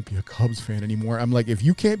 I can't be a Cubs fan anymore. I'm like, if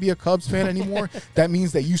you can't be a Cubs fan anymore, that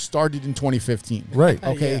means that you started in 2015. Right.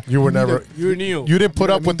 Okay. Yeah. You were never. You're new. You didn't put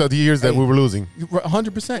up with the years that we were losing.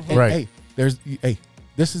 100%. Right.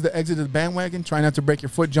 This is the exit of the bandwagon. Try not to break your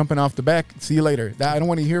foot jumping off the back. See you later. I don't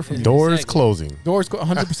want to hear from you. Doors closing.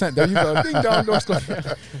 100%. There you go. Ding dong. Doors closing.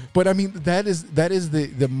 But I mean, that is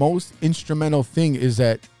the most instrumental thing is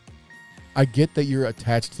that I get that you're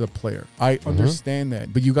attached to the player. I understand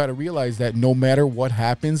that. But you got to realize that no matter what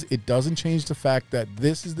happens, it doesn't change the fact that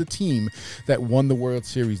this is the team that won the World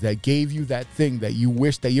Series, that gave you that thing that you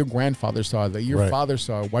wish that your grandfather saw, that your father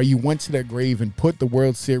saw, why you went to their grave and put the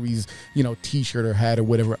World Series, T-shirt or hat or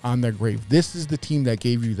whatever on their grave. This is the team that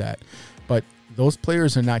gave you that. But those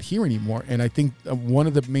players are not here anymore. And I think one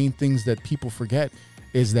of the main things that people forget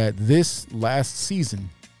is that this last season,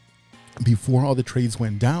 before all the trades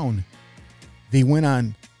went down, they went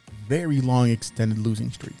on very long extended losing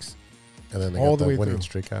streaks. And then they all got the that way winning through.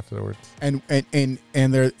 streak afterwards. And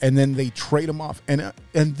then they trade them off. And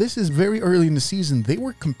this is very early in the season. They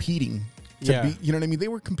were competing to be, you know what I mean? They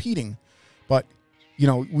were competing. But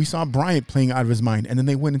we saw Bryant playing out of his mind, and then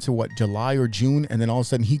they went into July or June, and then all of a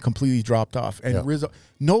sudden he completely dropped off. And Rizzo,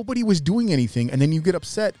 nobody was doing anything, and then you get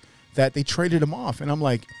upset that they traded him off. And I'm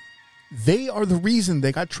like, they are the reason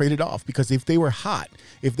they got traded off, because if they were hot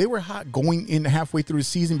going in halfway through the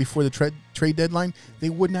season before the trade deadline, they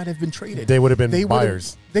would not have been traded. They would have been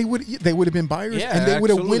buyers. They would have been buyers, and they would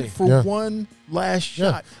have went for one last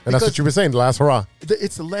shot. And that's what you were saying, the last hurrah.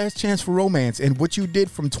 It's the last chance for romance. And what you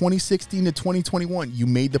did from 2016 to 2021, you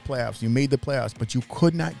made the playoffs. But you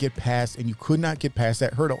could not get past,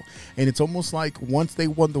 that hurdle. And it's almost like once they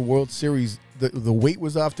won the World Series, the weight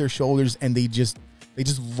was off their shoulders, and they just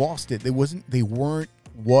lost it. They weren't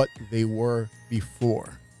what they were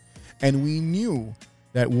before. And we knew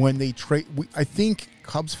that when they I think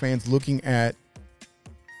Cubs fans, looking at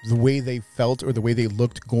the way they felt or the way they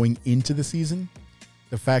looked going into the season,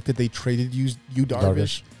 the fact that they traded Yu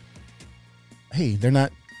Darvish, hey, we're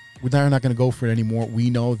not going to go for it anymore. We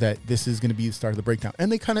know that this is going to be the start of the breakdown.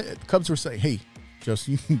 And they Cubs were saying, hey,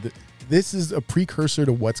 this is a precursor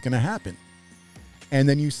to what's going to happen. And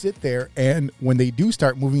then you sit there, and when they do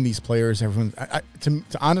start moving these players, everyone, to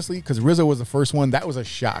honestly, because Rizzo was the first one, that was a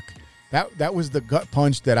shock. That was the gut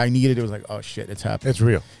punch that I needed. It was like, oh shit, it's happening. It's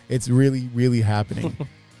real. It's really, really happening.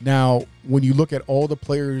 Now, when you look at all the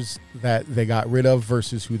players that they got rid of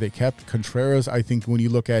versus who they kept, Contreras, I think when you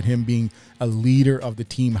look at him being a leader of the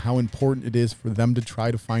team, how important it is for them to try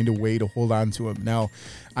to find a way to hold on to him. Now,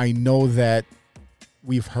 I know that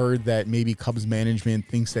we've heard that maybe Cubs management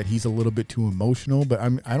thinks that he's a little bit too emotional, but I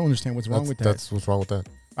don't understand what's wrong with that. That's what's wrong with that.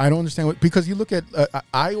 I don't understand because you look at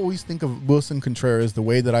I always think of Wilson Contreras the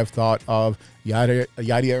way that I've thought of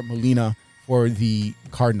Yadier Molina for the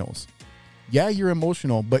Cardinals. Yeah, you're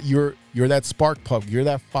emotional, but you're that spark plug, you're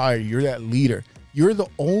that fire, you're that leader. You're the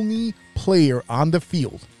only player on the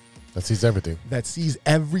field that sees everything. That sees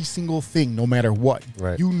every single thing, no matter what.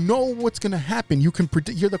 Right. You know what's going to happen. You can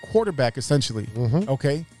predict. You're the quarterback essentially.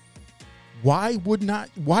 Okay. Why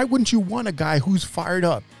wouldn't you want a guy who's fired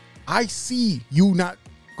up? I see you not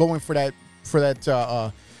going for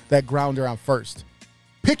that grounder on first.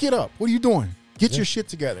 Pick it up. What are you doing? Get your shit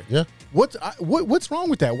together. Yeah. What's wrong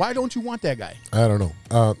with that? Why don't you want that guy? I don't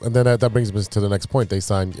know. And then that brings us to the next point. They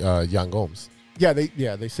signed Yan Gomes. Yeah,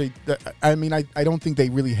 they say that, I mean, I don't think they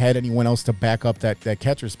really had anyone else to back up that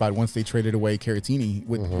catcher spot once they traded away Caratini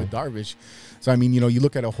with Darvish. So I mean, you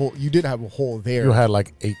look at a hole. You did have a hole there. You had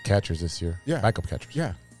like 8 catchers this year. Yeah, backup catchers.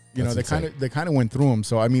 Yeah, That's they kind of went through them.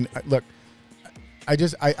 So I mean, look,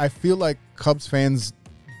 I feel like Cubs fans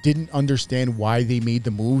didn't understand why they made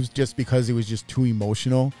the moves just because it was just too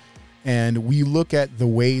emotional. And we look at the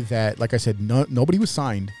way that, like I said, nobody was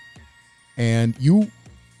signed, and you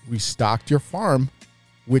restocked your farm,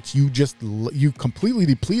 which you completely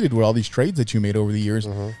depleted with all these trades that you made over the years.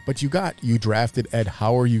 But you drafted Ed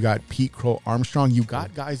Howard, you got Pete Crow Armstrong, you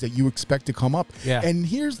got guys that you expect to come up. Yeah. And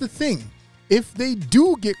here's the thing: if they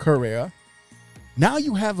do get Correa, now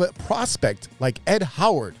you have a prospect like Ed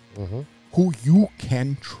Howard, who you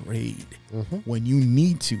can trade when you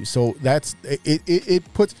need to. So that's it.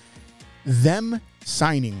 It puts them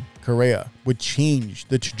signing Correa would change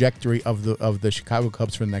the trajectory of the Chicago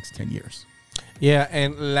Cubs for the next 10 years. Yeah,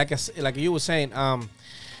 and like you were saying, a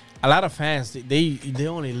lot of fans they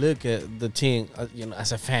only look at the team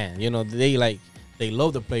as a fan. They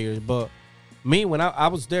love the players, but me, when I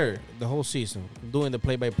was there the whole season doing the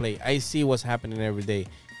play-by-play, I see what's happening every day,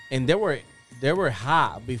 and they were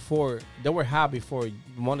hot before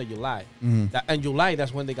month of July. And July,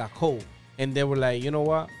 that's when they got cold, and they were like, you know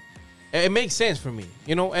what? It makes sense for me.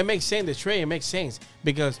 It makes sense. The trade, it makes sense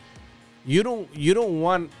because you don't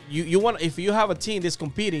want if you have a team that's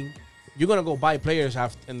competing, you're gonna go buy players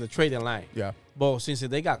in the trading line. Yeah. But since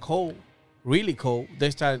they got cold, really cold, they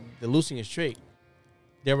started losing a streak.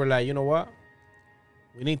 They were like, you know what?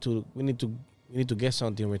 We need to get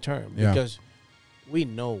something in return because we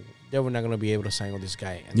know they were not gonna be able to sign on this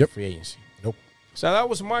guy in the free agency. Nope. So that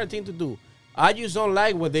was a smart thing to do. I just don't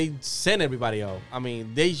like what they send everybody out. I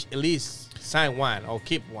mean, they at least sign one or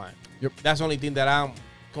keep one. Yep. That's the only thing that I'm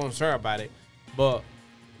concerned about it. But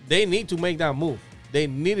they need to make that move. They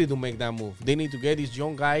needed to make that move. They need to get these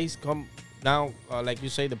young guys come down, like you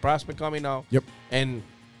say, the prospect coming out. Yep. And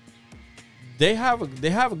they have a good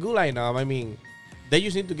lineup. I mean, they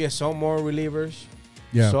just need to get some more relievers.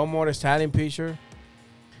 Yeah. Some more starting pitcher.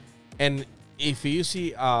 And if you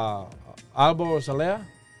see Albo Zalea,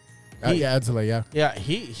 Adzale, yeah,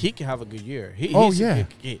 he can have a good year. He's yeah. a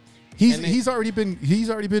good kid. He's already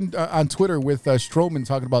been on Twitter with Stroman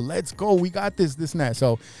talking about let's go, we got this and that.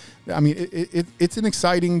 So, I mean, it's an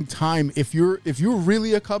exciting time if you're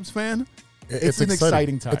really a Cubs fan. It's an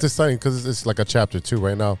exciting time. It's exciting because it's like a chapter 2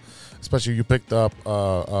 right now. Especially you picked up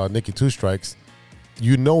Nicky Two Strikes.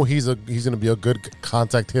 You know he's going to be a good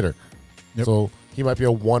contact hitter. Yep. So he might be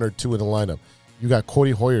a 1 or 2 in the lineup. You got Cody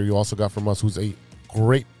Hoyer. You also got from us, who's a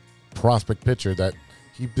great prospect pitcher that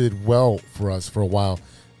he did well for us for a while,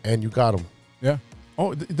 and you got him. Yeah.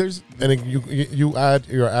 Oh, there's and then you add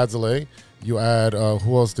your Adzale. You add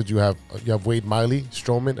who else did you have? You have Wade Miley,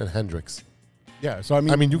 Stroman, and Hendricks. Yeah. So I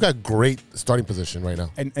mean, you got great starting position right now.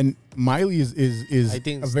 And Miley is I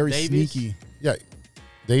think a very Davies. sneaky. Yeah,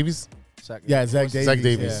 Davies. Zach Davies. Zach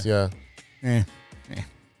Davies. Yeah.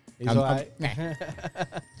 He's all right.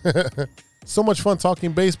 So much fun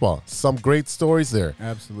talking baseball. Some great stories there.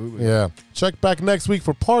 Absolutely. Yeah. Check back next week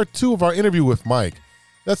for part 2 of our interview with Mike.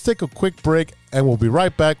 Let's take a quick break, and we'll be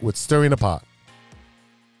right back with Stirring the Pot.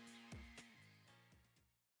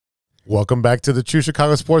 Welcome back to the True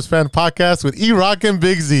Chicago Sports Fan Podcast with E-Rock and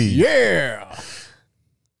Big Z. Yeah.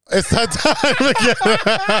 It's that time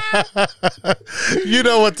again. You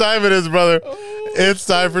know what time it is, brother. It's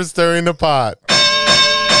time for Stirring the Pot.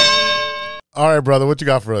 All right, brother, what you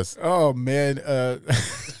got for us? Oh, man.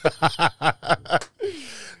 It's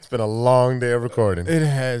been a long day of recording. It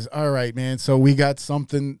has. All right, man. So we got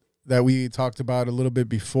something that we talked about a little bit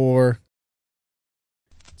before.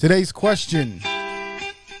 Today's question: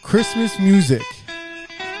 Christmas music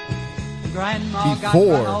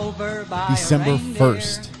before December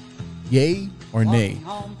 1st. Yay or nay?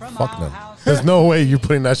 Fuck no. There's no way you're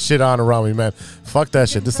putting that shit on around me, man. Fuck that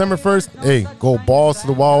shit. December 1st, hey, go balls to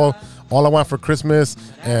the wall. All I want for Christmas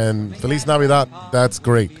and Feliz Navidad, that's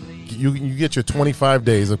great. You get your 25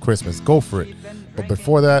 days of Christmas. Go for it. But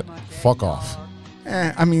before that, fuck off.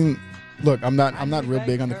 I mean, look, I'm not real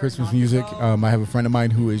big on the Christmas music. I have a friend of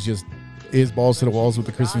mine who is balls to the walls with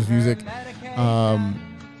the Christmas music.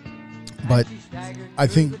 But I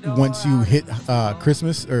think once you hit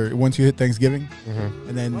Christmas or once you hit Thanksgiving,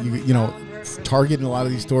 and then you know, Target and a lot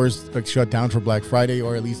of these stores like shut down for Black Friday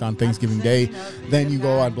or at least on Thanksgiving Day. Then you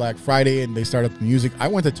go on Black Friday and they start up the music. I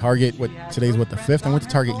went to Target. Today's the 5th. I went to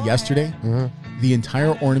Target yesterday. The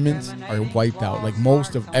entire ornaments are wiped out. Like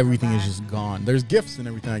most of everything is just gone. There's gifts and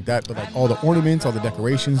everything like that, but like all the ornaments, all the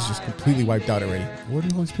decorations, just completely wiped out already. Where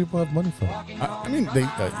do all these people have money from? I mean, they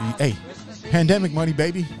hey. Pandemic money,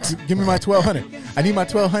 baby. Give me my $1,200. I need my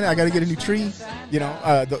 $1,200. I got to get a new tree. You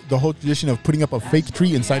know, the whole tradition of putting up a fake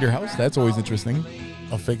tree inside your house, that's always interesting.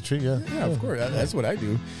 A fake tree, yeah. Yeah, of course. That's what I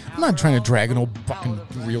do. I'm not trying to drag an old fucking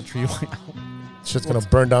real tree. Shit's going to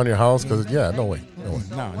burn down your house because, no way.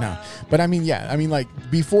 No. But I mean, yeah. I mean, like,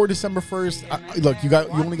 before December 1st, look, you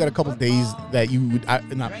only got a couple of days that you would,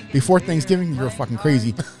 before Thanksgiving, you're fucking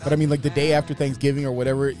crazy. But I mean, like, the day after Thanksgiving or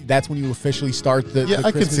whatever, that's when you officially start the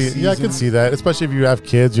I can see it. Yeah, I can see that. Especially if you have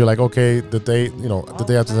kids, you're like, okay, the day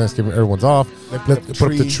after Thanksgiving, everyone's off. Let's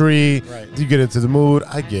put up the tree. Right. You get into the mood.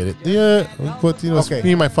 I get it. Yeah, but, it's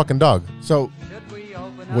me and my fucking dog. So,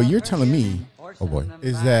 what you're telling me, oh boy,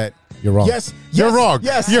 is that you're wrong. Yes, you're wrong.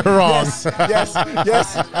 Yes, you're wrong. Yes.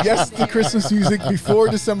 The Christmas music before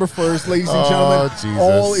December 1st, ladies and gentlemen. Jesus.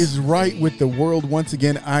 All is right with the world. Once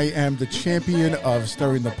again, I am the champion of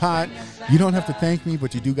stirring the pot. You don't have to thank me,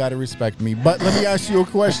 but you do got to respect me. But let me ask you a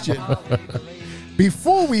question.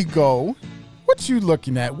 Before we go, what you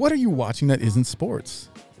looking at? What are you watching that isn't sports?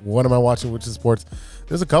 What am I watching which is sports?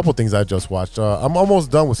 There's a couple things I just watched. I'm almost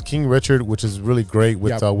done with King Richard, which is really great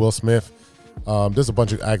with Will Smith. There's a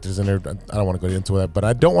bunch of actors in there. I don't want to go into that, but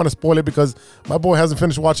I don't want to spoil it because my boy hasn't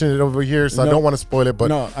finished watching it over here, so I don't want to spoil it. But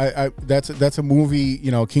no, that's a movie.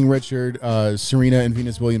 You know, King Richard, Serena and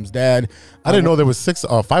Venus Williams' dad. I didn't know there was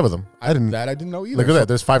 5 of them. I didn't know either. Look at that.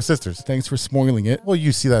 There's 5 sisters. Thanks for spoiling it. Well,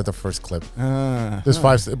 you see that at the first clip. There's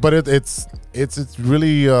 5, but it's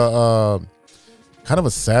really kind of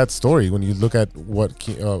a sad story when you look at what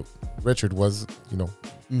Richard was.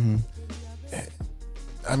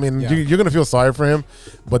 I mean, you're going to feel sorry for him,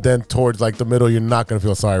 but then towards like the middle, you're not going to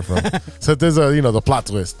feel sorry for him. So there's the plot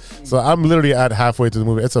twist. So I'm literally at halfway through the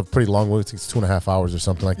movie. It's a pretty long movie. It's 2.5 hours or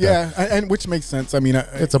something like that. Yeah, and which makes sense. I mean,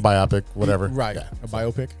 it's a biopic, whatever. Right. Yeah. A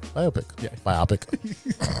biopic? Biopic. Yeah. Biopic.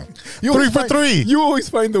 3 for 3. You always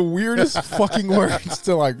find the weirdest fucking words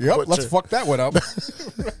to like, let's fuck that one up.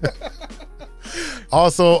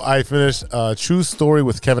 Also, I finished True Story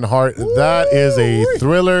with Kevin Hart. Ooh, that is a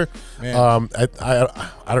thriller. I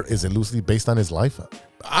don't. Is it loosely based on his life?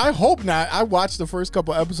 I hope not. I watched the first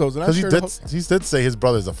couple episodes, and he did say his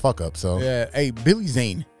brother's a fuck up. So yeah. Hey, Billy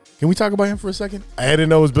Zane. Can we talk about him for a second? I didn't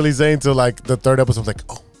know it was Billy Zane till like the 3rd episode. I was like,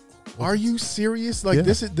 oh. Are you serious? Like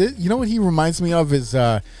this is you know what he reminds me of is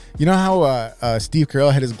you know how Steve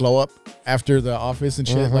Carell had his glow up after The Office and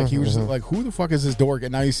shit. Like he was just like, who the fuck is this dork?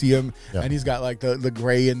 And now you see him and he's got like the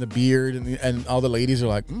gray and the beard and all the ladies are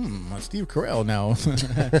like, Steve Carell now.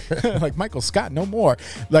 Like Michael Scott, no more.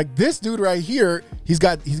 Like this dude right here, he's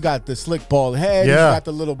got the slick bald head. He's got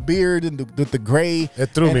the little beard and the gray. It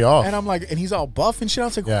threw me off. And I'm like, and he's all buff and shit. I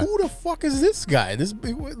was like, who the fuck is this guy?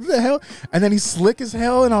 What the hell? And then he's slick as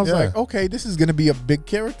hell. And I was like, okay, this is gonna be a big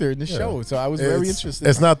character in the show. So I was very interested.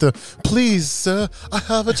 It's not the please, sir, I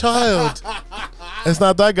have a child. It's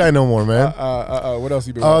not that guy no more, man. What else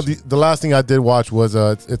you been watching? The last thing I did watch was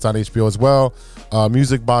it's on HBO as well.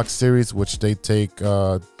 Music Box series, which they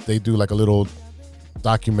do like a little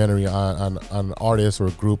documentary on an artist or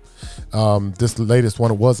a group. This latest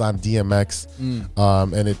one was on DMX,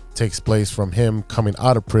 and it takes place from him coming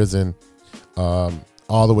out of prison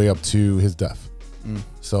all the way up to his death.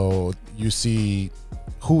 So you see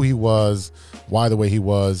who he was, why the way he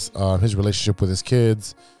was, his relationship with his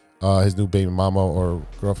kids, his new baby mama or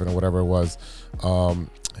girlfriend or whatever it was,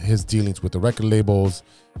 his dealings with the record labels,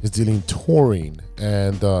 his dealing touring,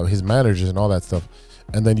 and his managers and all that stuff.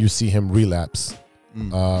 And then you see him relapse,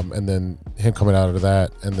 and then him coming out of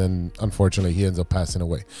that, and then unfortunately he ends up passing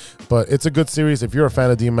away. But it's a good series. If you're a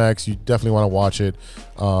fan of DMX, you definitely want to watch it.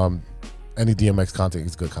 Any DMX content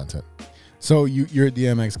is good content. So you're a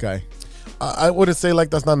DMX guy. I wouldn't say like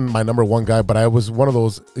that's not my number one guy, but I was one of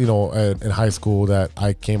those, you know, in high school that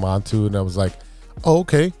I came onto and I was like, oh,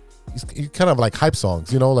 okay. He's kind of like hype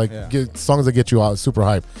songs, you know, like songs that get you out super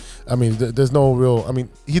hype. I mean, there's no real, I mean,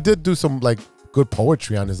 he did do some like good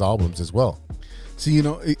poetry on his albums as well. See, you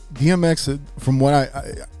know, DMX, from what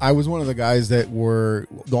I was one of the guys that were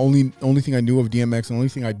the only thing I knew of DMX, the only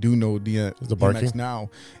thing I do know DMX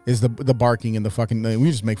now is the barking and the fucking,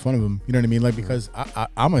 we just make fun of him. You know what I mean? Like, because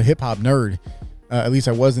I'm a hip hop nerd. At least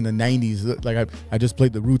I was in the 90s. Like I just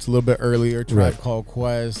played the Roots a little bit earlier, Tribe Called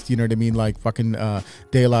Quest, you know what I mean? Like fucking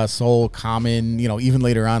De La Soul, Common, you know, even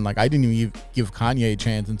later on, like I didn't even give Kanye a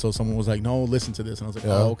chance until someone was like, no, listen to this. And I was like,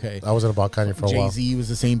 oh, okay. I wasn't about Kanye for a while. Jay-Z was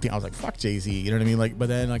the same thing. I was like, fuck Jay-Z, you know what I mean? Like, but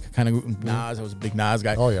then like kind of Nas, I was a big Nas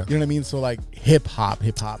guy. Oh yeah. You know what I mean? So like hip hop,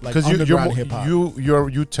 like underground hip hop.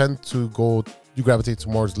 You tend to you gravitate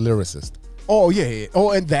towards lyricist. Oh yeah. Oh,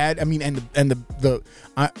 and that, I mean, and the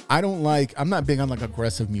I'm not big on like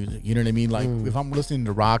aggressive music. You know what I mean? Like if I'm listening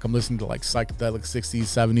to rock, I'm listening to like psychedelic 60s,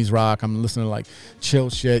 70s rock. I'm listening to like chill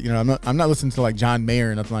shit. You know, I'm not listening to like John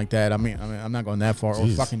Mayer or nothing like that. I mean, I'm not going that far.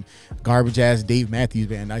 Jeez. Or fucking garbage ass Dave Matthews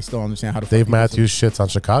Band. I still understand how to. Dave Matthews shits on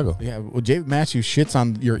Chicago. Yeah, well, Dave Matthews shits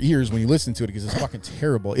on your ears when you listen to it because it's fucking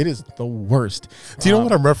terrible. It is the worst. Do you know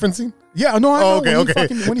what I'm referencing? Yeah, no, I know. Okay.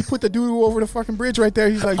 When he put the doo-doo over the fucking bridge right there,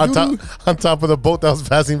 he's like, on top of the boat that was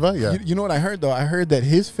passing by. Yeah. You know what I heard though? I heard that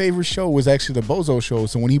his favorite show was actually the Bozo Show.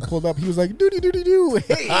 So when he pulled up, he was like, doo-doo-doo-doo-doo.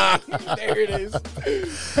 Hey, there it is.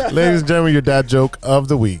 Ladies and gentlemen, your dad joke of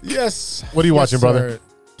the week. Yes. What are you watching, brother?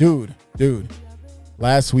 Dude.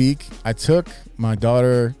 Last week, I took my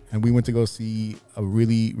daughter and we went to go see a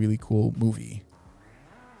really, really cool movie.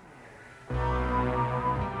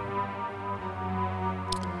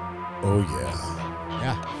 Oh, yeah.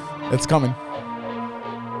 Yeah. It's coming.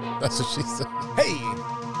 That's what she said. Hey.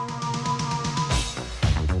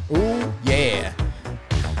 Oh, yeah.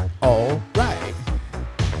 All right.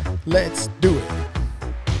 Let's do it.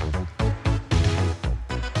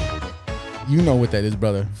 You know what that is,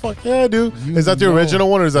 brother. Fuck yeah, dude. Is that the original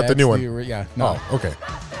one or is that the new one? Yeah. No. Oh, okay.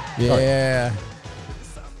 Yeah.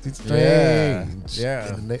 It's strange.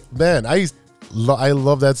 Yeah. Man, I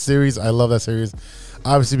love that series. I love that series.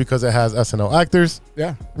 Obviously, because it has SNL actors.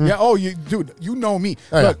 Yeah. Yeah. Oh, dude, you know me.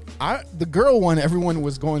 Oh, Look, the girl one, everyone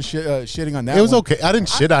was going shitting on that. It was okay. I didn't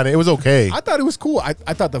shit on it. It was okay. I thought it was cool. I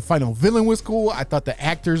thought the final villain was cool. I thought the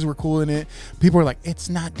actors were cool in it. People were like, it's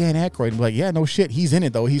not Dan Aykroyd. I'm like, yeah, no shit. He's in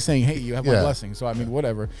it, though. He's saying, hey, you have my blessing. So, I mean,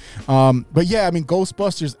 whatever. But, yeah, I mean,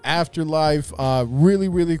 Ghostbusters Afterlife, really,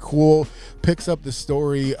 really cool. Picks up the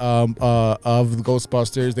story of the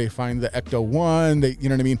Ghostbusters. They find the Ecto-1. You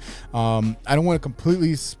know what I mean? I don't want to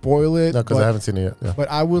completely spoil it. No, because I haven't seen it yet. Yeah. But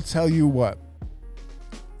I will tell you what.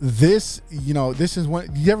 This is one.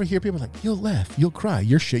 You ever hear people like, you'll laugh, you'll cry,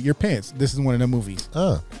 you'll shit your pants. This is one of the movies.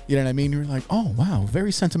 Oh. You know what I mean? You're like, oh, wow,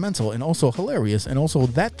 very sentimental and also hilarious. And also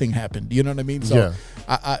that thing happened. You know what I mean? So, yeah.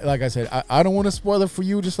 I like I said, I don't want to spoil it for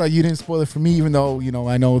you, just like you didn't spoil it for me, even though, you know,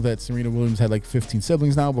 I know that Serena Williams had like 15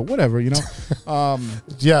 siblings now, but whatever, you know?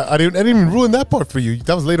 Yeah, I didn't even ruin that part for you.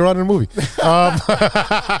 That was later on in the movie.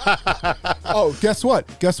 Oh, guess what?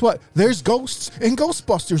 There's ghosts in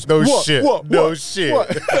Ghostbusters. No shit.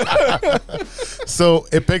 So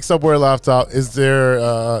it picks up where it left out. Is there?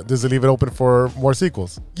 Does it leave it open for more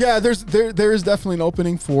sequels? Yeah, there is definitely an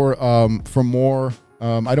opening for more.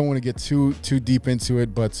 I don't want to get too deep into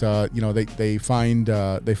it, but you know, they find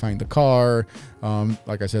the car.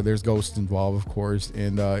 Like I said, there's ghosts involved, of course,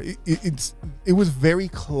 and it was very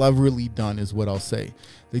cleverly done, is what I'll say.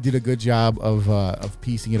 They did a good job of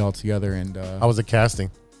piecing it all together. And how was the casting?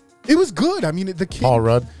 It was good. I mean, the kid,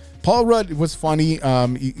 Paul Rudd was funny.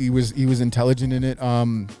 He was intelligent in it.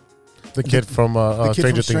 The kid from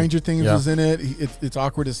Stranger Things was in it. It's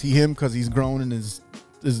awkward to see him because he's grown and his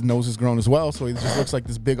nose is grown as well, so he just looks like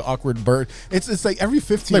this big awkward bird. It's like every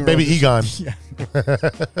 15. Like Baby Egon. Yeah.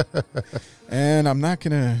 And I'm not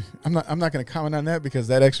gonna comment on that because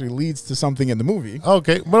that actually leads to something in the movie.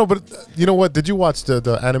 Okay, well, but you know what? Did you watch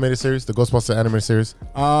the animated series, the Ghostbusters animated series?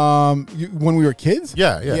 When we were kids.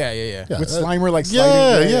 Yeah. With Slimer like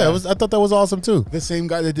sliding. Yeah. I thought that was awesome too. The same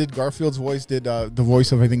guy that did Garfield's voice did the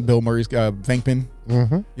voice of, I think, Bill Murray's Venkman.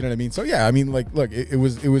 Mm-hmm. You know what I mean? So yeah, I mean, like, look, it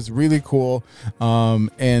was really cool.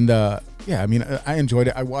 Yeah, I mean, I enjoyed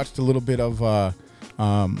it. I watched a little bit of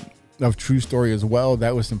True Story as well.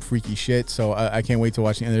 That was some freaky shit. So I can't wait to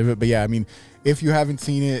watch the end of it. But yeah, I mean, if you haven't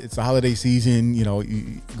seen it, it's the holiday season. You know,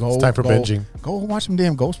 go. It's time for binging. Go watch some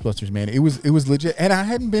damn Ghostbusters, man. It was legit. And I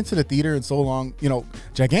hadn't been to the theater in so long. You know,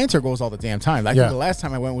 Gigantor goes all the damn time. I think the last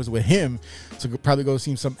time I went was with him to probably go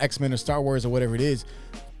see some X-Men or Star Wars or whatever it is.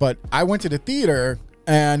 But I went to the theater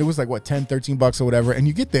And it was like, what, $10-13 or whatever. And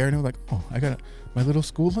you get there and you're like, oh, I got my little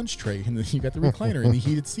school lunch tray. And then you got the recliner and the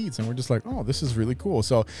heated seats. And we're just like, oh, this is really cool.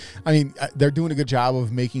 So, I mean, they're doing a good job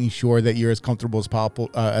of making sure that you're as comfortable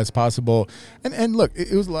as possible. And look,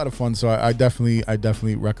 it was a lot of fun. So I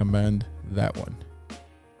definitely recommend that one.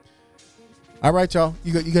 All right, y'all.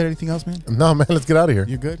 You got anything else, man? No, man. Let's get out of here.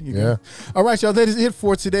 You good? You Yeah. good? All right, y'all. That is it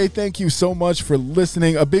for today. Thank you so much for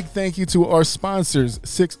listening. A big thank you to our sponsors,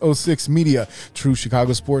 606 Media, True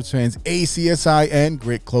Chicago Sports Fans, ACSI, and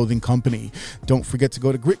Grit Clothing Company. Don't forget to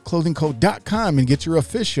go to gritclothingco.com and get your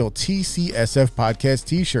official TCSF podcast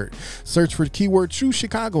t-shirt. Search for the keyword True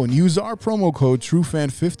Chicago and use our promo code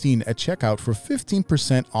TrueFan15 at checkout for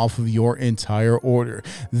 15% off of your entire order.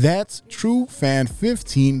 That's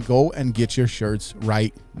TrueFan15. Go and get your shirts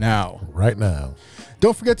right now. Right now.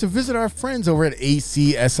 Don't forget to visit our friends over at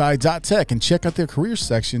acsi.tech and check out their career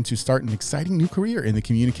section to start an exciting new career in the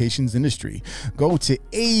communications industry. Go to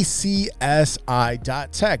acsi.tech.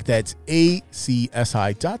 That's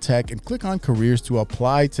acsi.tech and click on careers to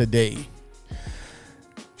apply today.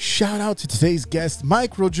 Shout out to today's guest,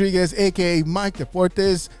 Mike Rodriguez, aka Mike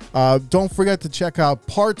Deportes. Don't forget to check out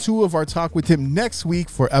part 2 of our talk with him next week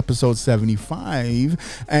for episode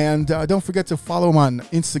 75. And don't forget to follow him on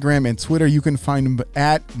Instagram and Twitter. You can find him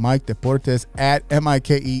at Mike Deportes, at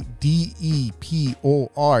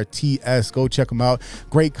MikeDeportes. Go check him out.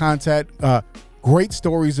 Great content. Great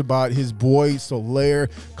stories about his boy Soler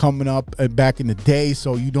coming up back in the day.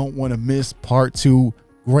 So you don't want to miss part 2.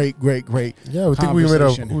 Great. Yeah, I think we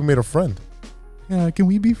made a friend. Yeah, can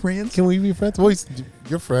we be friends? Can we be friends? Well, he's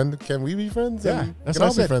your friend. Can we be friends? Yeah, that's what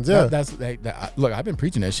I said. Friends. Yeah, look, I've been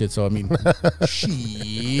preaching that shit. So I mean,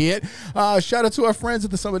 shit. Shout out to our friends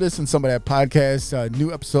at the Some of This and Some of That podcast.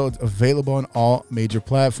 New episodes available on all major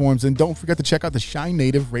platforms, and don't forget to check out the Shine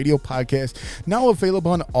Native Radio podcast, now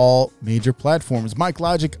available on all major platforms. Mike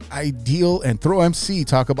Logic, Ideal, and Throw MC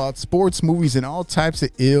talk about sports, movies, and all types of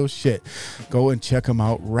ill shit. Go and check them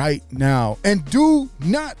out right now, and do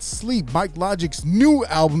not sleep. Mike Logic's new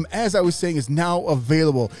album, as I was saying, is now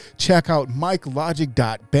available. Check out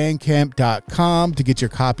mikelogic.bandcamp.com to get your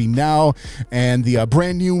copy now. And the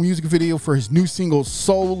brand new music video for his new single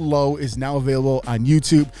Solo is now available on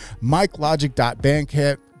YouTube.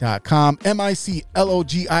 mikelogic.bandcamp.com.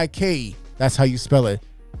 MICLOGIK. That's how you spell it.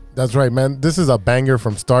 That's right, man. This is a banger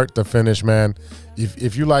from start to finish, man.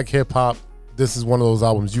 If you like hip hop, this is one of those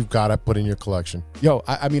albums you've got to put in your collection. Yo,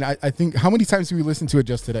 I mean, I think, how many times did we listen to it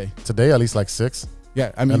just today? Today, at least like 6.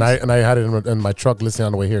 Yeah, I mean, and I had it in my truck listening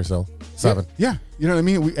on the way here, so 7. Yeah, you know what I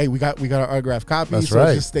mean. We got our autographed copy, That's so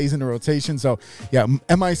right. It just stays in the rotation. So yeah,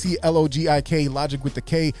 MICLOGIK, Logic with the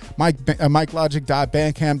K,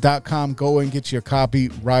 MikeLogic.bandcamp.com. Go and get your copy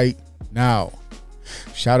right now.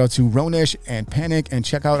 Shout out to Ronesh and Panic, and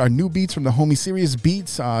check out our new beats from the homie Serious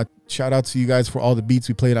Beats. Shout out to you guys for all the beats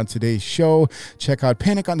we played on today's show. Check out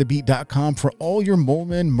paniconthebeat.com for all your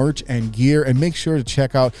Molman merch and gear, and make sure to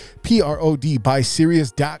check out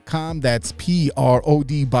PRODbyserious.com. That's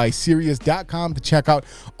PRODbyserious.com to check out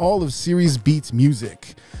all of Serious Beats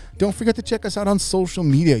music. Don't forget to check us out on social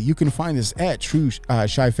media. You can find us at True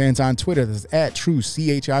Shy Fans on Twitter. That's at True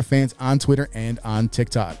CHI Fans on Twitter and on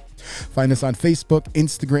TikTok. Find us on Facebook,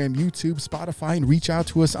 Instagram, YouTube, Spotify, and reach out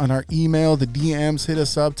to us on our email, the DMs. Hit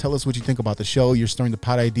us up. Tell us what you think about the show, your Stirring the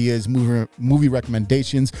Pot ideas, movie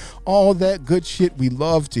recommendations, all that good shit. We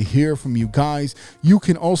love to hear from you guys. You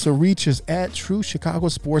can also reach us at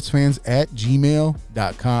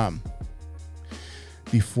truechicagosportsfans@gmail.com.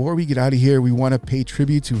 Before we get out of here, we want to pay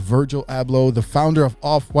tribute to Virgil Abloh, the founder of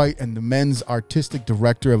Off-White and the men's artistic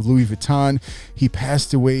director of Louis Vuitton. He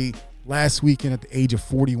passed away last weekend at the age of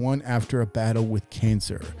 41 after a battle with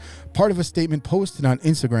cancer. Part of a statement posted on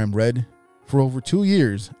Instagram read, "For over 2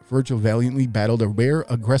 years, Virgil valiantly battled a rare,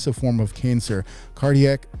 aggressive form of cancer,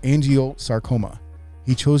 cardiac angiosarcoma.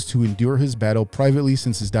 He chose to endure his battle privately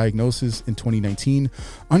since his diagnosis in 2019,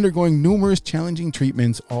 undergoing numerous challenging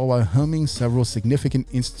treatments, all while helming several significant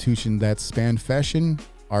institutions that span fashion,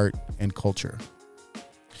 art, and culture."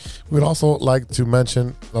 We'd also like to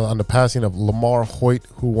mention on the passing of Lamar Hoyt,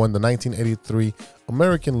 who won the 1983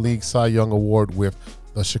 American League Cy Young Award with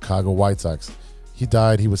the Chicago White Sox. He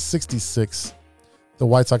died. He was 66. The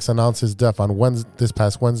White Sox announced his death on this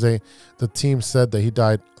past Wednesday. The team said that he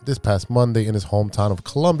died this past Monday in his hometown of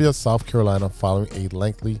Columbia, South Carolina, following a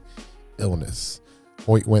lengthy illness.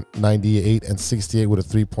 Hoyt went 98 and 68 with a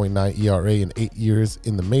 3.9 ERA in 8 years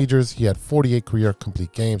in the majors. He had 48 career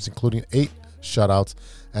complete games, including 8 shutouts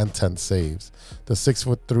and 10 saves. The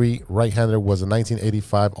 6'3" right-hander was a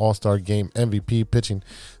 1985 All-Star Game MVP, pitching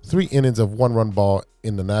 3 innings of 1-run ball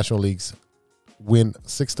in the National League's win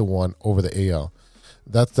 6-1 over the AL.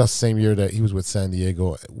 That's the same year that he was with San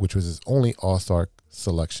Diego, which was his only All-Star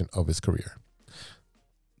selection of his career.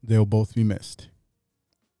 They'll both be missed.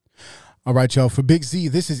 All right, y'all. For Big Z,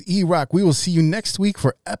 this is E-Rock. We will see you next week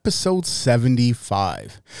for episode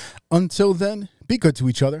 75. Until then, be good to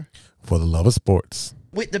each other. For the love of sports.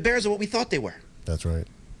 Wait, the Bears are what we thought they were. That's right.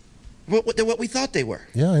 They're what we thought they were.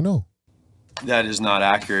 Yeah, I know. That is not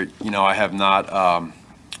accurate. I have not, I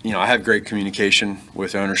have great communication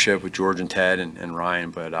with ownership, with George and Ted and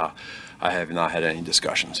Ryan, but I have not had any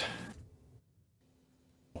discussions.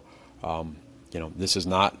 This is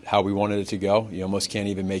not how we wanted it to go. You almost can't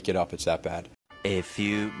even make it up. It's that bad. A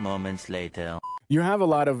few moments later. You have a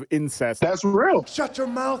lot of incest. That's real. Shut your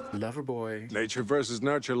mouth. Lover boy. Nature versus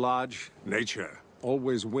nurture, Lodge. Nature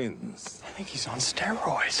always wins. I think he's on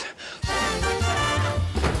steroids.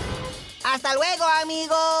 Hasta luego,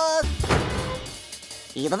 amigos.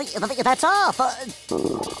 That's all.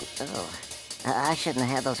 I shouldn't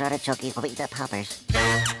have had those artichoke poppers.